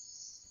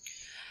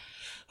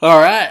 All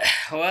right.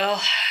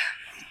 Well,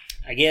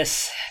 I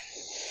guess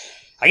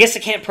I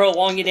can't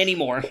prolong it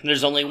anymore.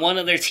 There's only one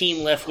other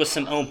team left with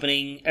an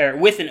opening,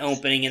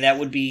 and that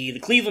would be the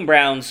Cleveland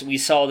Browns. We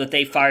saw that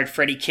they fired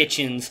Freddie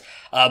Kitchens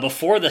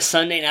before the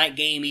Sunday night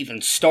game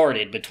even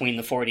started between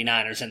the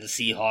 49ers and the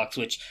Seahawks,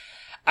 which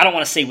I don't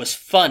want to say was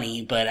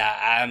funny, but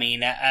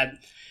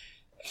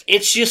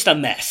it's just a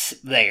mess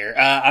there.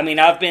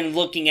 I've been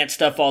looking at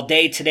stuff all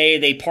day today.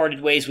 They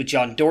parted ways with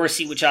John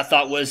Dorsey, which I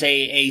thought was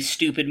a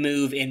stupid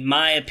move, in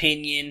my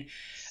opinion.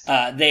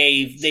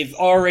 They've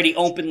already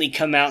openly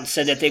come out and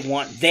said that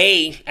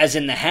they, as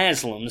in the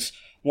Haslams,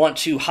 want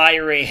to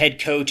hire a head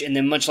coach, and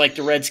then much like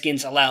the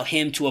Redskins, allow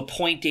him to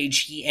appoint a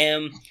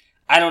GM.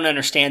 I don't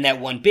understand that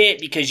one bit,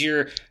 because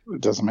it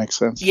doesn't make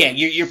sense. Yeah,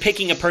 you're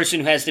picking a person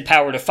who has the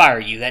power to fire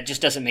you. That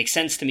just doesn't make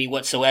sense to me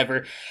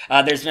whatsoever.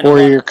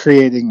 You're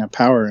creating a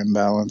power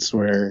imbalance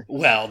where...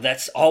 Well,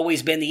 that's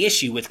always been the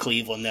issue with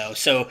Cleveland, though.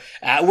 So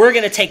we're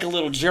going to take a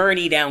little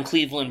journey down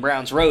Cleveland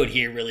Browns Road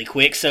here really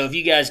quick. So if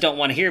you guys don't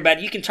want to hear about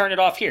it, you can turn it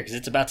off here, because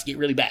it's about to get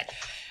really bad.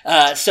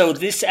 So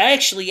this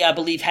actually, I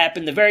believe,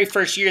 happened the very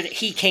first year that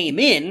he came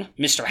in,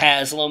 Mr.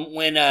 Haslam,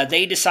 when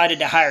they decided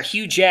to hire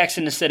Hugh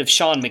Jackson instead of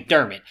Sean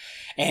McDermott.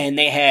 And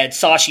they had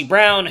Sashi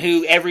Brown,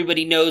 who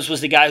everybody knows was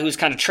the guy who was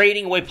kind of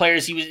trading away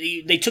players.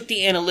 They took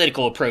the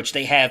analytical approach.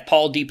 They have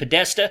Paul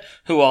DePodesta,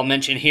 who I'll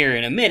mention here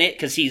in a minute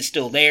because he is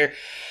still there,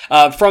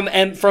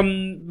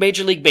 from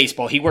Major League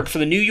Baseball. He worked for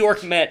the New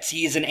York Mets.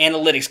 He is an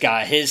analytics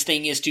guy. His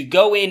thing is to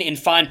go in and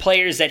find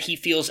players that he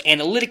feels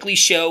analytically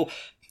show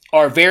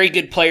are very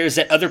good players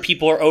that other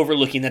people are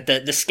overlooking, that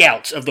the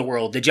scouts of the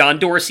world, the John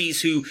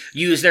Dorseys who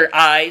use their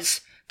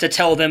eyes to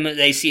tell them that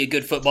they see a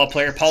good football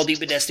player. Paul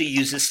DePodesta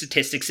uses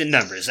statistics and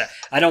numbers.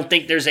 I don't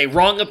think there's a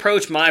wrong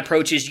approach. My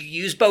approach is you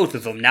use both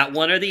of them, not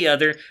one or the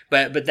other,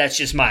 but that's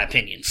just my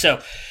opinion. So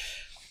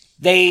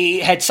they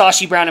had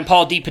Sashi Brown and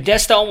Paul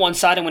DePodesta on one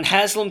side, and when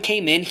Haslam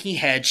came in, he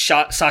had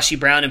Sashi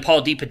Brown and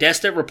Paul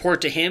DePodesta report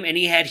to him, and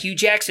he had Hugh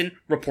Jackson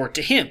report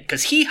to him,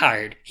 because he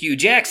hired Hugh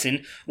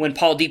Jackson when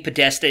Paul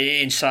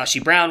DePodesta and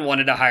Sashi Brown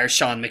wanted to hire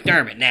Sean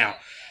McDermott. Now,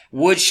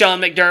 would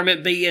Sean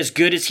McDermott be as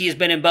good as he has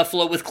been in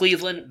Buffalo with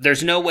Cleveland?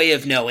 There's no way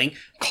of knowing.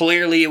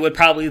 Clearly, it would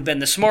probably have been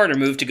the smarter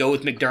move to go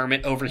with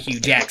McDermott over Hugh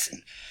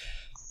Jackson.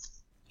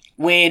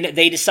 When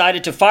they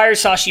decided to fire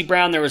Sashi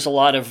Brown, there was a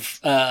lot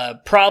of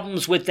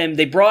problems with them.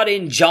 They brought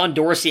in John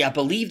Dorsey. I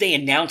believe they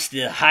announced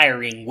the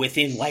hiring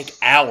within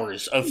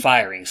hours of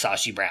firing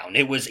Sashi Brown.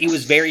 It was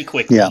very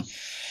quickly. Yeah.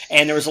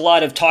 And there was a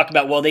lot of talk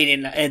about, well, they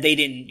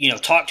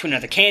didn't talk to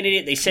another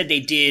candidate. They said they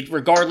did.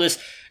 Regardless,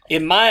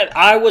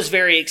 I was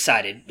very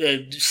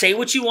excited. Say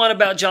what you want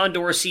about John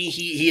Dorsey.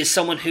 He is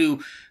someone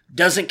who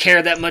doesn't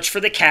care that much for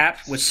the cap,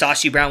 which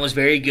Sashi Brown was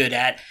very good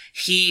at.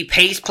 He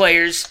pays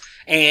players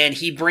and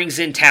he brings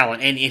in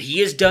talent, and he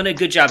has done a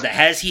good job.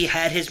 Has he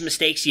had his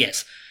mistakes?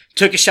 Yes.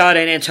 Took a shot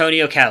at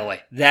Antonio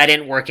Callaway. That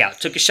didn't work out.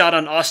 Took a shot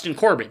on Austin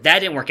Corbett. That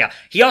didn't work out.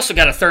 He also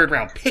got a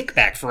third-round pick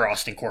back for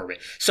Austin Corbett.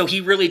 So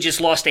he really just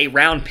lost a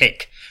round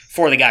pick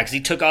for the guy because he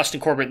took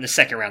Austin Corbett in the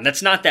second round.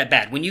 That's not that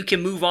bad. When you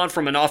can move on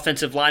from an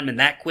offensive lineman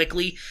that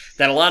quickly,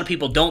 that a lot of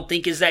people don't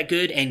think is that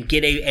good, and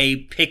get a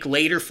pick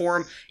later for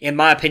him, in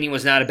my opinion,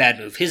 was not a bad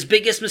move. His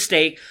biggest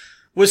mistake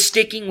was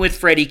sticking with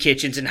Freddie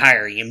Kitchens and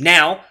hiring him.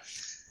 Now,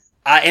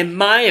 in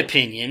my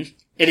opinion,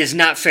 it is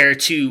not fair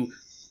to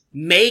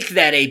make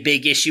that a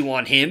big issue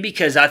on him,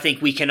 because I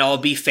think we can all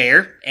be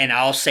fair, and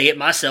I'll say it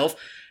myself.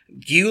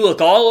 You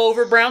look all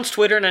over Browns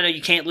Twitter, and I know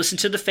you can't listen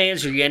to the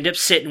fans or you end up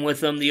sitting with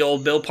them, the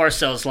old Bill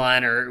Parcells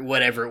line or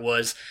whatever it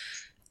was.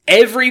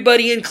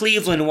 Everybody in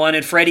Cleveland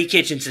wanted Freddie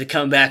Kitchens to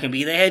come back and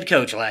be the head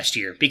coach last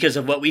year because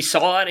of what we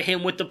saw out of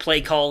him with the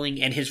play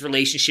calling and his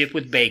relationship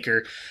with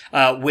Baker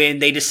when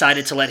they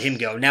decided to let him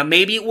go. Now,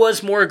 maybe it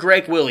was more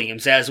Greg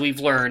Williams, as we've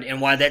learned,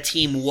 and why that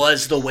team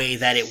was the way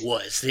that it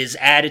was. His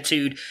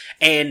attitude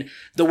and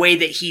the way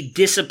that he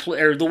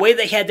disciplined, or the way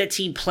they had that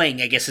team playing,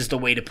 I guess is the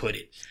way to put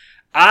it.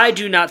 I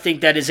do not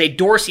think that is a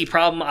Dorsey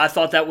problem. I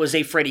thought that was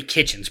a Freddie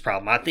Kitchens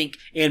problem. I think,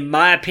 in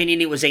my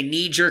opinion, it was a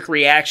knee-jerk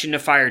reaction to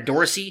fire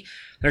Dorsey.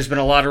 There's been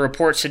a lot of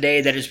reports today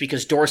that it's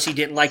because Dorsey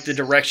didn't like the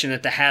direction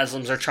that the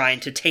Haslams are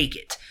trying to take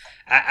it.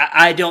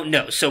 I don't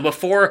know. So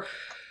before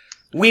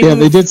we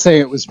they did say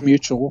it was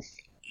mutual.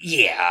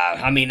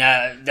 Yeah, I mean,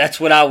 that's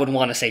what I would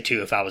want to say,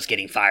 too, if I was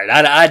getting fired.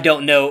 I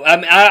don't know.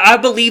 I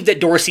believe that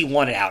Dorsey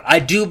wanted out. I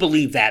do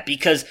believe that,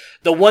 because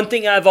the one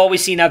thing I've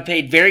always seen, I've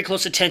paid very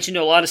close attention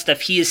to a lot of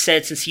stuff he has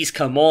said since he's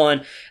come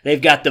on.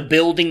 They've got the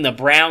Building the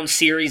Brown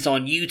series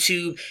on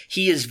YouTube.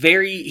 He's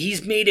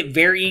made it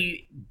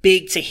very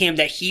big to him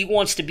that he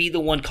wants to be the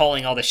one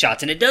calling all the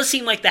shots. And it does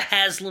seem like the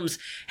Haslams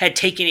had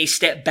taken a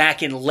step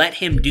back and let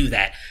him do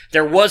that.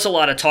 There was a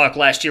lot of talk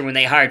last year when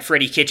they hired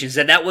Freddie Kitchens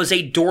that was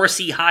a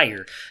Dorsey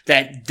hire,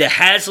 that the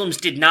Haslams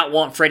did not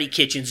want Freddie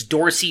Kitchens.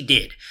 Dorsey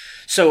did.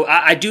 So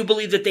I do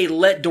believe that they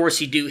let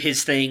Dorsey do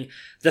his thing.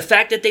 The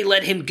fact that they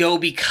let him go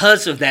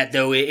because of that,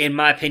 though, in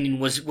my opinion,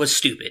 was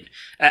stupid.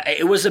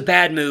 It was a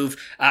bad move.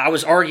 I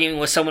was arguing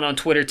with someone on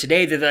Twitter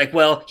today that they're like,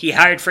 well, he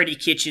hired Freddie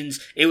Kitchens.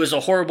 It was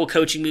a horrible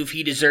coaching move.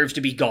 He deserves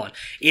to be gone.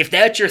 If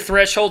that's your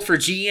threshold for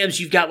GMs,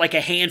 you've got like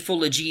a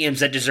handful of GMs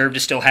that deserve to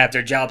still have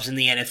their jobs in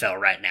the NFL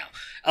right now.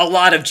 A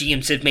lot of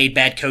GMs have made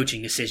bad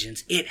coaching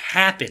decisions. It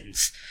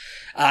happens.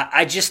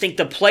 I just think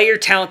the player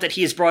talent that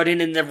he has brought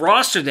in and the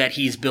roster that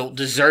he's built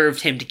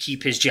deserved him to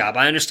keep his job.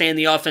 I understand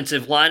the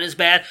offensive line is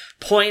bad.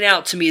 Point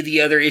out to me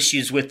the other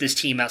issues with this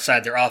team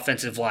outside their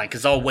offensive line,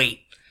 because I'll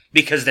wait,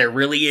 because there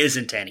really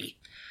isn't any.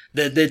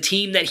 The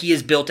team that he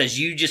has built, as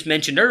you just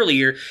mentioned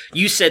earlier,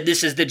 you said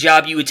this is the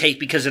job you would take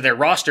because of their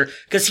roster,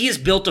 because he has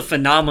built a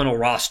phenomenal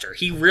roster.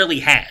 He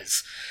really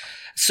has.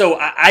 So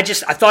I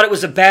thought it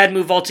was a bad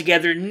move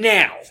altogether.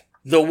 Now,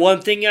 the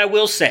one thing I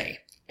will say,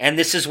 and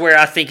this is where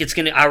I think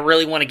I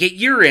really want to get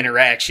your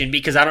interaction,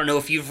 because I don't know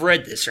if you've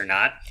read this or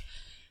not.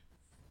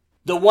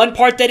 The one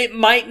part that it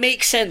might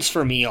make sense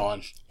for me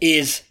on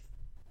is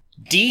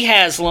D.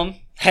 Haslam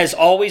has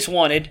always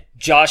wanted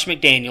Josh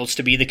McDaniels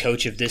to be the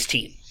coach of this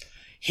team.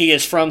 He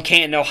is from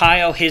Canton,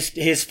 Ohio.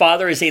 His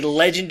father is a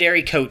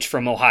legendary coach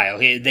from Ohio.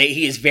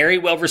 He is very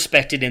well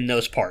respected in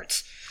those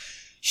parts.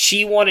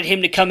 She wanted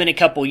him to come in a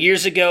couple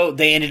years ago.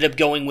 They ended up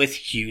going with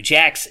Hugh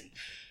Jackson.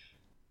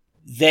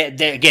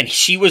 Again,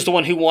 she was the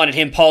one who wanted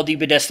him. Paul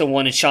DePodesta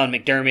wanted Sean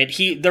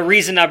McDermott. The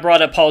reason I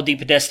brought up Paul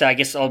DePodesta, I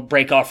guess I'll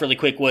break off really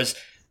quick, was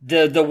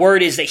the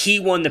word is that he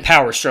won the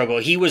power struggle.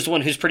 He was the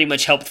one who's pretty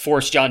much helped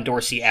force John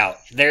Dorsey out.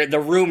 The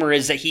rumor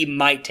is that he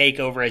might take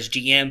over as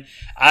GM.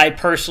 I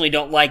personally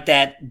don't like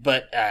that,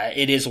 but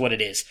it is what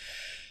it is.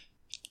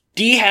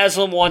 D.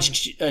 Haslam wants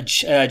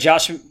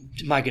Josh,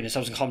 my goodness, I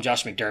was going to call him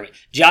Josh McDermott,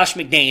 Josh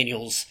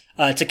McDaniels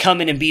to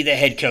come in and be the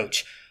head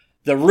coach.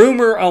 The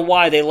rumor on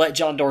why they let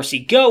John Dorsey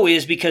go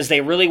is because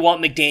they really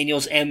want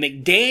McDaniels, and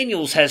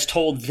McDaniels has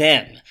told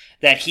them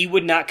that he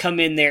would not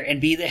come in there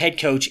and be the head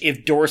coach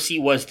if Dorsey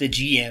was the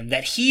GM,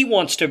 that he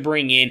wants to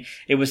bring in.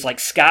 It was like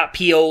Scott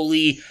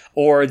Pioli,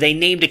 or they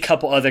named a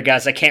couple other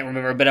guys, I can't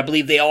remember, but I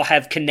believe they all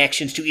have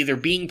connections to either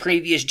being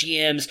previous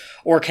GMs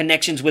or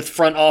connections with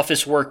front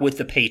office work with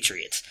the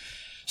Patriots.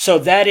 So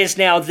that is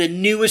now the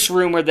newest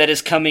rumor that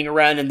is coming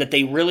around, and that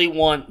they really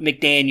want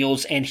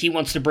McDaniels, and he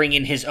wants to bring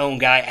in his own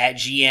guy at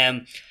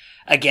GM.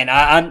 Again,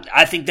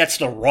 I think that's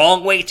the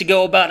wrong way to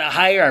go about a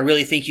hire. I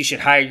really think you should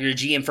hire your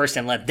GM first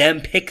and let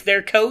them pick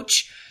their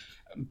coach.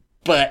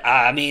 But,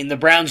 I mean, the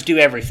Browns do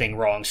everything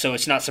wrong, so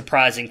it's not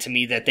surprising to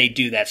me that they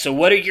do that. So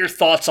what are your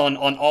thoughts on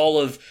all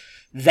of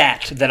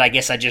that I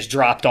guess I just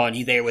dropped on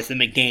you there with the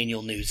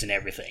McDaniel news and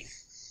everything?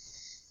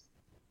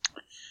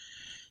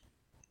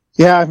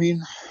 Yeah, I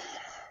mean,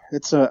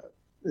 it's a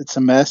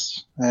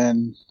mess,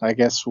 and I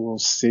guess we'll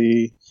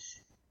see.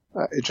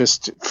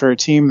 Just for a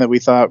team that we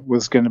thought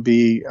was going to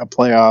be a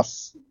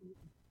playoff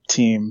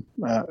team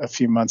a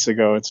few months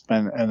ago, it's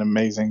been an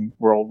amazing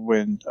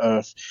whirlwind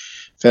of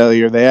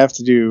failure. They have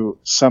to do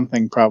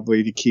something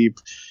probably to keep,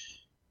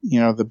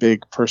 the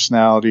big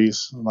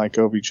personalities like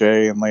OBJ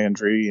and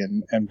Landry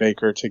and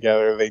Baker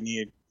together. They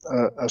need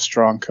a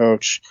strong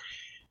coach.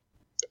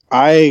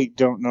 I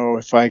don't know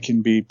if I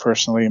can be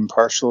personally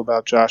impartial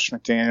about Josh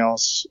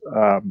McDaniels.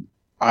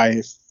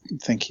 I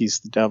think he's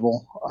the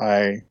devil.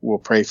 I will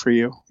pray for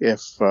you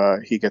if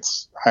he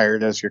gets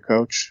hired as your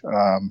coach.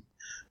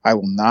 I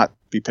will not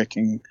be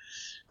picking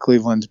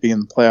Cleveland to be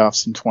in the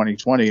playoffs in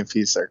 2020 if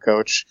he's their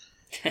coach.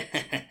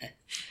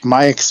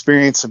 My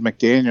experience of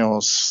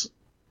McDaniels,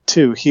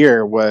 too,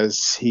 here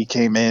was he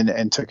came in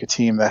and took a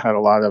team that had a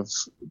lot of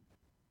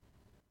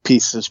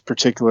pieces,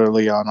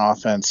 particularly on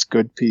offense,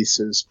 good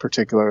pieces,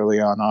 particularly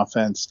on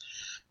offense,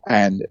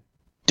 and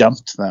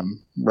dumped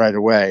them right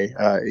away.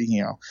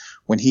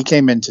 When he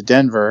came into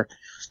Denver,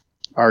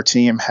 our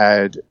team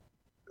had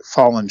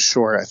fallen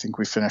short. I think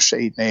we finished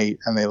 8-8,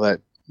 and they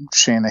let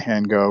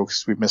Shanahan go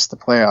because we missed the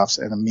playoffs.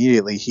 And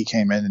immediately he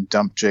came in and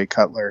dumped Jay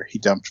Cutler. He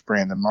dumped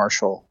Brandon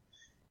Marshall.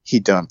 He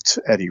dumped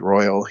Eddie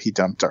Royal. He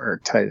dumped our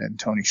tight end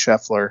Tony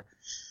Scheffler.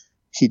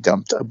 He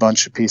dumped a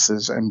bunch of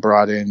pieces and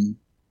brought in,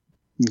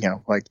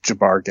 like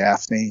Jabbar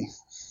Gaffney,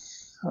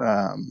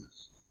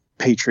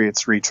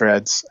 Patriots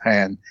retreads,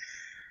 and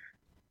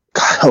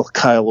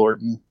Kyle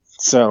Orton.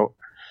 So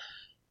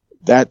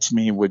that to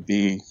me would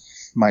be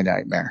my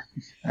nightmare.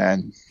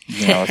 And,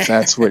 if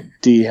that's what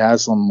Dee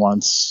Haslam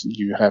wants,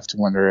 you have to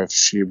wonder if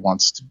she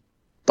wants to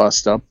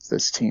bust up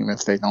this team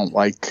if they don't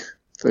like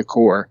the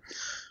core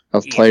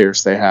of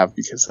players they have,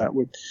 because that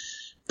would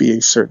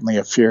be certainly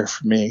a fear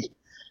for me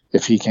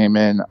if he came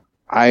in.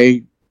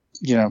 And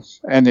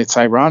it's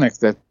ironic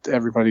that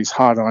everybody's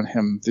hot on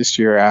him this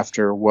year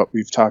after what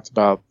we've talked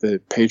about, the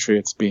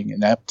Patriots being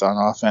inept on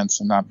offense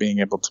and not being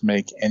able to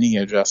make any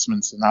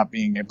adjustments and not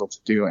being able to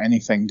do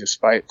anything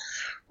despite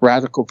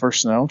radical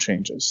personnel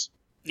changes.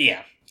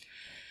 Yeah.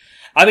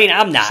 I mean,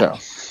 I'm not. So.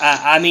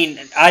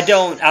 I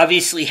don't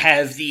obviously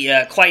have the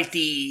I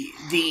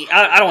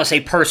don't want to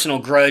say personal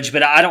grudge,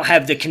 but I don't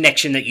have the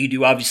connection that you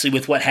do, obviously,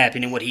 with what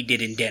happened and what he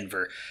did in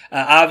Denver.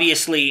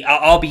 Obviously,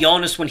 I'll be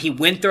honest, when he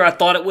went there, I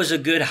thought it was a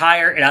good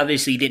hire, and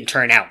obviously it didn't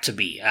turn out to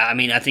be.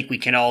 I think we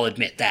can all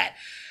admit that.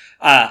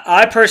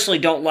 I personally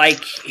don't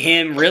like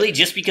him really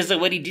just because of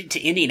what he did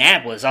to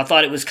Indianapolis. I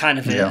thought it was kind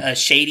of a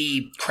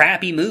shady,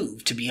 crappy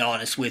move, to be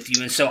honest with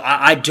you. And so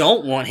I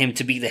don't want him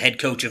to be the head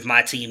coach of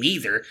my team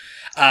either.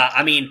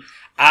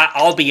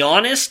 I'll be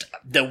honest,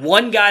 the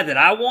one guy that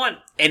I want,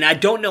 and I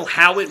don't know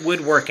how it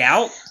would work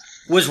out,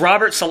 was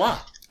Robert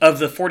Saleh of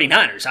the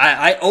 49ers.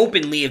 I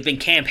openly have been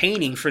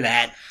campaigning for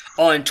that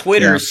on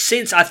Twitter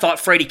since I thought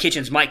Freddie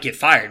Kitchens might get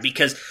fired,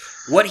 because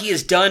what he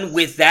has done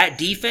with that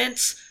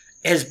defense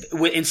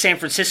in San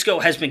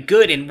Francisco has been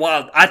good. And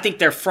while I think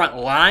their front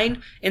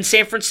line in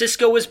San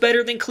Francisco is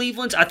better than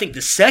Cleveland's, I think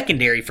the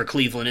secondary for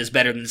Cleveland is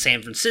better than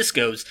San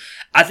Francisco's.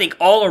 I think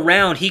all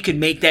around he could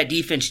make that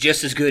defense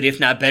just as good, if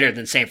not better,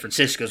 than San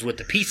Francisco's with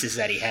the pieces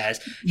that he has.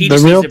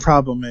 The real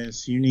problem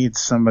is you need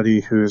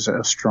somebody who's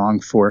a strong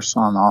force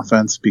on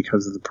offense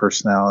because of the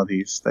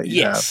personalities that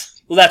you have.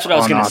 Well, that's what I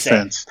was going to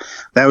say.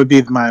 That would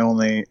be my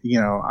only,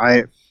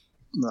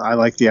 I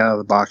like the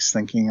out-of-the-box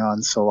thinking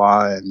on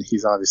Saleh, and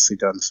he's obviously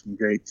done some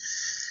great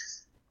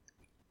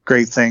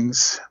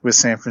things with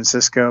San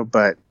Francisco,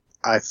 but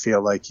I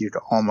feel like you'd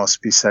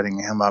almost be setting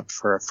him up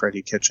for a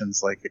Freddie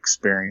Kitchens-like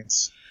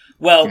experience.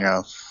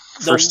 Well,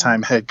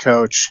 first-time head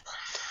coach,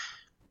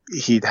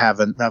 he'd have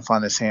enough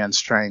on his hands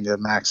trying to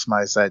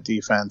maximize that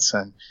defense,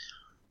 and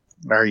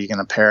are you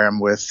going to pair him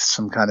with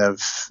some kind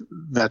of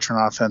veteran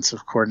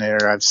offensive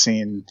coordinator? I've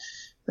seen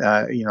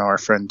our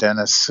friend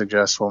Dennis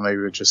suggests, well,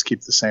 maybe we just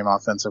keep the same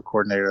offensive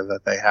coordinator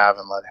that they have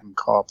and let him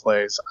call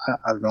plays.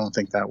 I don't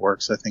think that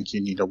works. I think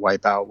you need to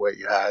wipe out what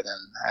you had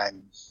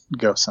and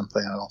go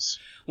something else.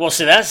 Well,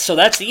 so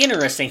that's the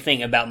interesting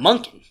thing about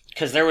Monken,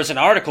 because there was an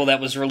article that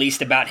was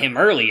released about him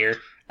earlier.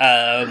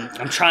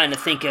 I'm trying to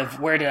think of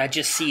where did I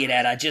just see it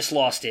at? I just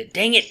lost it.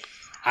 Dang it.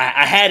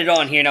 I had it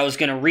on here and I was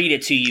going to read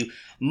it to you.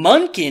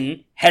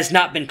 Monken has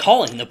not been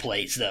calling the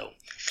plays, though.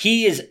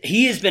 He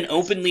has been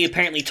openly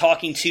apparently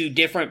talking to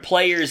different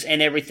players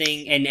and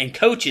everything and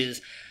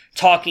coaches,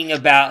 talking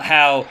about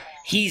how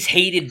he's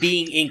hated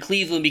being in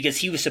Cleveland because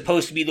he was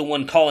supposed to be the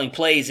one calling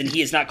plays, and he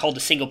has not called a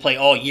single play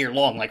all year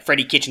long. Like,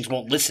 Freddie Kitchens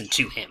won't listen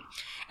to him.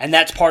 And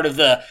that's part of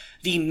the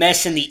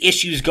mess and the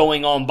issues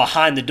going on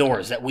behind the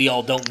doors that we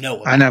all don't know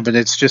about. I know, but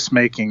it's just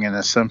making an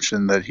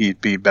assumption that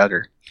he'd be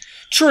better.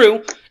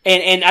 True,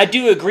 and I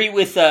do agree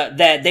with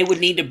that they would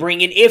need to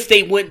bring in, if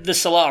they went the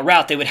Saleh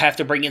route, they would have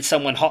to bring in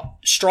someone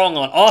strong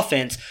on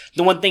offense.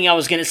 The one thing I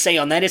was going to say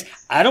on that is,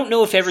 I don't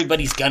know if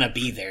everybody's going to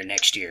be there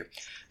next year.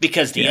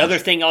 Because the other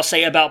thing I'll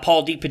say about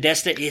Paul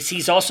DePodesta is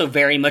he's also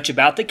very much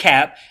about the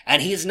cap,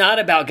 and he's not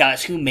about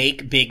guys who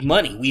make big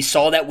money. We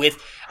saw that with,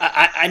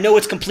 I know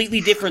it's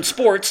completely different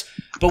sports,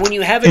 but when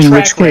you have a track record... In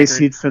which case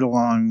he'd fit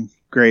along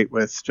great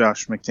with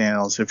Josh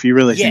McDaniels. If you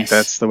really think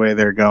that's the way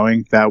they're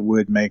going, that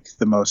would make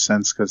the most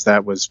sense, because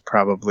that was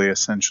probably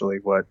essentially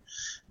what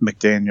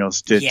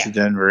McDaniels did to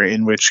Denver,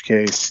 in which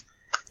case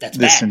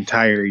this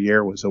entire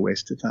year was a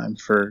waste of time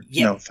for,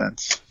 no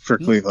offense, for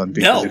Cleveland.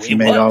 Because if you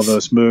made all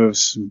those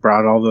moves,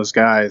 brought all those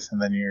guys,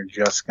 and then you're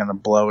just going to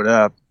blow it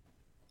up.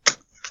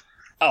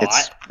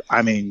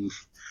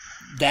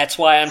 That's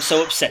why I'm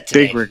so upset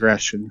today. Big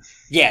regression.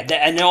 Yeah,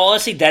 and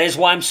honestly, that is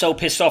why I'm so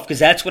pissed off, because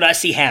that's what I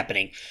see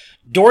happening.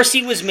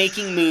 Dorsey was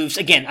making moves.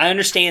 Again, I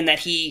understand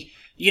that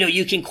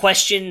you can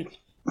question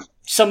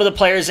some of the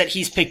players that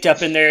he's picked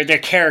up in their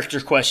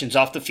character questions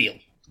off the field.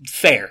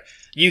 Fair.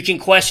 You can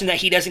question that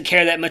he doesn't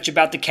care that much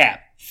about the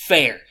cap.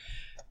 Fair.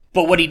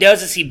 But what he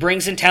does is he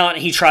brings in talent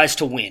and he tries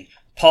to win.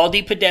 Paul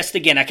DePodesta,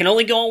 again, I can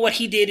only go on what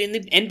he did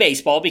in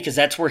baseball because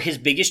that's where his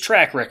biggest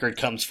track record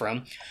comes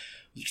from.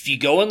 If you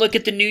go and look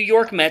at the New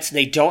York Mets,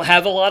 they don't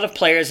have a lot of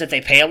players that they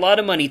pay a lot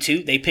of money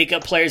to. They pick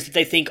up players that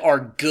they think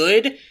are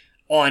good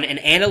on an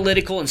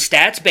analytical and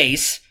stats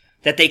base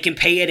that they can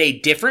pay at a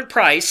different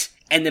price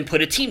and then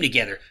put a team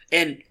together.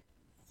 And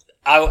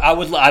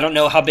I don't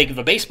know how big of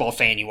a baseball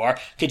fan you are.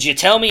 Could you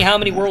tell me how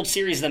many World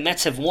Series the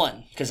Mets have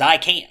won? Because I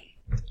can't.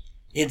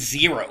 It's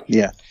 0.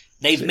 Yeah.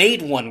 They've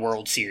made one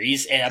World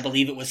Series, and I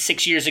believe it was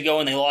 6 years ago,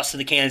 and they lost to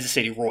the Kansas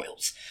City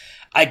Royals.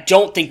 I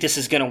don't think this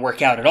is going to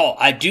work out at all.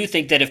 I do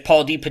think that if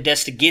Paul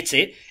DePodesta gets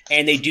it,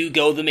 and they do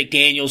go the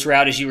McDaniels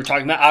route, as you were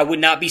talking about, I would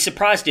not be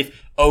surprised if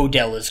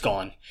Odell is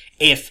gone.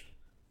 If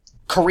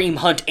Kareem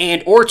Hunt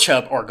and or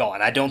Chubb are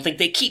gone. I don't think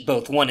they keep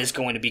both. One is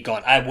going to be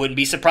gone. I wouldn't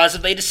be surprised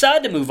if they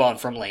decide to move on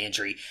from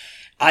Landry.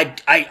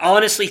 I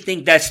honestly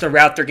think that's the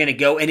route they're going to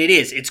go, and it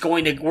is.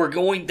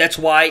 That's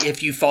why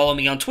if you follow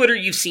me on Twitter,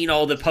 you've seen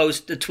all the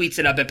tweets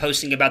that I've been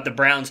posting about the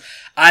Browns.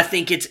 I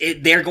think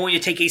they're going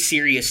to take a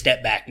serious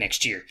step back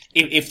next year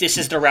if this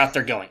is the route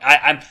they're going.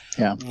 I'm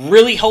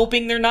really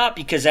hoping they're not,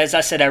 because as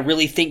I said, I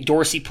really think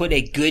Dorsey put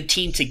a good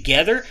team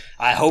together.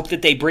 I hope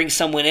that they bring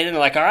someone in and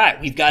they're like, all right,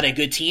 we've got a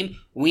good team.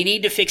 We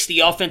need to fix the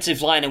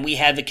offensive line and we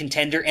have a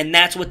contender, and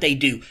that's what they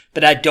do.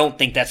 But I don't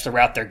think that's the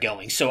route they're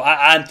going. So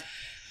I'm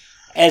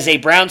as a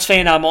Browns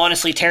fan, I'm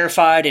honestly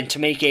terrified, and to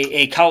make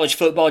a college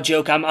football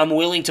joke, I'm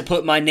willing to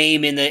put my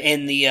name in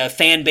the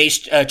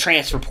fan-based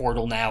transfer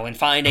portal now and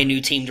find a new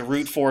team to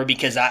root for,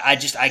 because I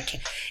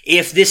can't.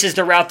 If this is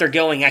the route they're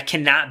going, I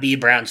cannot be a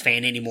Browns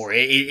fan anymore.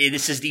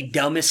 This is the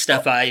dumbest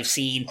stuff I've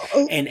seen.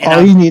 And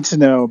all you need to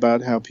know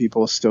about how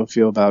people still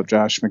feel about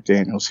Josh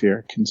McDaniels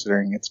here,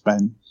 considering it's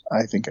been,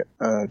 I think,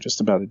 just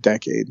about a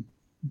decade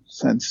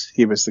since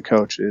he was the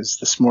coach, is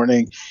this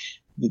morning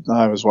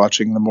I was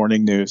watching the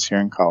morning news here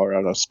in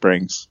Colorado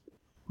Springs,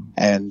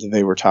 and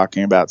they were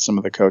talking about some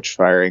of the coach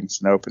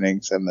firings and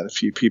openings, and that a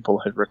few people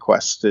had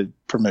requested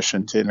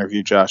permission to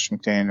interview Josh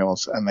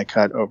McDaniels, and they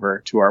cut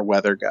over to our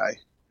weather guy,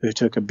 who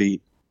took a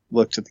beat,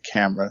 looked at the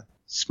camera,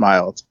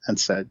 smiled, and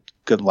said,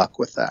 good luck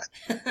with that.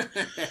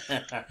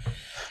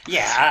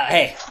 Yeah,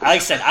 hey, like I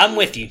said, I'm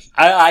with you.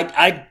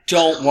 I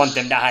don't want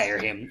them to hire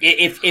him.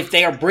 If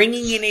they are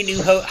bringing in a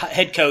new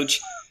head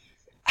coach,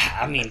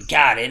 I mean,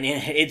 God, and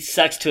it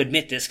sucks to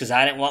admit this because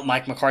I didn't want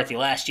Mike McCarthy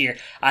last year.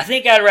 I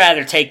think I'd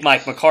rather take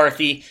Mike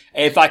McCarthy.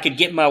 If I could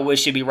get my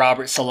wish, it'd be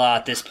Robert Saleh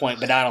at this point,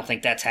 but I don't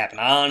think that's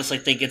happening. I honestly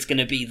think it's going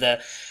to be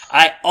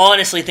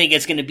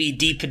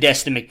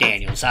DePodesta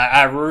McDaniels.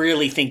 I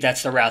really think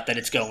that's the route that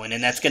it's going,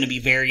 and that's going to be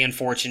very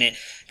unfortunate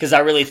because I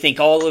really think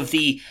all of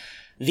the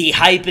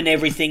hype and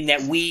everything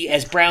that we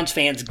as Browns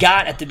fans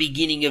got at the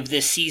beginning of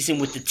this season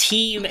with the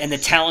team and the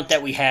talent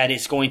that we had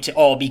is going to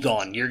all be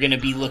gone. You're going to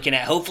be looking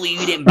at, hopefully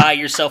you didn't buy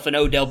yourself an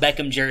Odell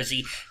Beckham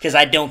jersey, because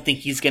I don't think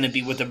he's going to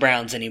be with the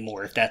Browns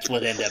anymore if that's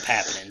what ended up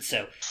happening.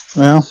 So,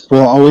 well,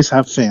 we'll always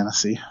have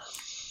fantasy.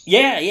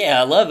 Yeah,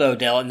 I love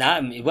Odell.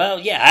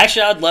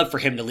 Actually, I'd love for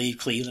him to leave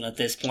Cleveland at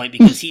this point,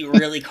 because he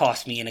really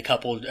cost me in a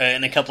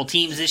couple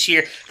teams this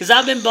year, because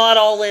I've been bought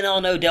all in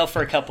on Odell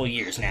for a couple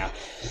years now.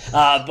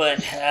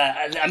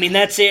 I mean,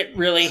 that's it,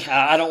 really.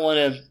 I don't want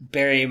to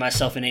bury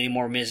myself in any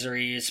more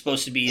misery. It's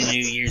supposed to be a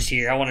New Year's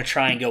here. I want to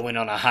try and go in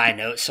on a high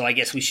note, so I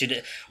guess we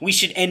should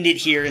end it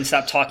here and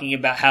stop talking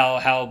about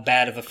how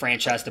bad of a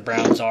franchise the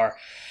Browns are.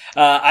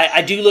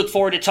 I do look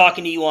forward to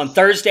talking to you on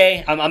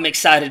Thursday. I'm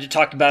excited to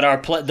talk about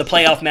the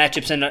playoff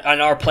matchups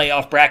and our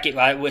playoff bracket.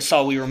 I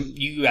saw you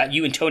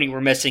and Tony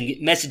were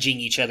messaging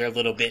each other a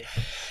little bit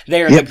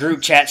there in the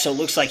group chat, so it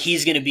looks like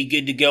he's going to be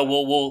good to go.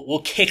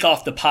 We'll kick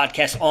off the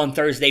podcast on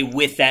Thursday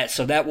with that,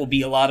 so that will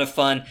be a lot of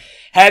fun.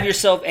 Have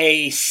yourself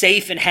a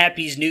safe and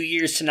happy New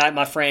Year's tonight,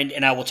 my friend,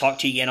 and I will talk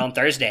to you again on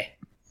Thursday.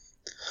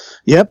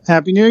 Yep,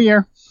 Happy New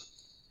Year.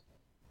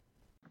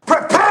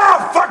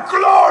 Prepare for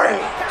glory!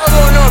 I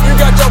don't know if you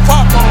got your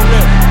popcorn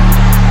ready.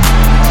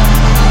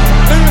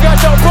 Do you got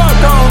your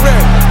popcorn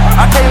ready?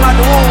 I came out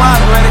the womb, I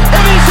was ready.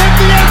 And he's hit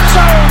the end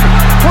zone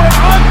for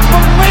an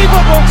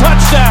unbelievable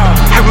touchdown.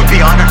 I would be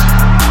honored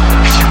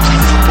if you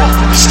played football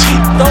for this team.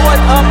 Throw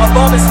it up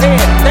above his head.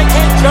 They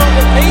can't jump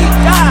with me.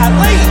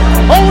 Golly.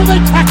 Oh,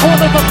 they tackle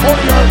him at the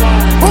 40-yard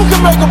line. Who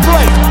can make a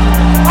play?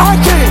 I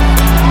can.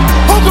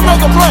 Who can make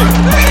a play?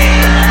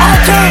 I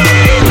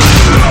can.